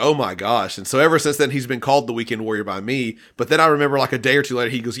was like, oh my gosh. And so ever since then, he's been called the Weekend Warrior by me. But then I remember like a day or two later,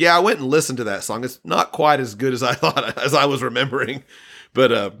 he goes, yeah, I went and listened to that song. It's not quite as good as I thought, as I was remembering.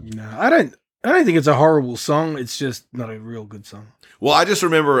 But no, I don't I don't think it's a horrible song. It's just not a real good song. Well, I just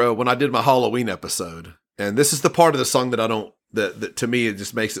remember when I did my Halloween episode, and this is the part of the song that I don't that to me it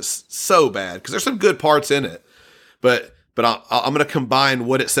just makes it so bad because there's some good parts in it, but I'm going to combine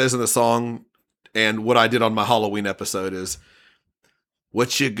what it says in the song and what I did on my Halloween episode is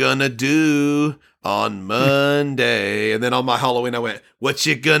what you gonna do on Monday, and then on my Halloween I went, what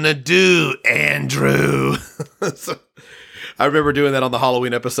you gonna do, Andrew? So I remember doing that on the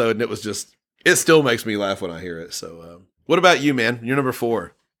Halloween episode, and it still makes me laugh when I hear it. So, what about you, man? You're number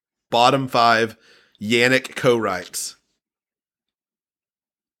 4. Bottom 5 Yannick co-writes.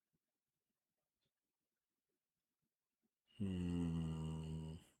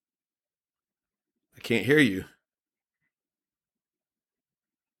 I can't hear you.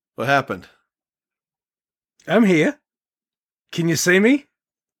 What happened? I'm here. Can you see me?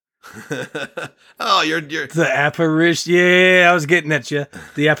 Oh, you're The apparition. Yeah, I was getting at you.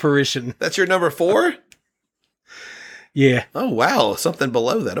 The apparition. that's your number 4? Yeah. Oh, wow. Something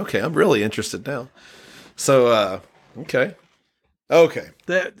below that. Okay, I'm really interested now. So, okay.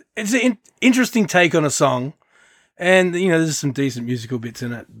 It's an interesting take on a song. And, there's some decent musical bits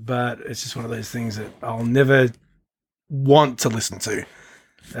in it. But it's just one of those things that I'll never want to listen to.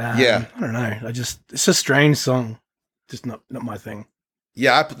 Yeah. I don't know. It's a strange song. Just not my thing.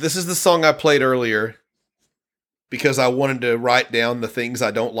 Yeah, this is the song I played earlier because I wanted to write down the things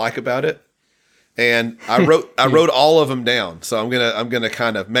I don't like about it. And I wrote all of them down. So I'm gonna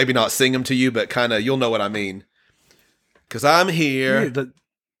kind of maybe not sing them to you, but kind of you'll know what I mean. Because I'm here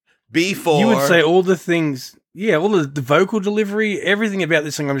before you would say all the things. Yeah, all the vocal delivery, everything about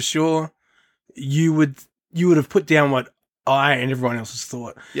this song. I'm sure you would have put down what I and everyone else has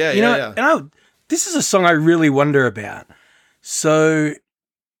thought. Yeah. And this is a song I really wonder about. So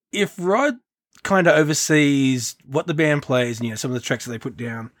if Rod kind of oversees what the band plays and some of the tracks that they put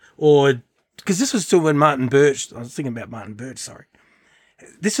down, or because this was still when Martin Birch. I was thinking about Martin Birch. Sorry,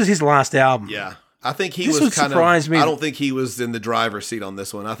 this was his last album. Yeah, I think he this was would kind surprise of. me. I don't think he was in the driver's seat on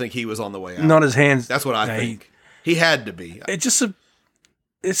this one. I think he was on the way out. Not his hands. That's what I think. He had to be.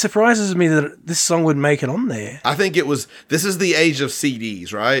 It surprises me that this song would make it on there. I think it was. This is the age of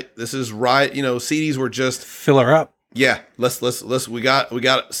CDs, right? This is right. CDs were just filler up. Yeah, let's we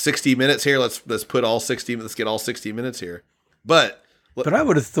got 60 minutes here. Let's put all 60. Let's get all 60 minutes here. But I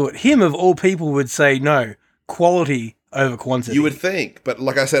would have thought him of all people would say no, quality over quantity. You would think, but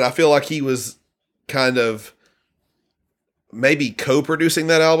like I said, I feel like he was kind of maybe co-producing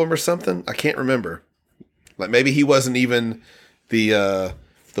that album or something. I can't remember. Like maybe he wasn't even the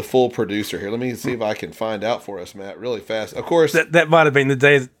full producer here. Let me see if I can find out for us, Matt, really fast. Of course, that might have been the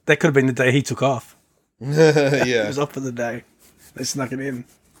day. That could have been the day he took off. Yeah, he was off for the day. They snuck it in.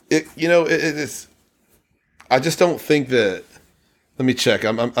 It's. I just don't think that. Let me check.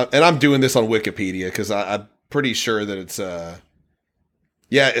 I'm doing this on Wikipedia because I'm pretty sure that it's.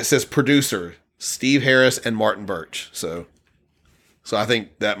 Yeah, it says producer Steve Harris and Martin Birch. So I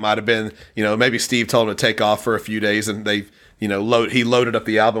think that might have been. Maybe Steve told him to take off for a few days, and they. He loaded up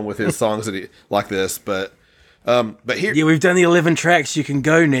the album with his songs like this, but here, yeah, we've done the 11 tracks. You can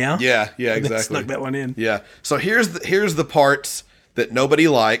go now. Yeah, exactly. Snuck that one in. Yeah. So here's the parts that nobody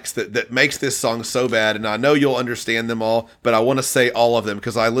likes that makes this song so bad, and I know you'll understand them all, but I want to say all of them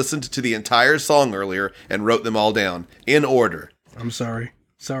because I listened to the entire song earlier and wrote them all down in order. I'm sorry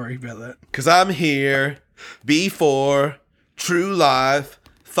about that. Because I'm here before true life,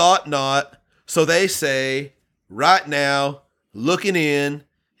 thought not. So they say right now, looking in,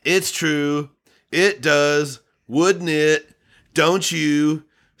 it's true, it does. Wouldn't it? Don't you?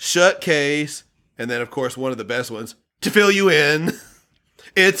 Shut case. And then, of course, one of the best ones, to fill you in.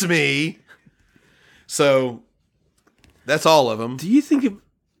 It's me. So that's all of them. Do you think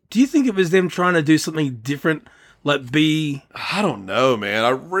it was them trying to do something different? Like I don't know, man.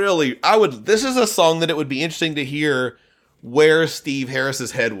 I would. This is a song that it would be interesting to hear where Steve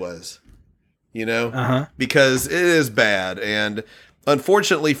Harris's head was. Because it is bad. And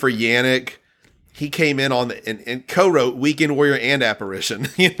unfortunately for Yannick, he came in and co-wrote Weekend Warrior and Apparition,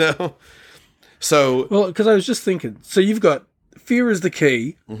 So, well, because I was just thinking, so you've got Fear is the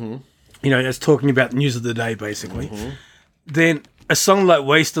Key, that's talking about the news of the day, basically. Mm-hmm. Then a song like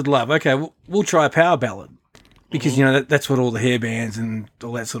Wasted Love. Okay, we'll try a power ballad because, that's what all the hair bands and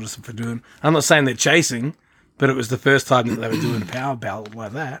all that sort of stuff are doing. I'm not saying they're chasing, but it was the first time that they were doing a power ballad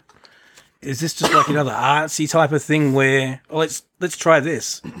like that. Is this just like another artsy type of thing where let's try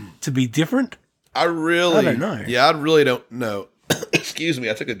this to be different? I don't know. Yeah, I really don't know. Excuse me,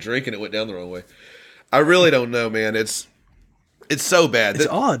 I took a drink and it went down the wrong way. I really don't know, man. It's so bad. It's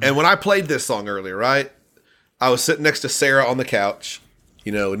odd. And when I played this song earlier, right? I was sitting next to Sarah on the couch,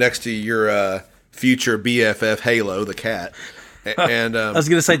 next to your future BFF Halo, the cat. And I was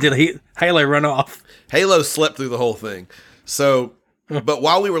going to say, did Halo run off? Halo slept through the whole thing. So, but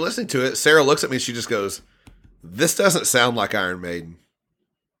while we were listening to it, Sarah looks at me and she just goes, "This doesn't sound like Iron Maiden,"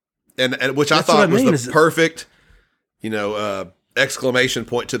 and which I thought was the perfect, exclamation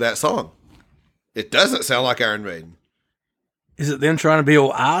point to that song. It doesn't sound like Iron Maiden. Is it them trying to be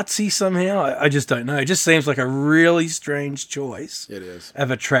all artsy somehow? I just don't know. It just seems like a really strange choice. It is.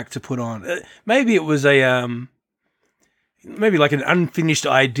 Of a track to put on. Maybe it was maybe like an unfinished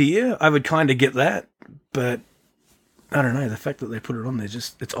idea. I would kind of get that, but I don't know. The fact that they put it on there,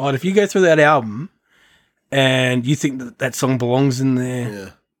 it's odd. If you go through that album and you think that song belongs in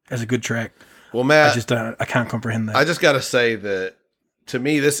there as a good track, well, Matt, I can't comprehend that. I just got to say that to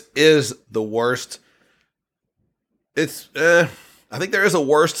me, this is the worst. It's, I think there is a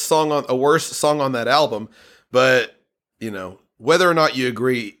worst song on that album, but whether or not you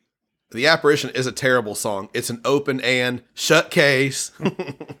agree, The Apparition is a terrible song. It's an open and shut case.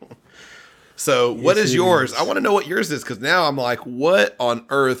 So what is yours? I want to know what yours is, because now I'm like, what on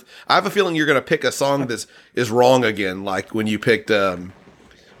earth? I have a feeling you're going to pick a song that is wrong again, like when you picked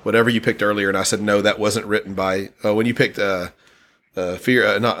whatever you picked earlier, and I said, no, that wasn't written by, when you picked Sign of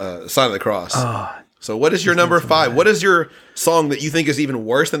the Cross. Oh, so what is your number 5? What is your song that you think is even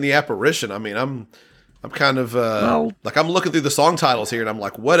worse than The Apparition? I mean, I'm kind of like I'm looking through the song titles here, and I'm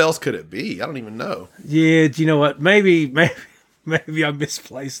like, what else could it be? I don't even know. Yeah, do you know what? Maybe I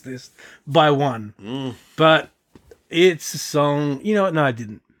misplaced this by one, but it's a song. You know what? No, I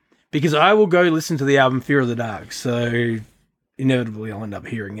didn't, because I will go listen to the album Fear of the Dark. So inevitably, I'll end up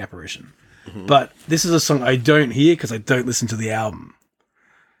hearing Apparition. Mm-hmm. But this is a song I don't hear because I don't listen to the album.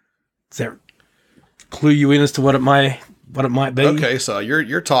 Does that clue you in as to what it might be? Okay, so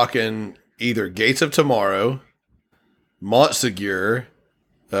you're talking either Gates of Tomorrow, Montsegur,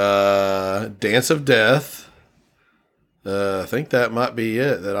 Dance of Death. I think that might be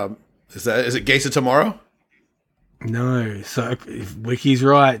it. Is it Gates of Tomorrow? No. So if Wiki's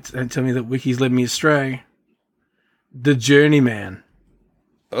right, don't tell me that Wiki's led me astray. The Journeyman.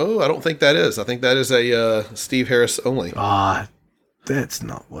 Oh, I don't think that is. I think that is a Steve Harris only. That's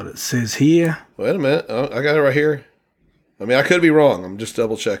not what it says here. Wait a minute. Oh, I got it right here. I mean, I could be wrong. I'm just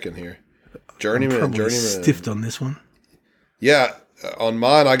double checking here. Journeyman. Stiffed on this one. Yeah, on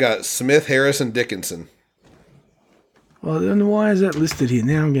mine I got Smith, Harris, and Dickinson. Well, then why is that listed here?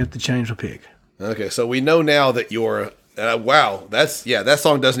 Now I'm going to have to change my pick. Okay, so we know now that you're... wow, that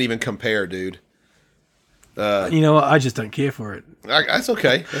song doesn't even compare, dude. You know what? I just don't care for it. That's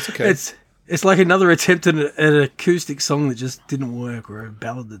okay. That's okay. It's like another attempt at an acoustic song that just didn't work, or a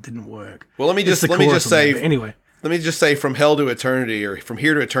ballad that didn't work. Well, let me just say From Hell to Eternity, or From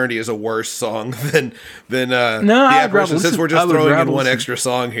Here to Eternity, is a worse song than The Apparition, since we're just throwing in one extra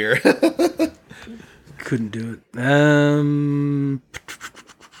song here. Couldn't do it.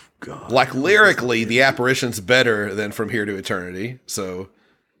 God. Like lyrically, The Apparition's better than From Here to Eternity. So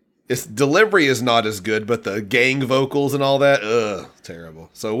its delivery is not as good, but the gang vocals and all that, terrible.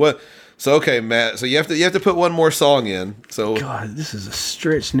 So okay, Matt. So you have to put one more song in. So God, this is a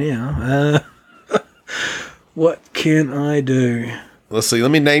stretch now. What can I do? Let's see.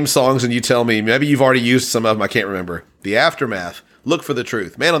 Let me name songs and you tell me. Maybe you've already used some of them. I can't remember. The Aftermath, Look for the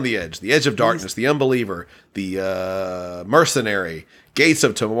Truth, Man on the Edge, The Edge of Darkness, The Unbeliever, The Mercenary, Gates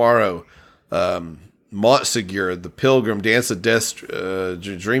of Tomorrow, Montsegur, The Pilgrim, Dance of Death,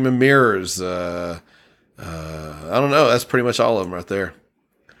 Dream of Mirrors. I don't know. That's pretty much all of them right there.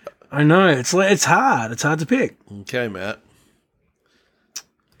 I know. It's hard. It's hard to pick. Okay, Matt.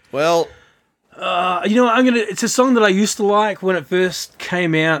 Well... it's a song that I used to like when it first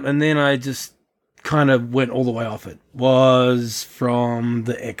came out, and then I just kind of went all the way off it. Was from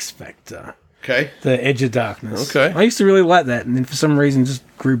the X Factor. Okay. The Edge of Darkness. Okay. I used to really like that, and then for some reason just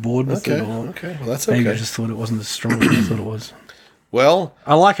grew bored with it. Okay. Well, that's okay. Maybe I just thought it wasn't as strong as I thought it was. Well,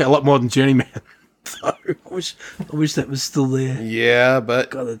 I like it a lot more than Journeyman. So I wish that was still there. Yeah, but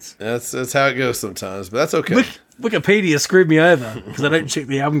God, that's how it goes sometimes. But that's okay. Wikipedia screwed me over because I don't check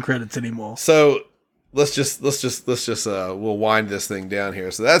the album credits anymore. So let's just we'll wind this thing down here.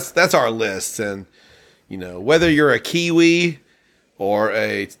 So that's our list, and whether you're a Kiwi or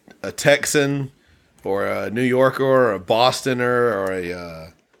a Texan or a New Yorker or a Bostoner or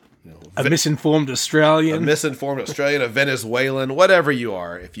a misinformed Australian, a Venezuelan, whatever you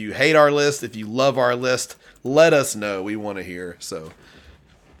are. If you hate our list, if you love our list, let us know. We want to hear. So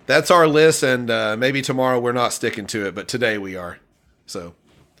that's our list, and maybe tomorrow we're not sticking to it, but today we are. So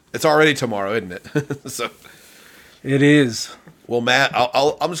it's already tomorrow, isn't it? So it is. Well, Matt,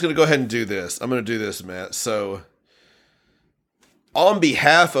 I'm just going to go ahead and do this. I'm going to do this, Matt. So on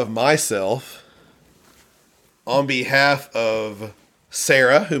behalf of myself, on behalf of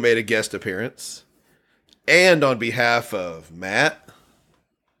Sarah, who made a guest appearance, and on behalf of Matt,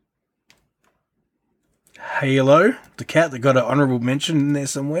 Halo, the cat that got an honourable mention in there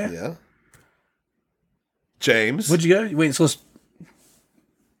somewhere. yeah, James, Where'd you go? You went and saw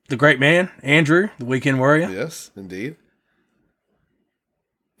the great man, Andrew, the Weekend Warrior. yes,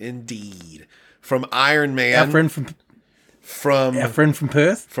 indeed, from Iron Man, Our friend from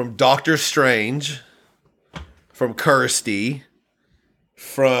Perth. from Doctor Strange, from Kirsty,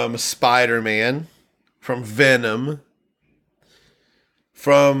 from Spider-Man, from Venom,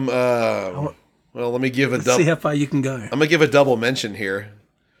 from well, let me give a Let's see double. how far you can go. I'm gonna give a double mention here.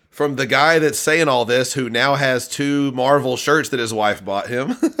 From the guy that's saying all this, who now has 2 Marvel shirts that his wife bought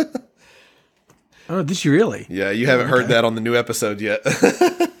him. Oh, did you really? Yeah, you haven't heard that on the new episode yet.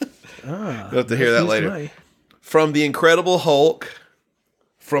 You'll have to hear that later. From the Incredible Hulk,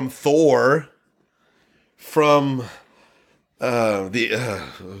 from Thor, from from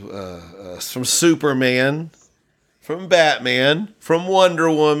Superman, from Batman, from Wonder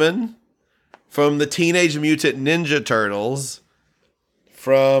Woman, from the Teenage Mutant Ninja Turtles,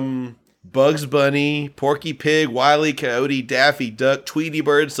 from Bugs Bunny, Porky Pig, Wile E. Coyote, Daffy Duck, Tweety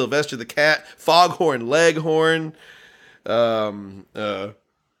Bird, Sylvester the Cat, Foghorn Leghorn,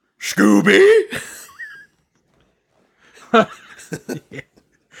 Scooby.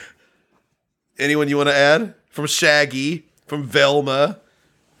 Anyone you want to add? From Shaggy, from Velma,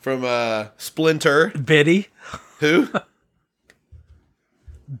 from Splinter. Betty. Who?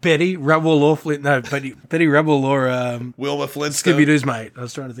 Betty Rubble or Flint. No, Betty Rubble or Wilma Flintstone. Scooby Doo's mate. I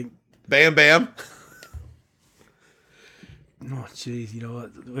was trying to think. Bam Bam. Oh, jeez, you know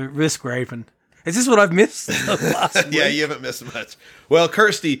what? We're scraping. Is this what I've missed? Last Yeah, week? you haven't missed much. Well,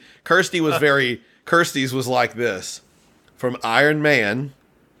 Kirsty was Kirsty's was like this. From Iron Man.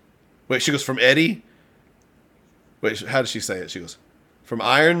 Wait, she goes from Eddie. Wait, how does she say it? She goes from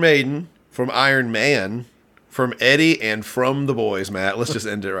Iron Maiden, from Iron Man, from Eddie, and from the boys, Matt. Let's just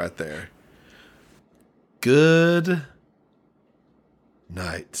end it right there. Good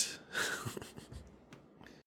night.